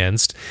totally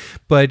against.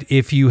 But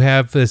if you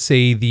have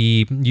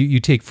you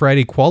take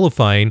Friday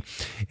qualifying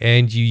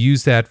and you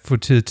use that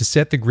to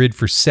set the grid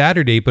for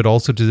Saturday, but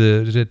also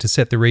to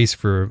set the race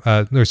for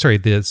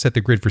set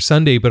the grid for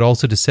Sunday, but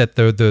also to set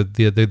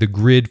the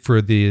grid for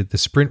the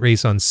sprint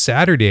race on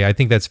Saturday. I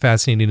think that's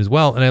fascinating as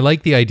well. And I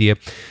like the idea.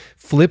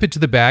 Flip it to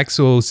the back.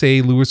 So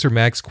say Lewis or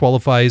Max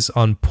qualifies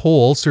on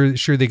pole. So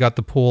sure, they got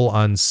the pole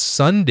on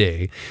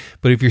Sunday.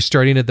 But if you're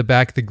starting at the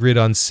back of the grid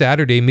on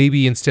Saturday,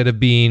 maybe instead of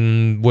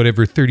being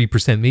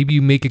 30%, maybe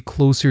you make it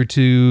closer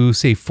to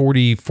say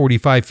 40,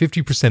 45,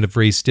 50% of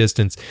race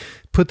distance.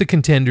 Put the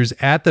contenders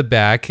at the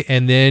back,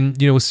 and then,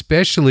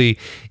 especially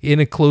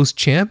in a close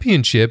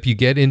championship, you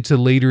get into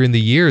later in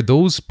the year,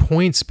 those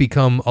points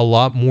become a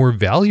lot more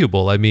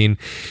valuable. I mean,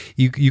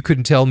 you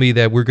couldn't tell me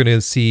that we're going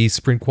to see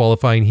sprint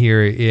qualifying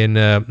here in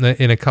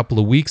a couple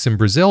of weeks in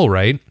Brazil,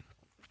 right?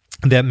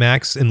 That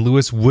Max and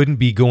Lewis wouldn't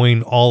be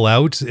going all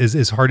out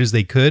as hard as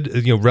they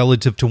could,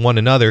 relative to one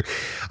another.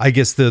 I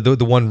guess the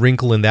one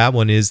wrinkle in that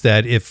one is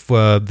that if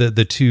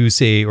the two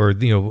say, or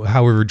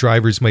however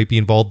drivers might be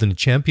involved in a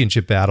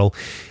championship battle,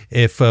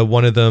 if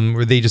one of them,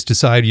 or they just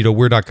decide,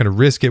 we're not going to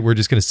risk it, we're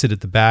just going to sit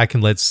at the back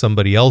and let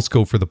somebody else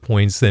go for the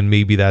points, then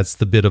maybe that's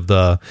the bit of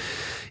the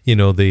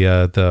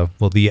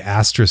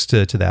asterisk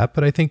to that.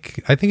 But I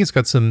think it's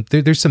got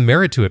there's some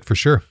merit to it for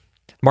sure.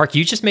 Mark,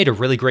 you just made a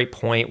really great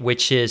point,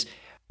 which is,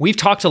 we've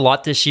talked a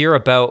lot this year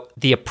about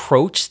the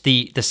approach,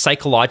 the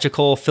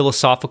psychological,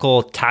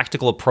 philosophical,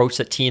 tactical approach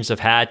that teams have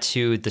had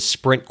to the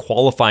sprint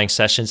qualifying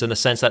sessions, in the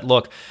sense that,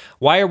 look,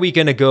 why are we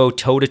going to go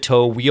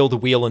toe-to-toe,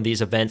 wheel-to-wheel in these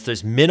events?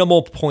 There's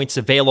minimal points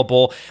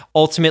available.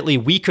 Ultimately,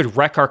 we could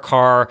wreck our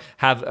car,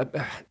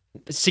 have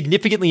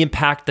significantly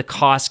impact the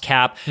cost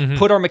cap,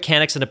 put our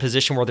mechanics in a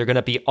position where they're going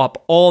to be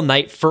up all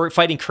night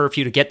fighting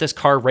curfew to get this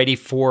car ready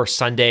for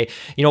Sunday.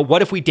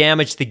 What if we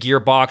damage the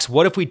gearbox?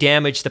 What if we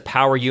damage the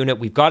power unit?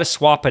 We've got to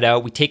swap it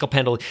out. We take a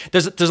penalty.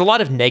 There's a lot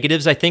of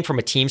negatives, I think, from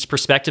a team's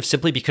perspective,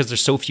 simply because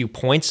there's so few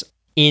points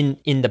in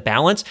the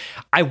balance.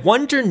 I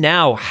wonder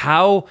now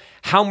how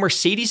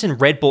Mercedes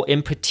and Red Bull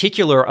in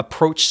particular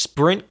approach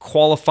sprint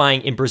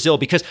qualifying in Brazil,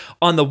 because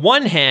on the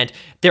one hand,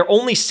 they're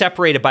only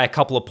separated by a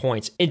couple of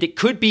points, and it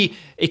could be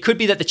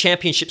that the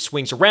championship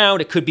swings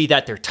around, it could be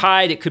that they're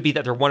tied, it could be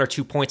that they're 1 or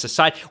 2 points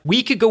aside.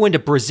 We could go into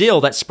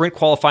Brazil, that sprint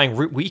qualifying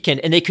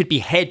weekend, and they could be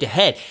head to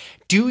head.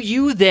 Do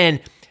you then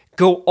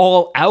go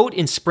all out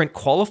in sprint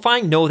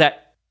qualifying, know that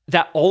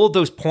all of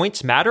those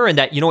points matter, and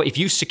that, if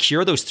you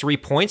secure those 3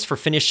 points for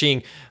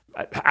finishing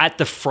at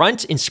the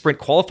front in sprint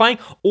qualifying?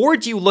 Or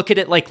do you look at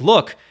it like,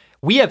 look,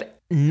 we have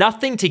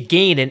nothing to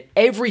gain and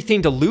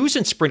everything to lose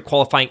in sprint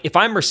qualifying. If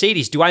I'm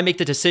Mercedes, do I make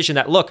the decision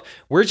that, look,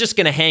 we're just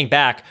going to hang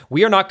back.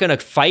 We are not going to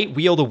fight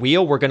wheel to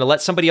wheel. We're going to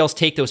let somebody else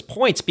take those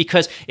points,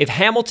 because if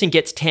Hamilton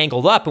gets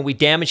tangled up and we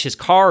damage his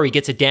car or he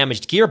gets a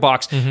damaged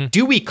gearbox,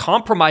 do we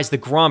compromise the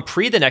Grand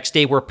Prix the next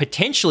day where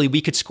potentially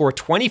we could score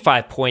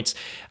 25 points?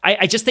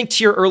 I just think,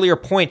 to your earlier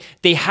point,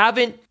 they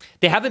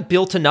haven't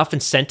built enough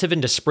incentive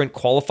into sprint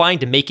qualifying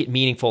to make it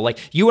meaningful. Like,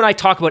 you and I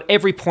talk about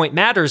every point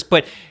matters,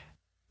 but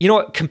you know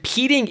what?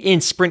 Competing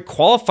in sprint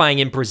qualifying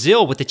in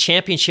Brazil with the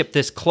championship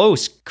this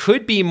close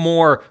could be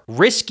more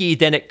risky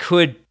than it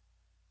could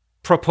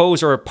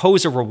propose or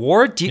pose a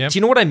reward. Do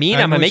you know what I mean?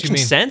 Am I making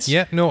sense?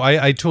 Yeah, no,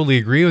 I totally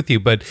agree with you.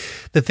 But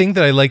the thing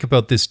that I like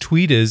about this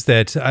tweet is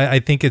that I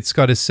think it's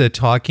got us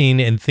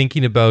talking and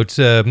thinking about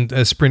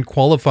sprint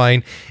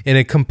qualifying in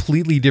a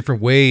completely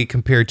different way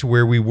compared to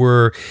where we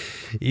were,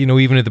 you know,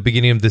 even at the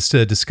beginning of this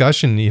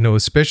discussion, you know,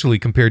 especially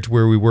compared to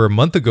where we were a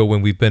month ago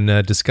when we've been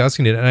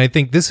discussing it. And I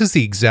think this is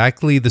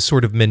exactly the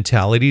sort of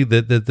mentality,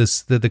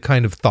 the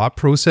kind of thought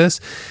process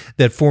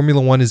that Formula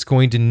One is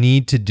going to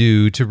need to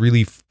do to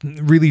really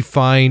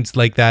find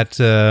like that,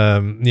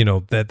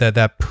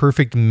 that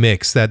perfect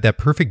mix, that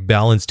perfect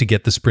balance to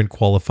get the sprint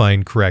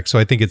qualifying correct. So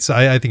I think it's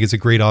a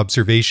great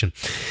observation.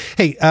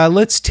 Hey,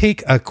 let's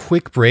take a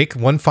quick break,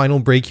 one final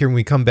break here. When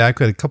we come back,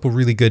 we had a couple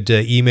really good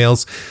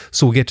emails,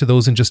 so we'll get to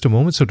those in just a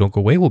moment. So don't go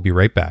away. We'll be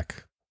right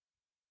back.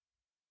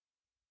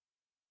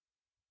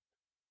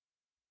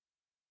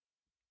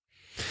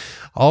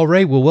 All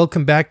right, well,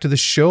 welcome back to the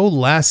show.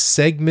 Last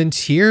segment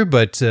here,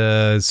 but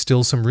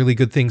still some really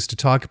good things to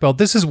talk about.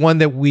 This is one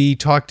that we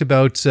talked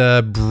about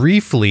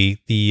briefly,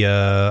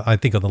 I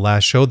think on the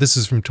last show. This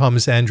is from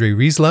Thomas Andre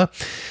Riesla.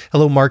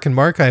 Hello, Mark and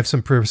Mark. I have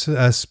some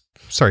perspectives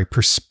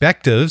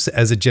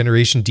as a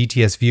Generation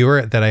DTS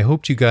viewer that I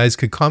hoped you guys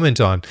could comment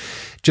on.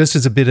 Just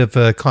as a bit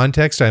of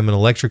context, I'm an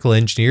electrical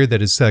engineer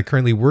that is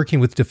currently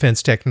working with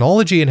defense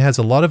technology and has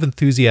a lot of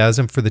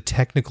enthusiasm for the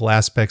technical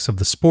aspects of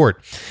the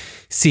sport.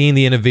 Seeing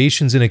the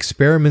innovations and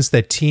experiments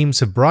that teams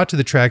have brought to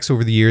the tracks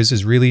over the years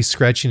is really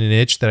scratching an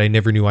itch that I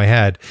never knew I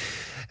had.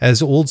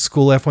 As old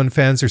school F1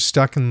 fans are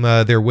stuck in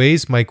their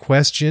ways, my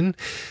question,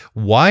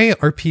 why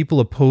are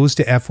people opposed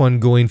to F1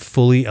 going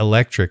fully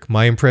electric?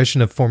 My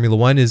impression of Formula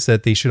One is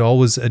that they should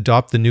always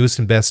adopt the newest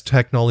and best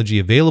technology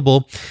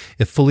available.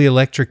 If fully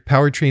electric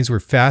powertrains were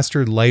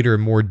faster, lighter,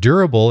 more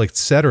durable,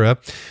 etc.,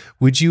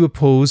 would you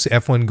oppose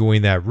F1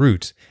 going that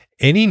route?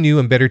 Any new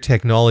and better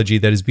technology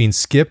that is being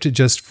skipped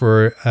just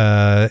for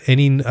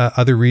any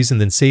other reason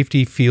than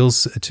safety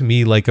feels to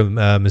me like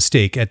a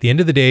mistake. At the end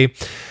of the day,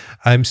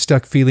 I'm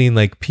stuck feeling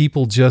like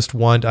people just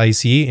want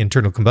ICE,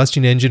 internal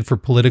combustion engine, for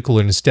political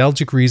or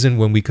nostalgic reason,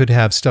 when we could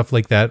have stuff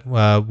like that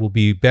will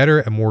be better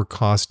and more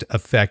cost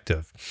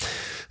effective.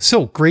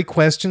 So, great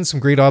questions,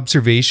 some great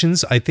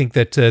observations. I think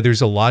that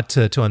there's a lot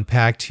to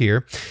unpack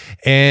here.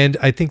 And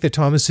I think that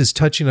Thomas is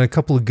touching on a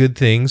couple of good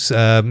things,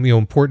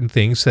 important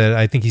things. That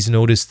I think he's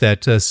noticed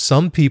that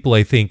some people,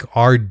 I think,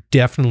 are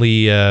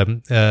definitely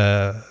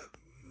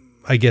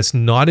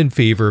not in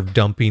favor of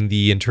dumping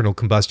the internal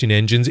combustion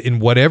engines in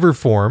whatever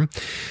form,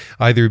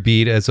 either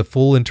be it as a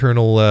full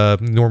internal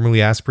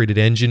normally aspirated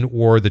engine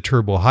or the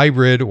turbo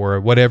hybrid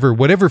or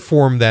whatever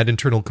form that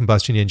internal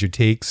combustion engine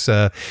takes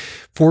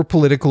for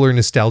political or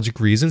nostalgic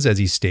reasons, as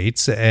he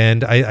states.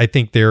 And I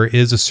think there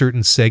is a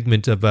certain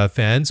segment of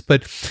fans,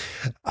 but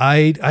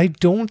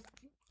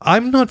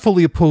I'm not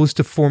fully opposed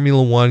to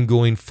Formula One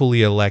going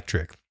fully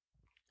electric.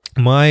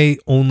 My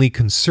only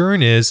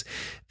concern is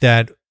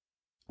that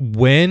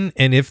when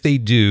and if they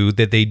do,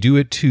 that they do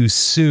it too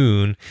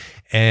soon,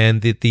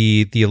 and that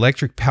the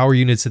electric power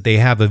units that they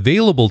have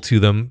available to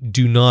them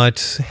do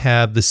not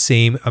have the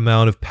same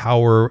amount of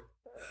power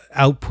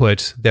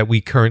output that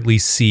we currently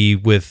see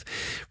with,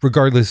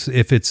 regardless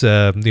if it's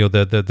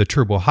the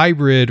turbo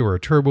hybrid or a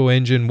turbo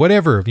engine,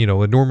 whatever,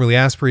 a normally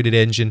aspirated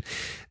engine,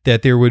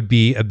 that there would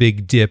be a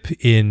big dip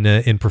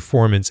in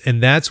performance.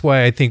 And that's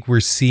why I think we're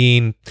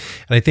seeing,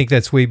 and I think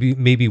that's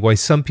maybe why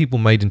some people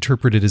might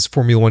interpret it as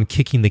Formula One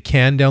kicking the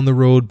can down the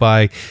road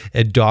by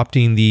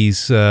adopting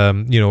these, or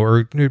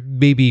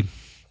maybe,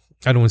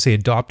 I don't want to say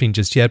adopting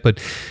just yet,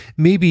 but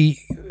maybe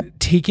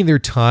taking their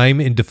time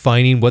in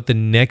defining what the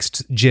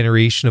next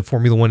generation of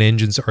Formula One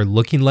engines are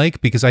looking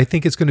like, because I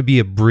think it's going to be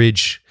a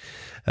bridge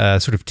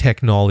sort of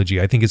technology.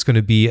 I think it's going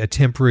to be a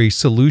temporary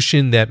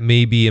solution that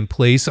may be in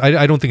place.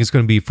 I don't think it's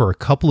going to be for a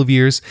couple of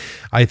years.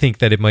 I think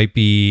that it might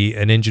be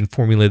an engine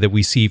formula that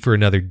we see for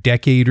another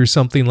decade or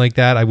something like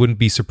that. I wouldn't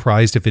be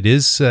surprised if it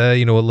is,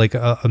 like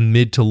a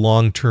mid to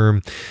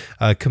long-term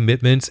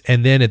commitment.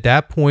 And then at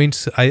that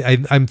point,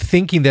 I'm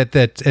thinking that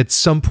at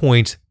some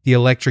point, the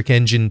electric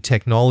engine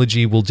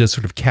technology will just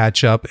sort of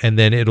catch up, and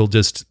then it'll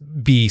just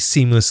be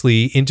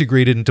seamlessly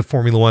integrated into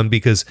Formula One,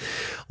 because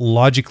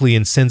logically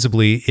and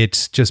sensibly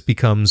it just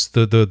becomes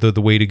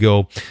the way to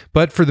go.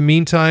 But for the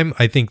meantime,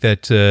 I think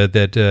that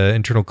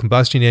internal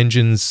combustion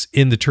engines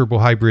in the turbo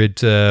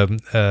hybrid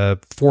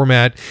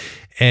format,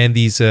 and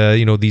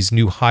these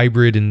new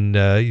hybrid and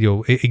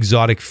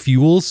exotic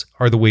fuels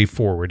are the way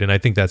forward, and I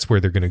think that's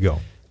where they're going to go.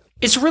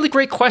 It's a really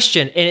great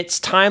question, and it's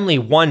timely,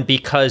 one,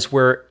 because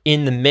we're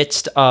in the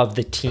midst of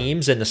the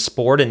teams and the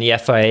sport and the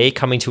FIA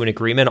coming to an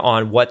agreement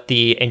on what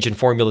the engine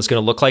formula is going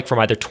to look like from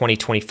either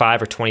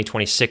 2025 or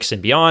 2026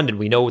 and beyond, and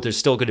we know there's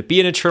still going to be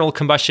an internal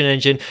combustion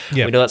engine.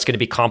 Yep. We know that's going to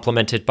be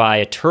complemented by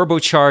a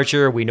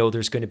turbocharger. We know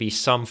there's going to be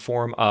some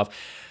form of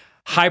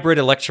hybrid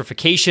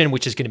electrification,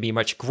 which is going to be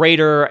much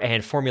greater,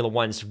 and Formula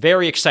One's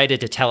very excited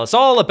to tell us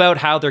all about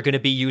how they're going to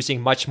be using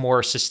much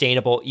more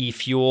sustainable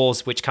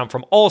e-fuels, which come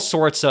from all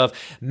sorts of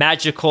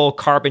magical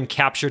carbon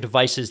capture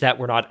devices that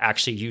we're not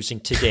actually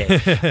using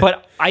today.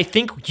 But I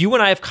think you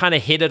and I have kind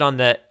of hit it on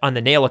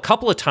the nail a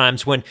couple of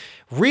times when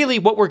really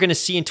what we're going to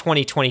see in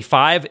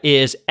 2025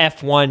 is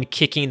F1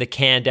 kicking the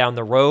can down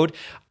the road.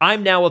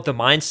 I'm now of the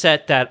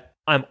mindset that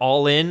I'm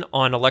all in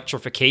on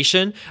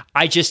electrification.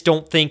 I just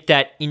don't think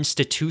that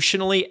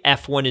institutionally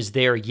F1 is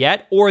there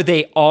yet, or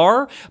they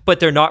are,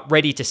 but they're not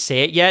ready to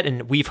say it yet.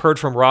 And we've heard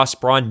from Ross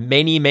Brawn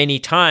many, many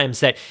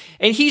times that,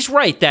 and he's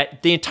right,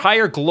 that the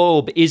entire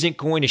globe isn't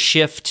going to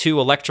shift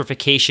to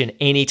electrification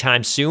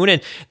anytime soon.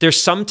 And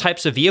there's some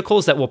types of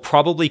vehicles that will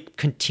probably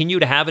continue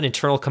to have an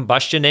internal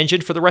combustion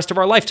engine for the rest of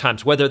our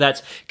lifetimes, whether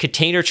that's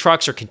container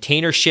trucks or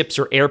container ships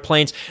or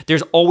airplanes.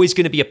 There's always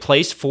going to be a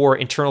place for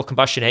internal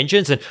combustion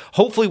engines. And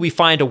hopefully we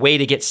find a way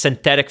to get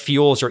synthetic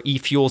fuels or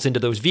e-fuels into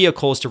those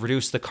vehicles to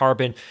reduce the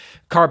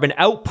carbon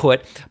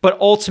output. But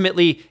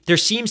ultimately, there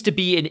seems to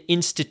be an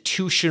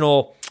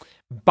institutional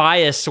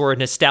bias or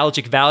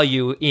nostalgic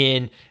value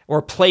in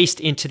or placed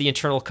into the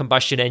internal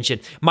combustion engine.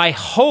 My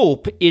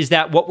hope is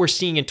that what we're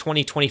seeing in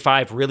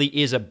 2025 really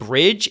is a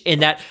bridge, and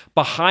that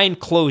behind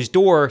closed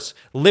doors,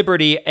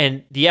 Liberty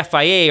and the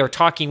FIA are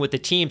talking with the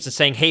teams and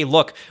saying, hey,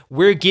 look,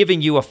 we're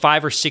giving you a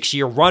 5 or 6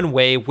 year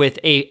runway with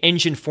a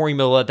engine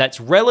formula that's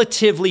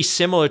relatively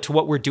similar to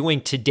what we're doing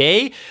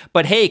today.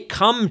 But hey,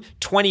 come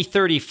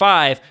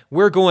 2035,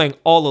 we're going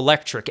all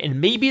electric.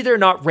 And maybe they're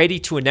not ready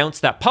to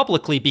announce that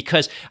publicly,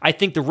 because I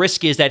think the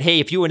risk is that, hey,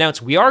 if you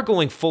announce we are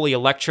going fully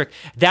electric,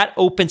 that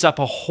opens up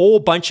a whole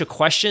bunch of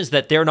questions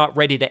that they're not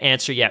ready to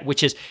answer yet,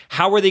 which is,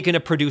 how are they going to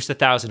produce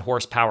 1,000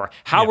 horsepower?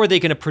 How are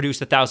they going to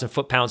produce 1,000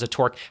 foot-pounds of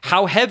torque?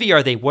 How heavy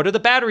are they? What are the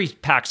battery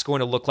packs going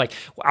to look like?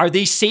 Are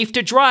they safe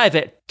to drive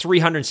at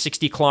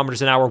 360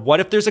 kilometers an hour?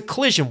 What if there's a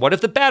collision? What if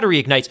the battery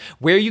ignites?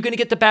 Where are you going to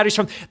get the batteries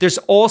from? There's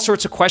all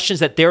sorts of questions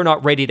that they're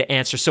not ready to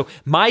answer. So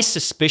my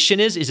suspicion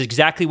is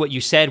exactly what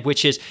you said,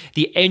 which is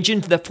the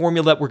engine, the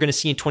formula that we're going to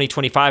see in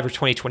 2025 or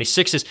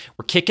 2026 is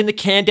we're kicking the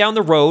can down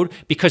the road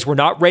because we're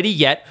not ready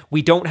yet.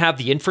 We don't have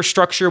the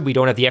infrastructure. We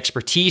don't have the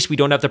expertise. We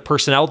don't have the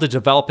personnel to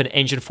develop an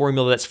engine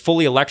formula that's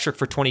fully electric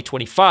for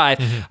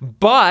 2025.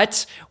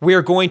 But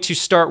we're going to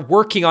start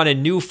working on a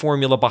new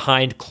formula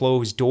behind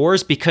closed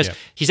doors, because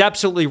he's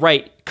absolutely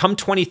right. Come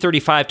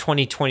 2035,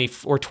 2020,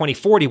 or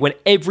 2040, when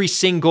every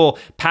single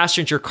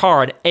passenger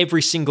car and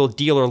every single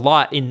dealer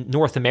lot in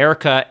North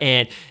America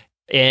and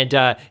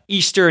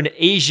Eastern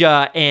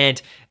Asia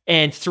and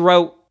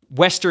throughout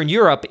Western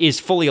Europe is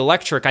fully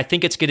electric, I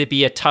think it's going to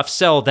be a tough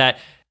sell that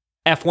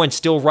F1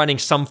 still running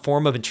some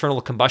form of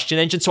internal combustion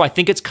engine. So I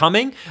think it's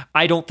coming.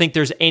 I don't think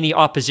there's any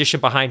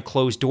opposition behind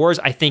closed doors.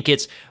 I think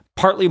it's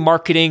partly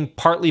marketing,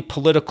 partly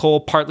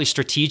political, partly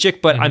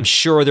strategic, but I'm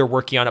sure they're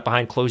working on it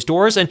behind closed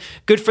doors, and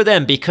good for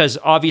them, because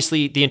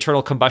obviously the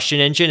internal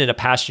combustion engine in a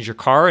passenger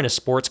car and a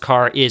sports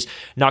car is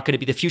not going to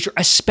be the future,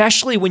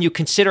 especially when you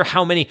consider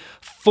how many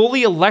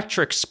fully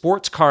electric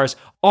sports cars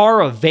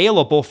are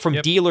available from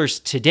dealers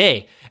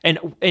today. And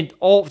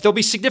there'll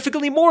be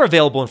significantly more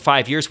available in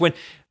 5 years when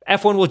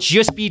F1 will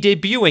just be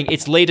debuting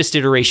its latest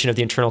iteration of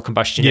the internal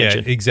combustion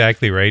engine. Yeah,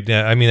 exactly right.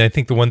 I mean, I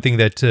think the one thing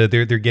that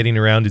they're getting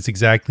around is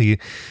exactly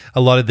a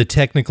lot of the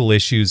technical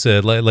issues,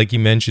 like you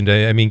mentioned.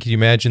 I mean, can you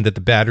imagine that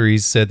the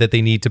batteries that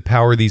they need to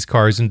power these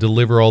cars and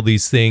deliver all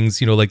these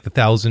things, like the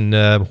 1,000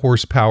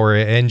 horsepower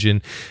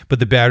engine, but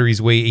the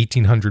batteries weigh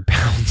 1,800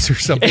 pounds or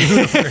something.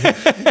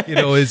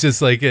 It's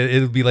just like,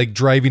 it'll be like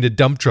driving a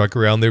dump truck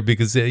around there,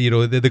 because,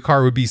 the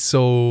car would be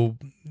so...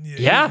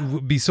 it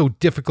would be so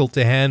difficult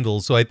to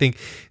handle. So I think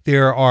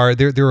they're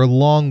a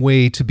long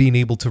way to being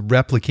able to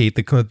replicate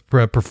the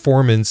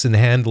performance and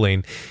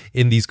handling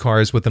in these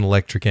cars with an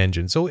electric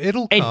engine. So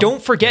it'll come. And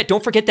don't forget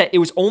that it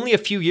was only a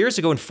few years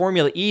ago in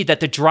Formula E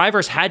that the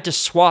drivers had to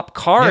swap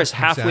cars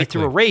halfway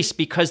through a race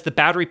because the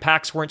battery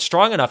packs weren't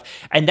strong enough.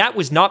 And that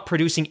was not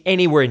producing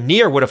anywhere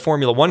near what a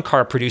Formula One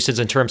car produces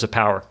in terms of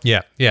power.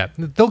 Yeah.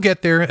 They'll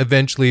get there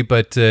eventually,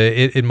 but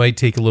it might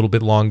take a little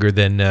bit longer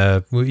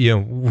than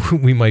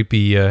we might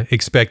be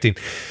expecting.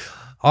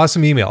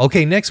 Awesome email.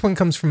 Okay, next one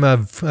comes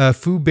from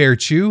Fu Bear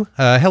Chu.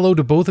 Hello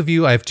to both of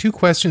you. I have two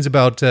questions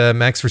about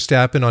Max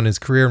Verstappen on his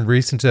career and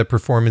recent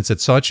performance at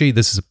Sochi.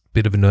 This is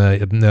bit of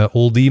an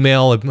old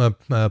email.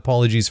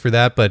 Apologies for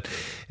that. But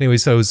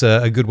anyways, that was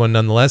a good one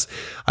nonetheless.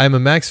 I'm a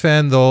Max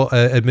fan, though.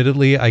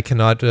 Admittedly, I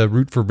cannot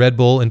root for Red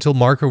Bull until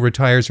Marco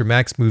retires or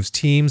Max moves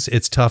teams.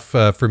 It's tough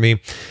for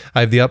me.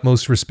 I have the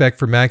utmost respect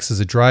for Max as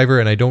a driver,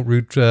 and I don't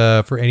root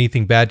for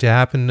anything bad to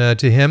happen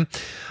to him.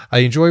 I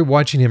enjoy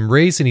watching him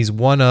race, and he's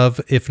one of,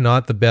 if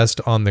not the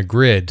best on the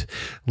grid.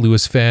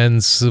 Lewis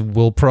fans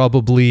will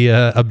probably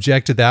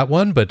object to that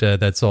one, but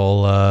that's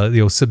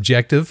all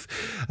subjective.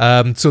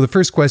 So the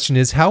first question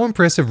is, how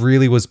impressive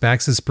really was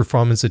Max's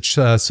performance at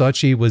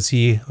Sochi? Was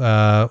he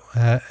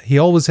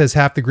always has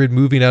half the grid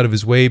moving out of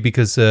his way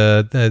because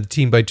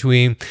team by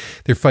team,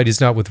 their fight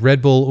is not with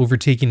Red Bull.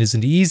 Overtaking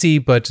isn't easy,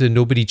 but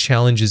nobody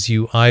challenges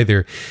you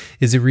either.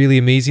 Is it really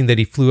amazing that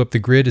he flew up the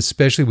grid,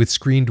 especially with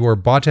screen door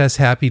Bottas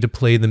happy to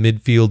play the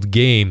midfield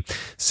game?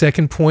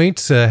 Second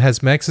point,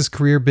 has Max's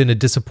career been a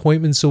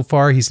disappointment so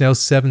far? He's now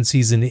 7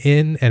 seasons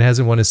in and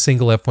hasn't won a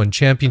single F1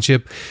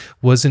 championship.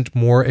 Wasn't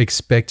more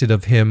expected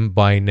of him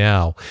by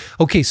now?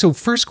 Okay, so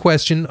first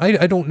question,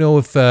 I don't know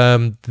if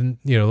I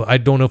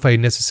don't know if I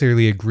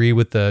necessarily agree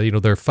with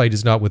their fight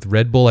is not with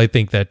Red Bull. I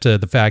think that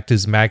the fact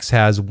is Max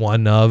has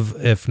one of,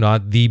 if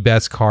not the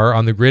best car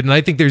on the grid, and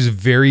I think there's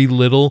very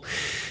little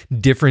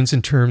difference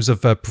in terms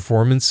of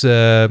performance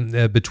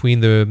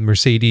between the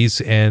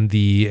Mercedes and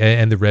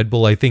the Red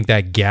Bull. I think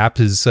that gap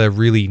is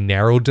really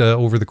narrowed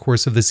over the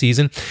course of the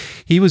season.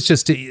 He was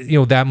just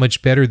that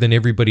much better than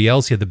everybody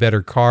else. He had the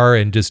better car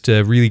and just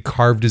really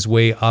carved his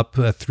way up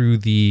through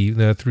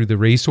the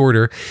race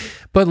order.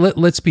 But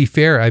let's be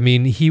fair. I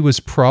mean, he was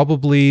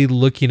probably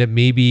looking at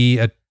maybe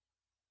a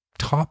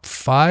top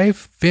 5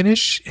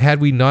 finish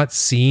had we not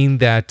seen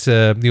that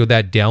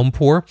that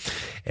downpour,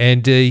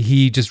 and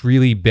he just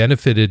really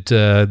benefited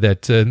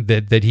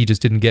that he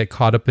just didn't get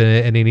caught up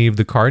in any of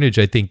the carnage.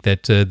 I think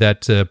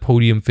that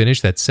podium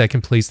finish, that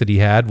second place that he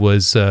had,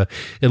 was it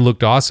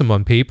looked awesome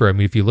on paper. I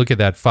mean, if you look at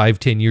that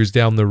 5-10 years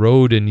down the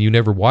road and you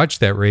never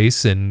watched that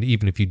race, and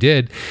even if you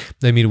did,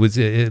 I mean,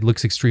 it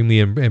looks extremely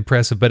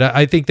impressive. But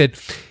I think that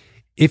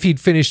if he'd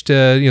finished,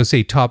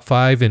 say top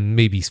 5 and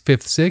maybe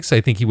 5th, 6th, I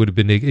think he would have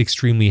been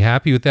extremely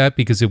happy with that,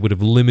 because it would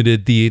have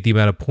limited the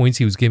amount of points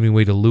he was giving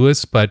away to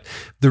Lewis. But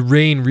the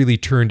rain really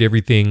turned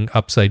everything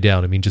upside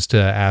down. I mean, just to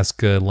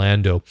ask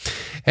Lando.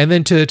 And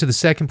then to the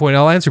second point,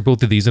 I'll answer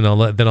both of these, and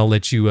then I'll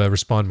let you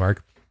respond,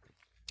 Mark.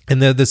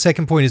 And the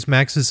second point is,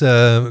 Max's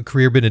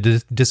career been a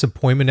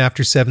disappointment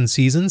after 7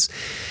 seasons.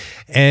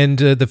 And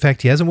the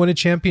fact he hasn't won a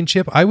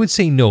championship, I would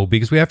say no,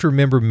 because we have to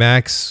remember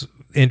Max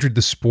entered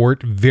the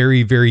sport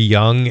very, very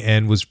young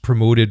and was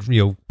promoted,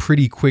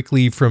 pretty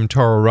quickly from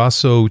Toro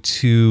Rosso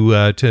to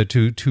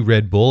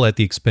Red Bull at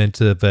the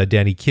expense of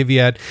Danny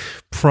Kvyat.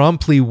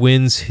 Promptly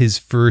wins his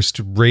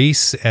first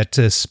race at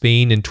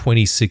Spain in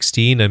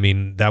 2016. I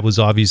mean, that was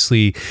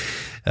obviously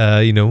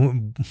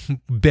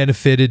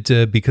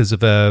benefited because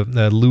of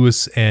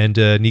Lewis and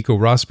Nico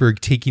Rosberg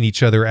taking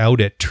each other out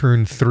at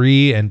turn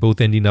 3 and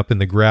both ending up in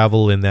the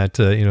gravel in that,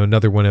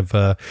 another one of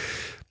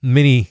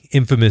many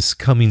infamous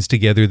comings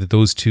together that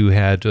those two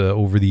had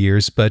over the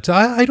years. But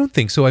I don't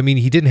think so. I mean,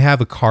 he didn't have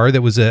a car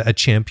that was a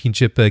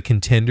championship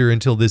contender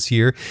until this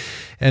year.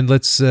 And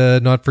let's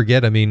not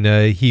forget, I mean,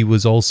 he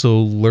was also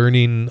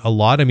learning a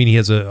lot. I mean, he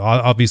has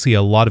obviously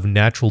a lot of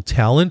natural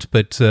talent,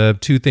 but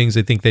 2 things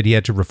I think that he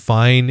had to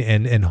refine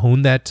and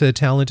hone that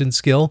talent and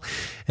skill.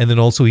 And then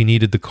also he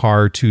needed the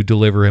car to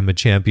deliver him a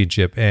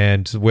championship.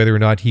 And whether or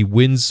not he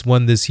wins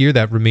one this year,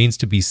 that remains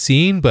to be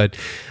seen. But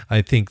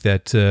I think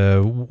that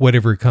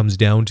whatever it comes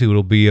down to,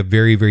 it'll be a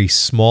very, very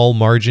small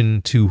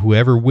margin to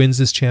whoever wins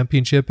this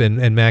championship.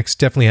 And Max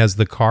definitely has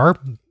the car.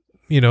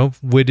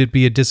 Would it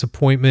be a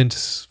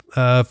disappointment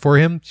for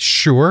him?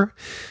 Sure.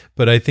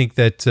 But I think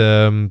that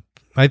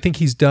I think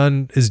he's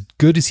done as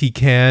good as he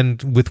can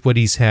with what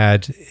he's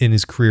had in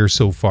his career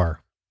so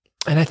far.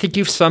 And I think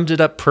you've summed it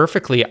up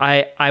perfectly.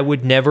 I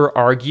would never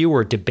argue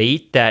or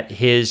debate that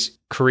his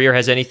career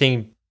has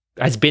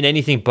been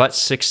anything but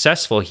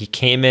successful. He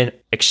came in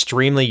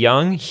extremely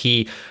young.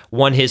 He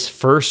won his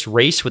first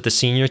race with the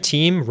senior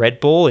team,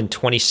 Red Bull, in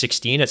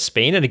 2016 at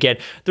Spain. And again,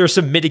 there are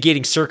some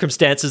mitigating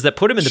circumstances that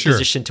put him in the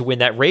position to win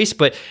that race.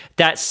 But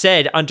that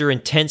said, under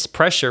intense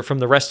pressure from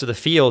the rest of the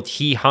field,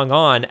 he hung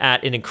on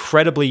at an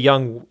incredibly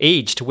young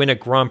age to win a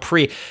Grand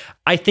Prix.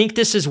 I think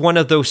this is one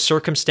of those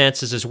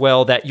circumstances as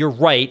well that you're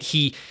right.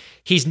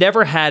 He's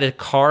never had a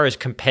car as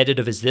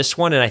competitive as this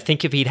one. And I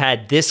think if he'd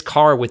had this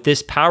car with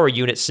this power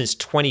unit since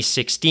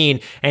 2016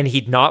 and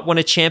he'd not won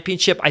a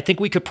championship, I think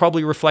we could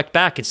probably reflect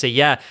back and say,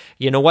 yeah,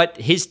 you know what?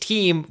 His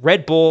team,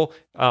 Red Bull,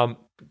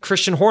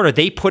 Christian Horner,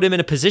 they put him in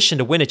a position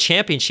to win a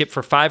championship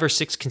for 5 or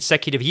 6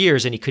 consecutive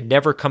years, and he could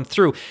never come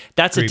through.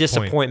 That's a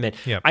disappointment.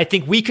 Yep. I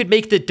think we could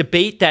make the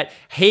debate that,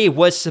 hey,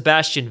 was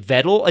Sebastian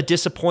Vettel a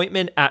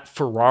disappointment at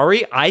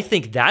Ferrari? I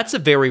think that's a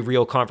very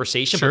real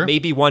conversation, but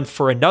maybe one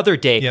for another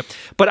day. Yep.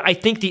 But I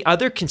think the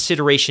other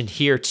consideration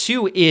here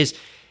too is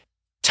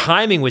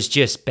timing was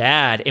just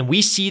bad. And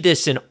we see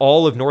this in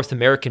all of North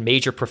American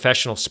major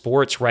professional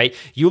sports, right?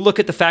 You look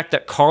at the fact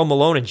that Karl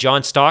Malone and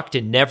John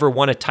Stockton never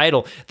won a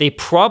title. They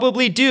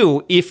probably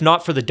do, if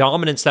not for the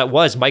dominance that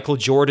was Michael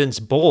Jordan's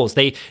Bulls.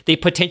 They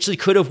potentially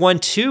could have won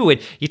 2.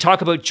 And you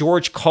talk about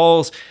George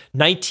Call's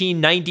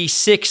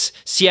 1996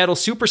 Seattle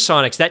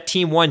Supersonics. That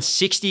team won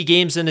 60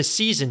 games in a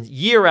season,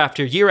 year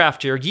after year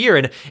after year.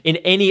 And in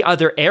any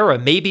other era,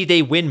 maybe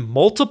they win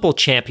multiple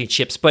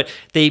championships, but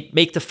they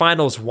make the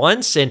finals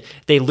once and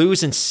they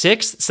lose in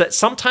 6. So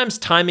sometimes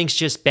timing's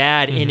just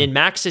bad. And in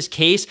Max's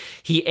case,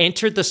 he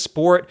entered the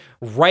sport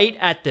right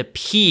at the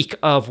peak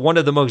of one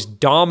of the most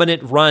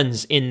dominant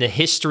runs in the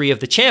history of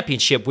the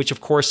championship, which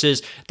of course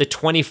is the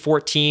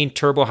 2014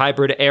 turbo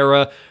hybrid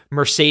era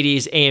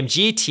Mercedes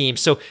AMG team.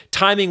 So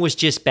timing was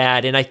just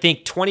bad. And I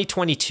think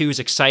 2022 is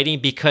exciting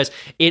because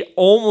it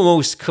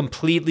almost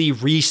completely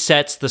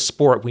resets the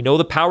sport. We know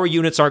the power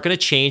units aren't going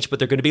to change, but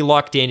they're going to be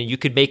locked in. And you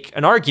could make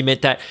an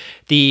argument that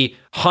the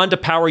Honda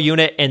power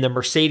unit and the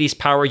Mercedes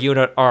power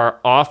unit are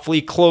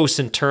awfully close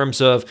in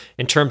terms of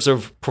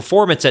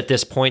performance at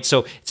this point.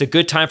 So it's a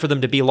good time for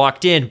them to be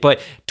locked in. But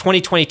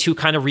 2022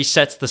 kind of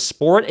resets the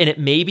sport, and it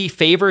maybe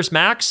favors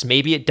Max,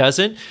 maybe it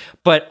doesn't.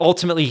 But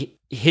ultimately,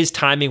 his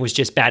timing was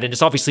just bad, and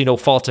it's obviously no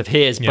fault of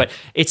his, but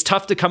it's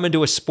tough to come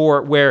into a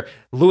sport where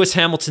Lewis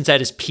Hamilton's at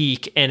his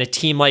peak and a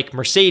team like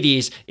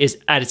Mercedes is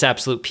at its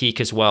absolute peak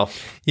as well.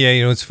 Yeah,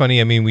 it's funny.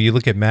 I mean, when you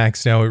look at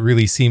Max now, it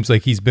really seems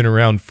like he's been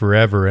around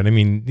forever. And I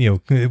mean,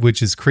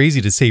 which is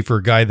crazy to say for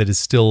a guy that is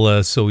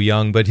still so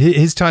young, but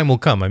his time will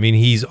come. I mean,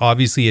 he's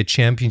obviously a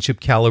championship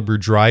caliber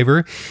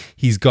driver.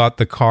 He's got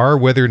the car,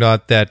 whether or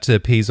not that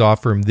pays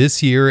off for him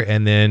this year.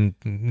 And then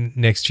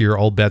next year,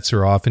 all bets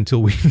are off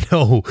until we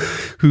know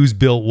who's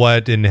built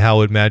what and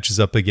how it matches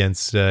up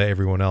against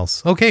everyone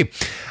else. Okay.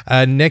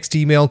 Next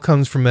email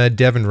comes from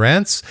Devin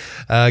Rance.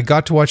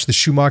 Got to watch the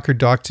Schumacher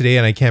doc today,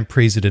 and I can't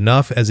praise it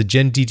enough. As a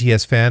Gen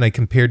DTS fan, I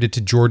compared it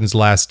to Jordan's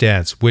Last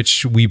Dance,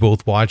 which we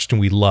both watched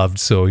and we loved.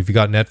 So if you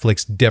got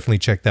Netflix, definitely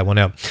check that one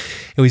out.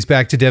 And he's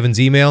back to Devin's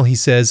email. He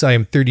says, I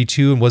am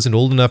 32 and wasn't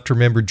old enough to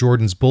remember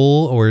Jordan's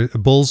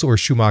Bulls or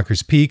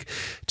Schumacher's peak.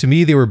 To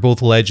me, they were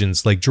both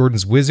legends. Like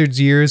Jordan's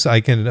Wizards years,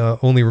 I can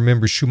only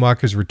remember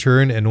Schumacher's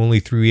return and only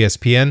through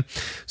ESPN.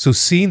 So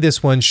seeing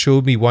this one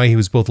showed me why he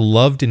was both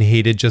loved and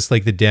hated, just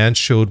like the dance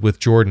showed with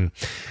Jordan.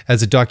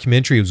 As a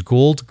documentary, it was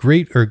gold.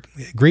 Great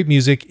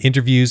music,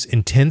 interviews,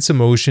 intense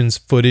emotions,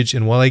 footage.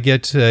 And while I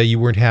get you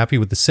weren't happy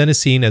with the Senna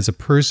scene, as a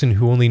person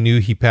who only knew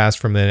he passed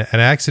from an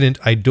accident,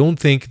 I don't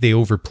think they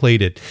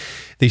overplayed it.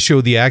 They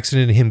showed the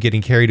accident and him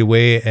getting carried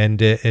away,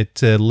 and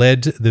it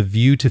led the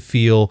view to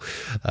feel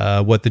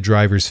what the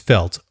drivers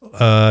felt.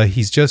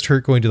 He's just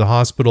hurt going to the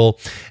hospital,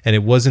 and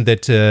it wasn't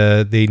that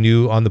they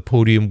knew on the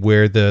podium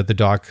where the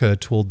doc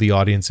told the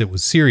audience it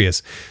was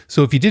serious.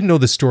 So if you didn't know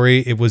the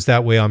story, it was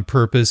that way on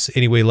purpose.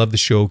 Anyway, love the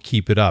show.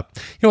 Keep it up.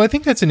 I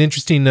think that's an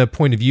interesting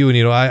point of view,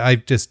 and I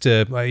just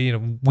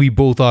we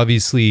both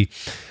obviously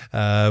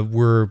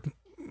were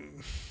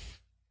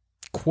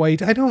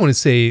quite. I don't want to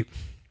say.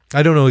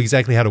 I don't know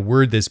exactly how to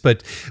word this,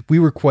 but we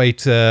were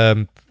quite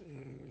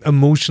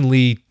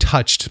emotionally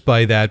touched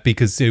by that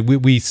because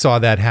we saw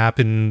that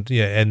happen,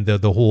 and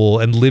the whole,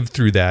 and lived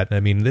through that. I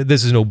mean,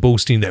 this is no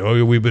boasting that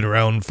we've been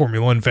around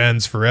Formula One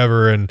fans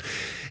forever and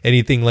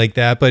anything like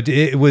that, but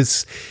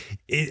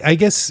I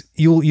guess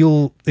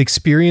you'll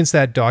experience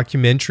that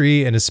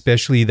documentary, and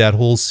especially that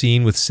whole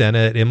scene with Senna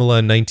at Imola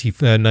in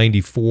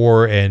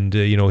 1994 and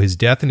his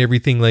death and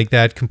everything like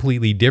that,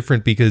 completely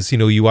different because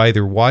you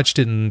either watched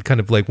it and kind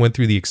of like went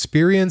through the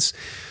experience,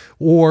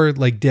 or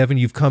like Devin,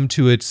 you've come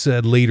to it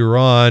later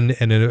on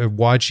and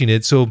watching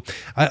it. So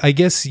I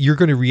guess you're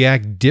going to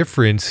react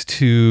different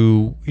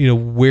to,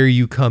 where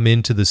you come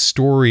into the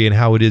story and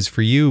how it is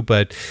for you.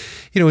 But,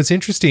 it's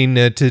interesting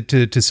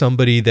to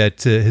somebody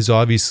that has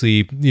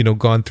obviously,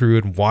 gone through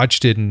it and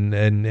watched it and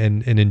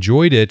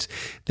enjoyed it,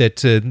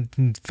 that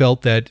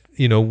felt that,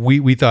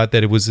 we thought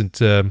that it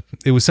wasn't,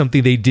 it was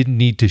something they didn't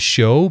need to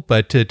show,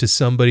 but to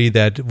somebody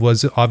that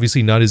was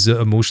obviously not as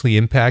emotionally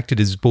impacted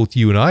as both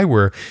you and I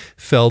were,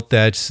 felt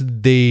that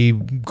they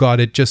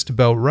got it just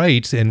about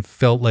right and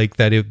felt like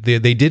that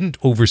they didn't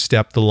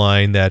overstep the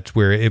line that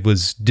where it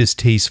was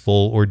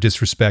distasteful or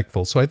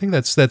disrespectful. So I think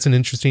that's an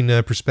interesting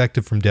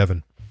perspective from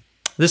Devin.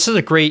 This is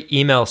a great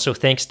email, so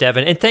thanks,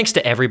 Devin. And thanks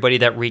to everybody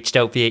that reached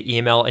out via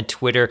email and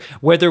Twitter.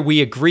 Whether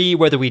we agree,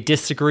 whether we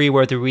disagree,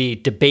 whether we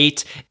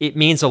debate, it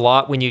means a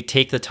lot when you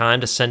take the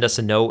time to send us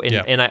a note.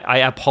 And I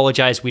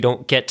apologize we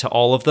don't get to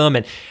all of them.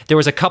 And there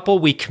was a couple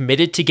we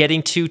committed to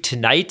getting to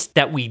tonight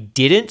that we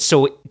didn't,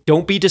 so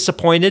don't be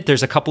disappointed.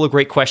 There's a couple of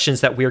great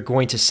questions that we're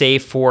going to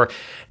save for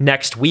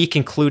next week,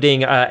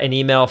 including an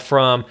email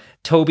from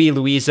Toby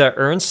Louisa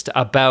Ernst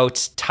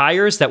about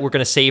tires that we're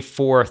going to save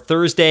for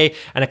Thursday,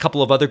 and a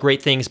couple of other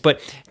great things.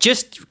 But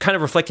just kind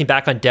of reflecting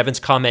back on Devin's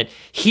comment,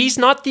 he's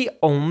not the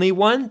only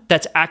one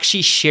that's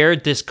actually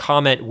shared this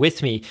comment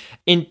with me.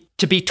 And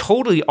to be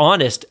totally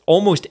honest,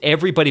 almost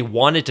everybody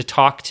wanted to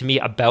talk to me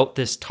about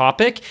this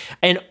topic.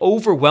 And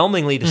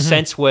overwhelmingly, the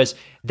sense was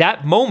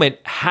that moment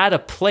had a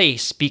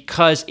place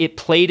because it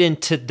played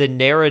into the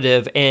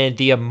narrative and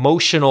the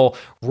emotional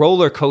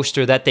roller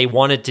coaster that they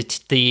wanted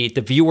the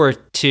viewer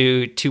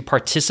to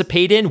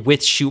participate in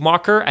with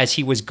Schumacher as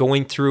he was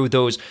going through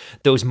those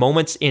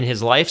moments in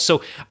his life.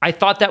 So I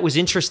thought that was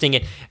interesting,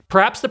 and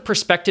perhaps the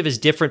perspective is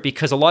different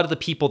because a lot of the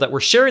people that were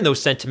sharing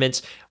those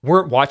sentiments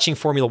weren't watching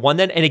Formula One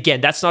then. And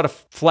again, that's not a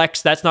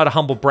flex, that's not a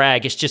humble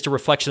brag. It's just a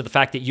reflection of the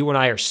fact that you and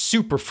I are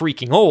super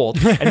freaking old,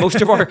 and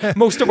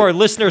most of our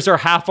listeners are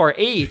half our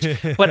age.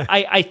 But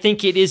I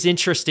think it is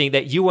interesting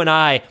that you and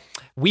I,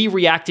 we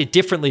reacted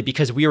differently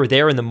because we were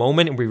there in the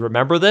moment and we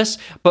remember this.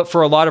 But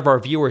for a lot of our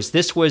viewers,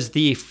 this was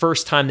the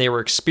first time they were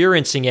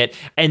experiencing it,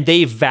 and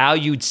they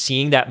valued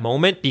seeing that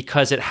moment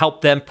because it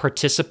helped them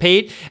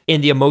participate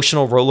in the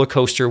emotional roller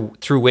coaster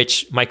through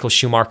which Michael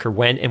Schumacher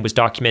went and was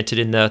documented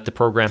in the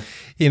program.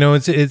 You know,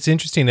 it's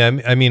interesting.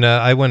 I mean,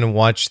 I went and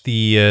watched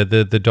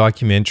the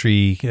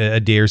documentary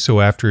a day or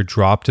so after it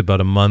dropped, about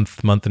a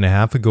month and a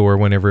half ago or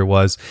whenever it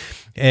was.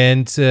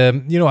 And,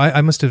 you know,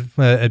 I must have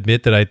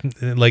admit that I,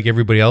 like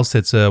everybody else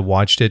that's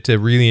watched it,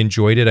 really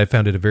enjoyed it. I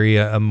found it a very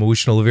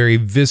emotional, very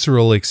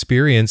visceral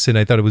experience, and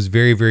I thought it was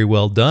very, very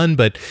well done.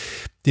 But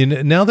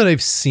now that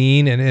I've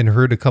seen and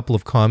heard a couple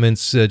of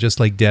comments, just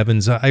like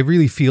Devin's, I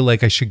really feel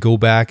like I should go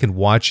back and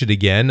watch it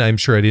again. I'm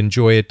sure I'd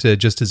enjoy it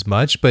just as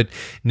much. But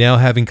now,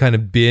 having kind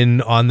of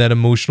been on that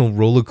emotional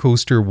roller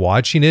coaster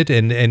watching it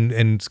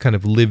and kind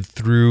of lived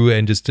through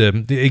and just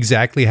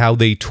exactly how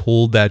they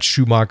told that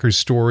Schumacher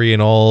story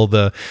and all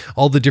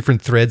the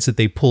different threads that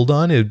they pulled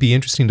on, it would be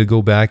interesting to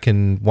go back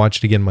and watch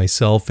it again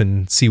myself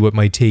and see what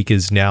my take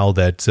is now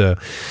that,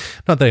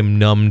 not that I'm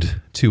numbed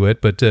to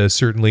it, but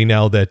certainly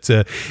now that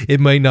it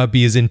might not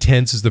be as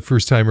intense as the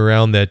first time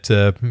around,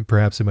 that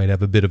perhaps I might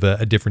have a bit of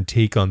a different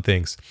take on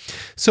things.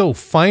 So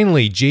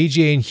finally,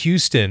 JJ in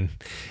Houston.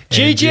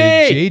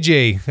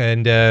 JJ!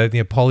 And the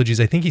apologies,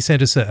 I think he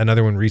sent us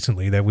another one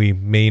recently that we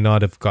may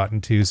not have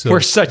gotten to. So we're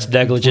such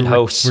negligent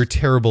hosts. We're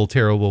terrible,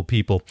 terrible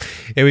people.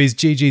 Anyways,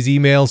 JJ's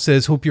email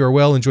says, hope you are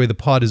well. Enjoy the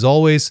pod as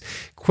always.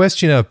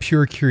 Question of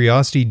pure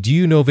curiosity. Do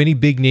you know of any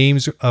big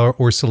names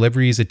or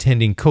celebrities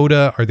attending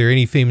COTA? Are there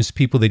any famous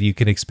people that you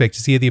can expect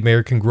to see at the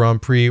American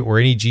Grand Prix or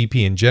any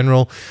GP in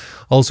general?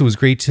 Also, it was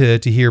great to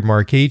hear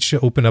Mark H.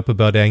 open up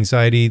about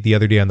anxiety the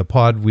other day on the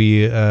pod.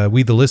 We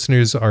the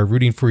listeners, are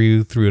rooting for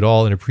you through it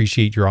all and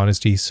appreciate your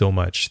honesty so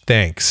much.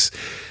 Thanks.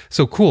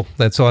 So cool.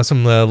 That's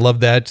awesome. Love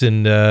that.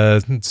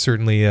 And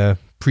certainly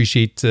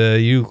appreciate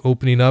you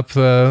opening up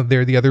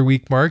there the other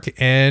week, Mark.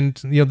 And,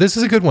 you know, this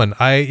is a good one.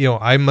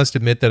 I must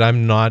admit that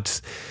I'm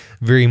not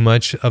very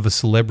much of a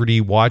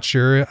celebrity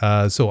watcher,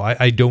 so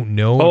I don't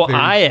know. Oh,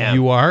 I am.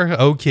 You are?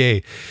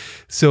 Okay.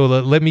 So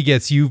let me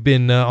guess, you've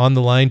been on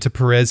the line to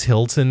Perez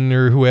Hilton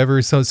or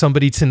whoever, so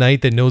somebody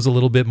tonight that knows a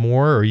little bit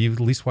more, or you've at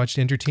least watched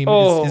entertainment.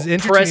 Oh,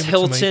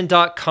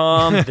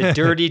 PerezHilton.com,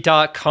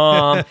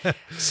 TheDirty.com,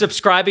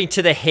 subscribing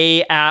to the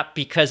Hey app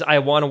because I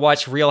want to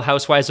watch Real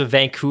Housewives of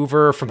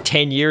Vancouver from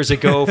 10 years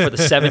ago for the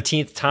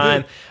 17th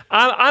time.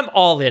 I'm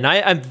all in.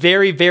 I'm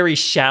very, very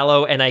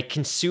shallow, and I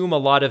consume a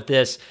lot of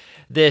this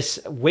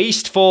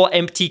wasteful,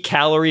 empty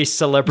calorie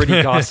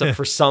celebrity gossip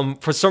for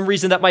some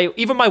reason that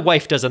even my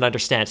wife doesn't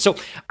understand. So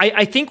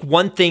I think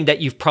one thing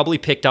that you've probably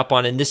picked up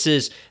on, and this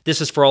is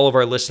for all of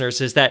our listeners,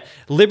 is that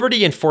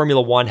Liberty and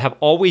Formula One have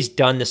always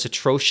done this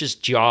atrocious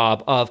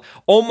job of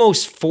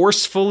almost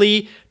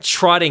forcefully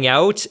trotting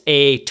out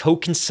a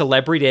token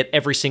celebrity at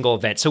every single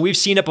event. So we've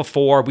seen it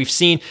before. We've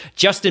seen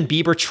Justin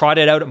Bieber trot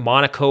it out at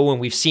Monaco, and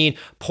we've seen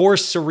poor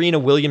Serena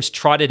Williams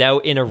trot it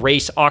out in a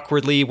race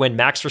awkwardly when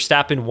Max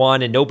Verstappen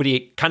won and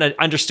nobody kind of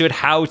understood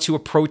how to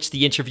approach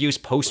the interviews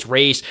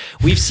post-race.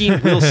 We've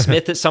seen Will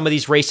Smith at some of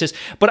these races.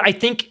 But I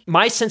think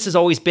my sense has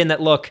always been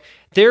that, look,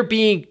 they're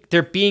being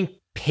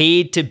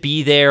paid to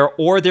be there,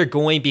 or they're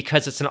going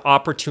because it's an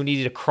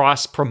opportunity to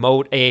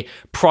cross-promote a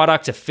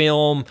product, a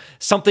film,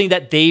 something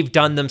that they've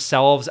done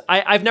themselves.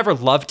 I've never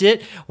loved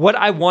it. What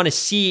I want to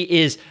see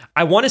is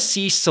I want to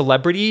see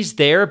celebrities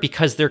there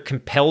because they're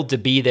compelled to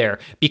be there,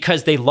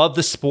 because they love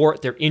the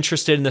sport, they're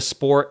interested in the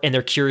sport, and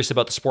they're curious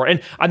about the sport.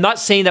 And I'm not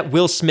saying that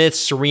Will Smith,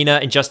 Serena,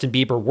 and Justin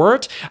Bieber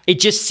weren't. It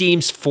just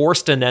seems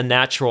forced and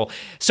unnatural.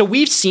 So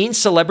we've seen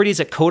celebrities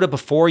at COTA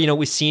before. You know,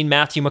 we've seen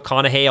Matthew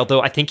McConaughey,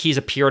 although I think he's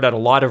appeared at a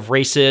lot of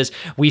races.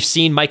 We've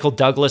seen Michael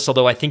Douglas,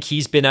 although I think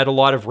he's been at a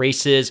lot of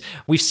races.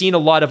 We've seen a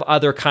lot of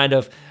other kind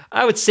of,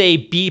 I would say,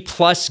 B+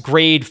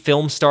 grade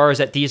film stars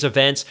at these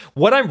events.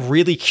 What I'm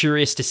really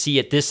curious to see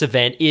at this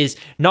event is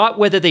not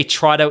whether they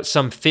trot out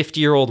some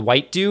 50-year-old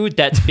white dude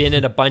that's been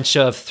in a bunch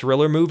of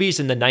thriller movies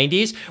in the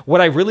 90s.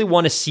 What I really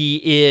want to see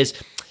is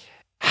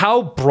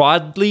how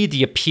broadly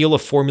the appeal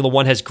of Formula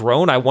One has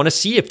grown. I want to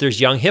see if there's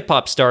young hip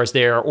hop stars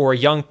there, or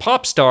young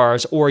pop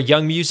stars, or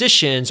young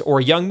musicians, or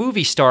young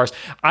movie stars.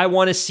 I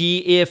want to see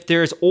if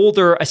there's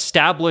older,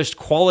 established,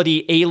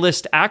 quality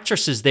A-list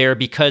actresses there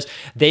because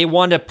they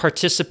want to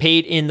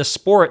participate in the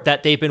sport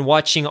that they've been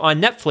watching on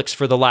Netflix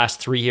for the last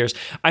 3 years.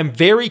 I'm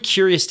very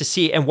curious to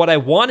see. And what I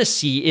want to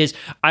see is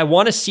I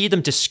want to see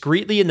them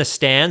discreetly in the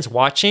stands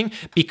watching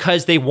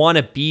because they want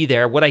to be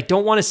there. What I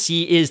don't want to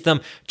see is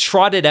them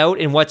trotted out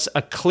in what's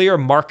a clear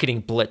marketing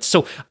blitz.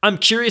 So I'm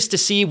curious to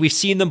see. We've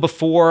seen them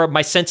before.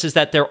 My sense is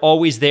that they're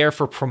always there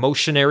for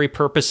promotionary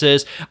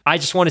purposes. I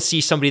just want to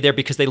see somebody there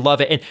because they love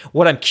it. And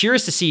what I'm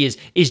curious to see is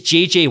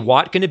JJ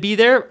Watt going to be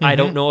there? I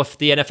don't know if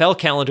the NFL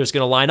calendar is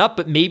going to line up,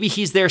 but maybe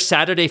he's there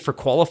Saturday for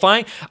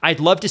qualifying. I'd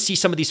love to see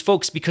some of these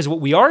folks because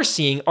what we are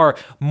seeing are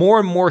more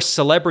and more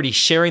celebrities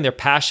sharing their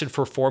passion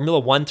for Formula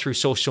One through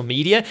social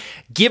media.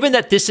 Given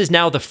that this is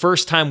now the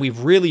first time we've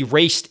really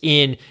raced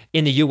in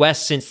the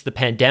US since the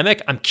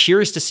pandemic, I'm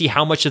curious to see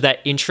how much of that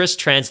interest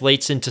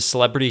translates into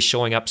celebrities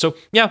showing up. So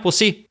yeah, we'll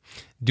see.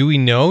 Do we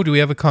know? Do we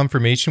have a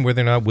confirmation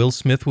whether or not Will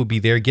Smith will be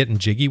there getting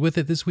jiggy with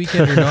it this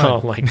weekend or not?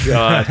 Oh my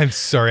God. I'm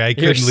sorry. I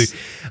couldn't believe.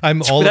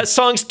 That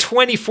song's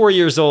 24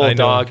 years old,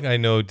 dog. I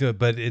know,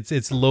 but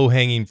it's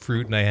low-hanging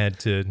fruit and I had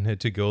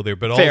to go there.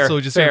 But also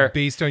just sort of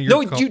based on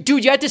your...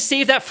 Dude, you had to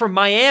save that for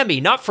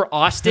Miami, not for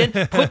Austin.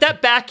 Put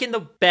that back in the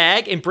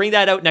bag and bring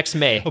that out next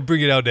May. I'll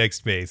bring it out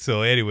next May.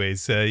 So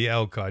anyways, yeah,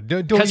 oh God.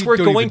 Because we're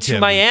going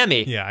to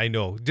Miami. Yeah, I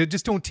know.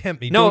 Just don't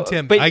tempt me. No, don't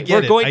tempt me. I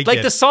get it.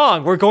 Like the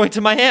song, we're going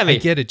to Miami. I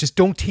get it. Just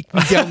don't take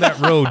me down that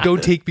road.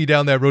 Don't take me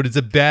down that road. It's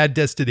a bad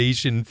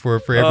destination for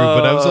everyone.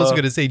 But I was also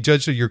going to say,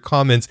 judge of your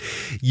comments,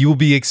 you'll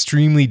be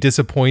extremely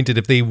disappointed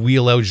if they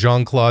wheel out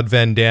Jean-Claude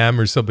Van Damme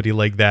or somebody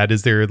like that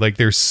as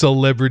their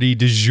celebrity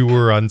du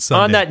jour on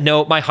Sunday. On that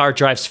note, my hard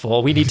drive's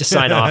full. We need to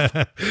sign off.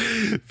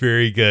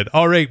 Very good.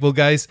 All right. Well,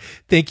 guys,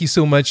 thank you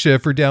so much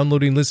for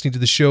downloading, listening to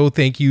the show.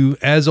 Thank you,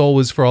 as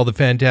always, for all the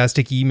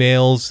fantastic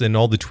emails and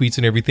all the tweets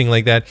and everything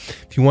like that.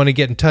 If you want to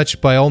get in touch,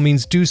 by all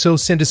means, do so.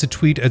 Send us a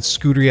tweet at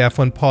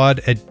ScooteryF1Pod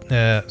at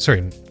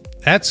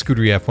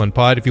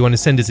ScooteryF1Pod. If you want to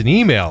send us an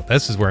email,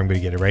 this is where I'm going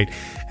to get it right,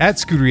 at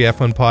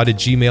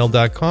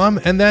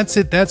ScooteryF1Pod@gmail.com. And that's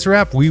it. That's a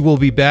wrap. We will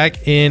be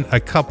back in a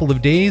couple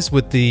of days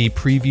with the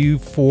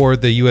preview for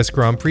the U.S.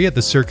 Grand Prix at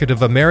the Circuit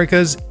of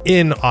Americas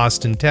in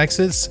Austin,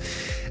 Texas.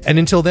 And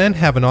until then,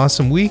 have an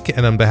awesome week.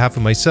 And on behalf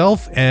of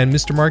myself and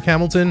Mr. Mark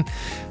Hamilton,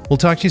 we'll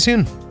talk to you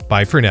soon.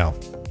 Bye for now.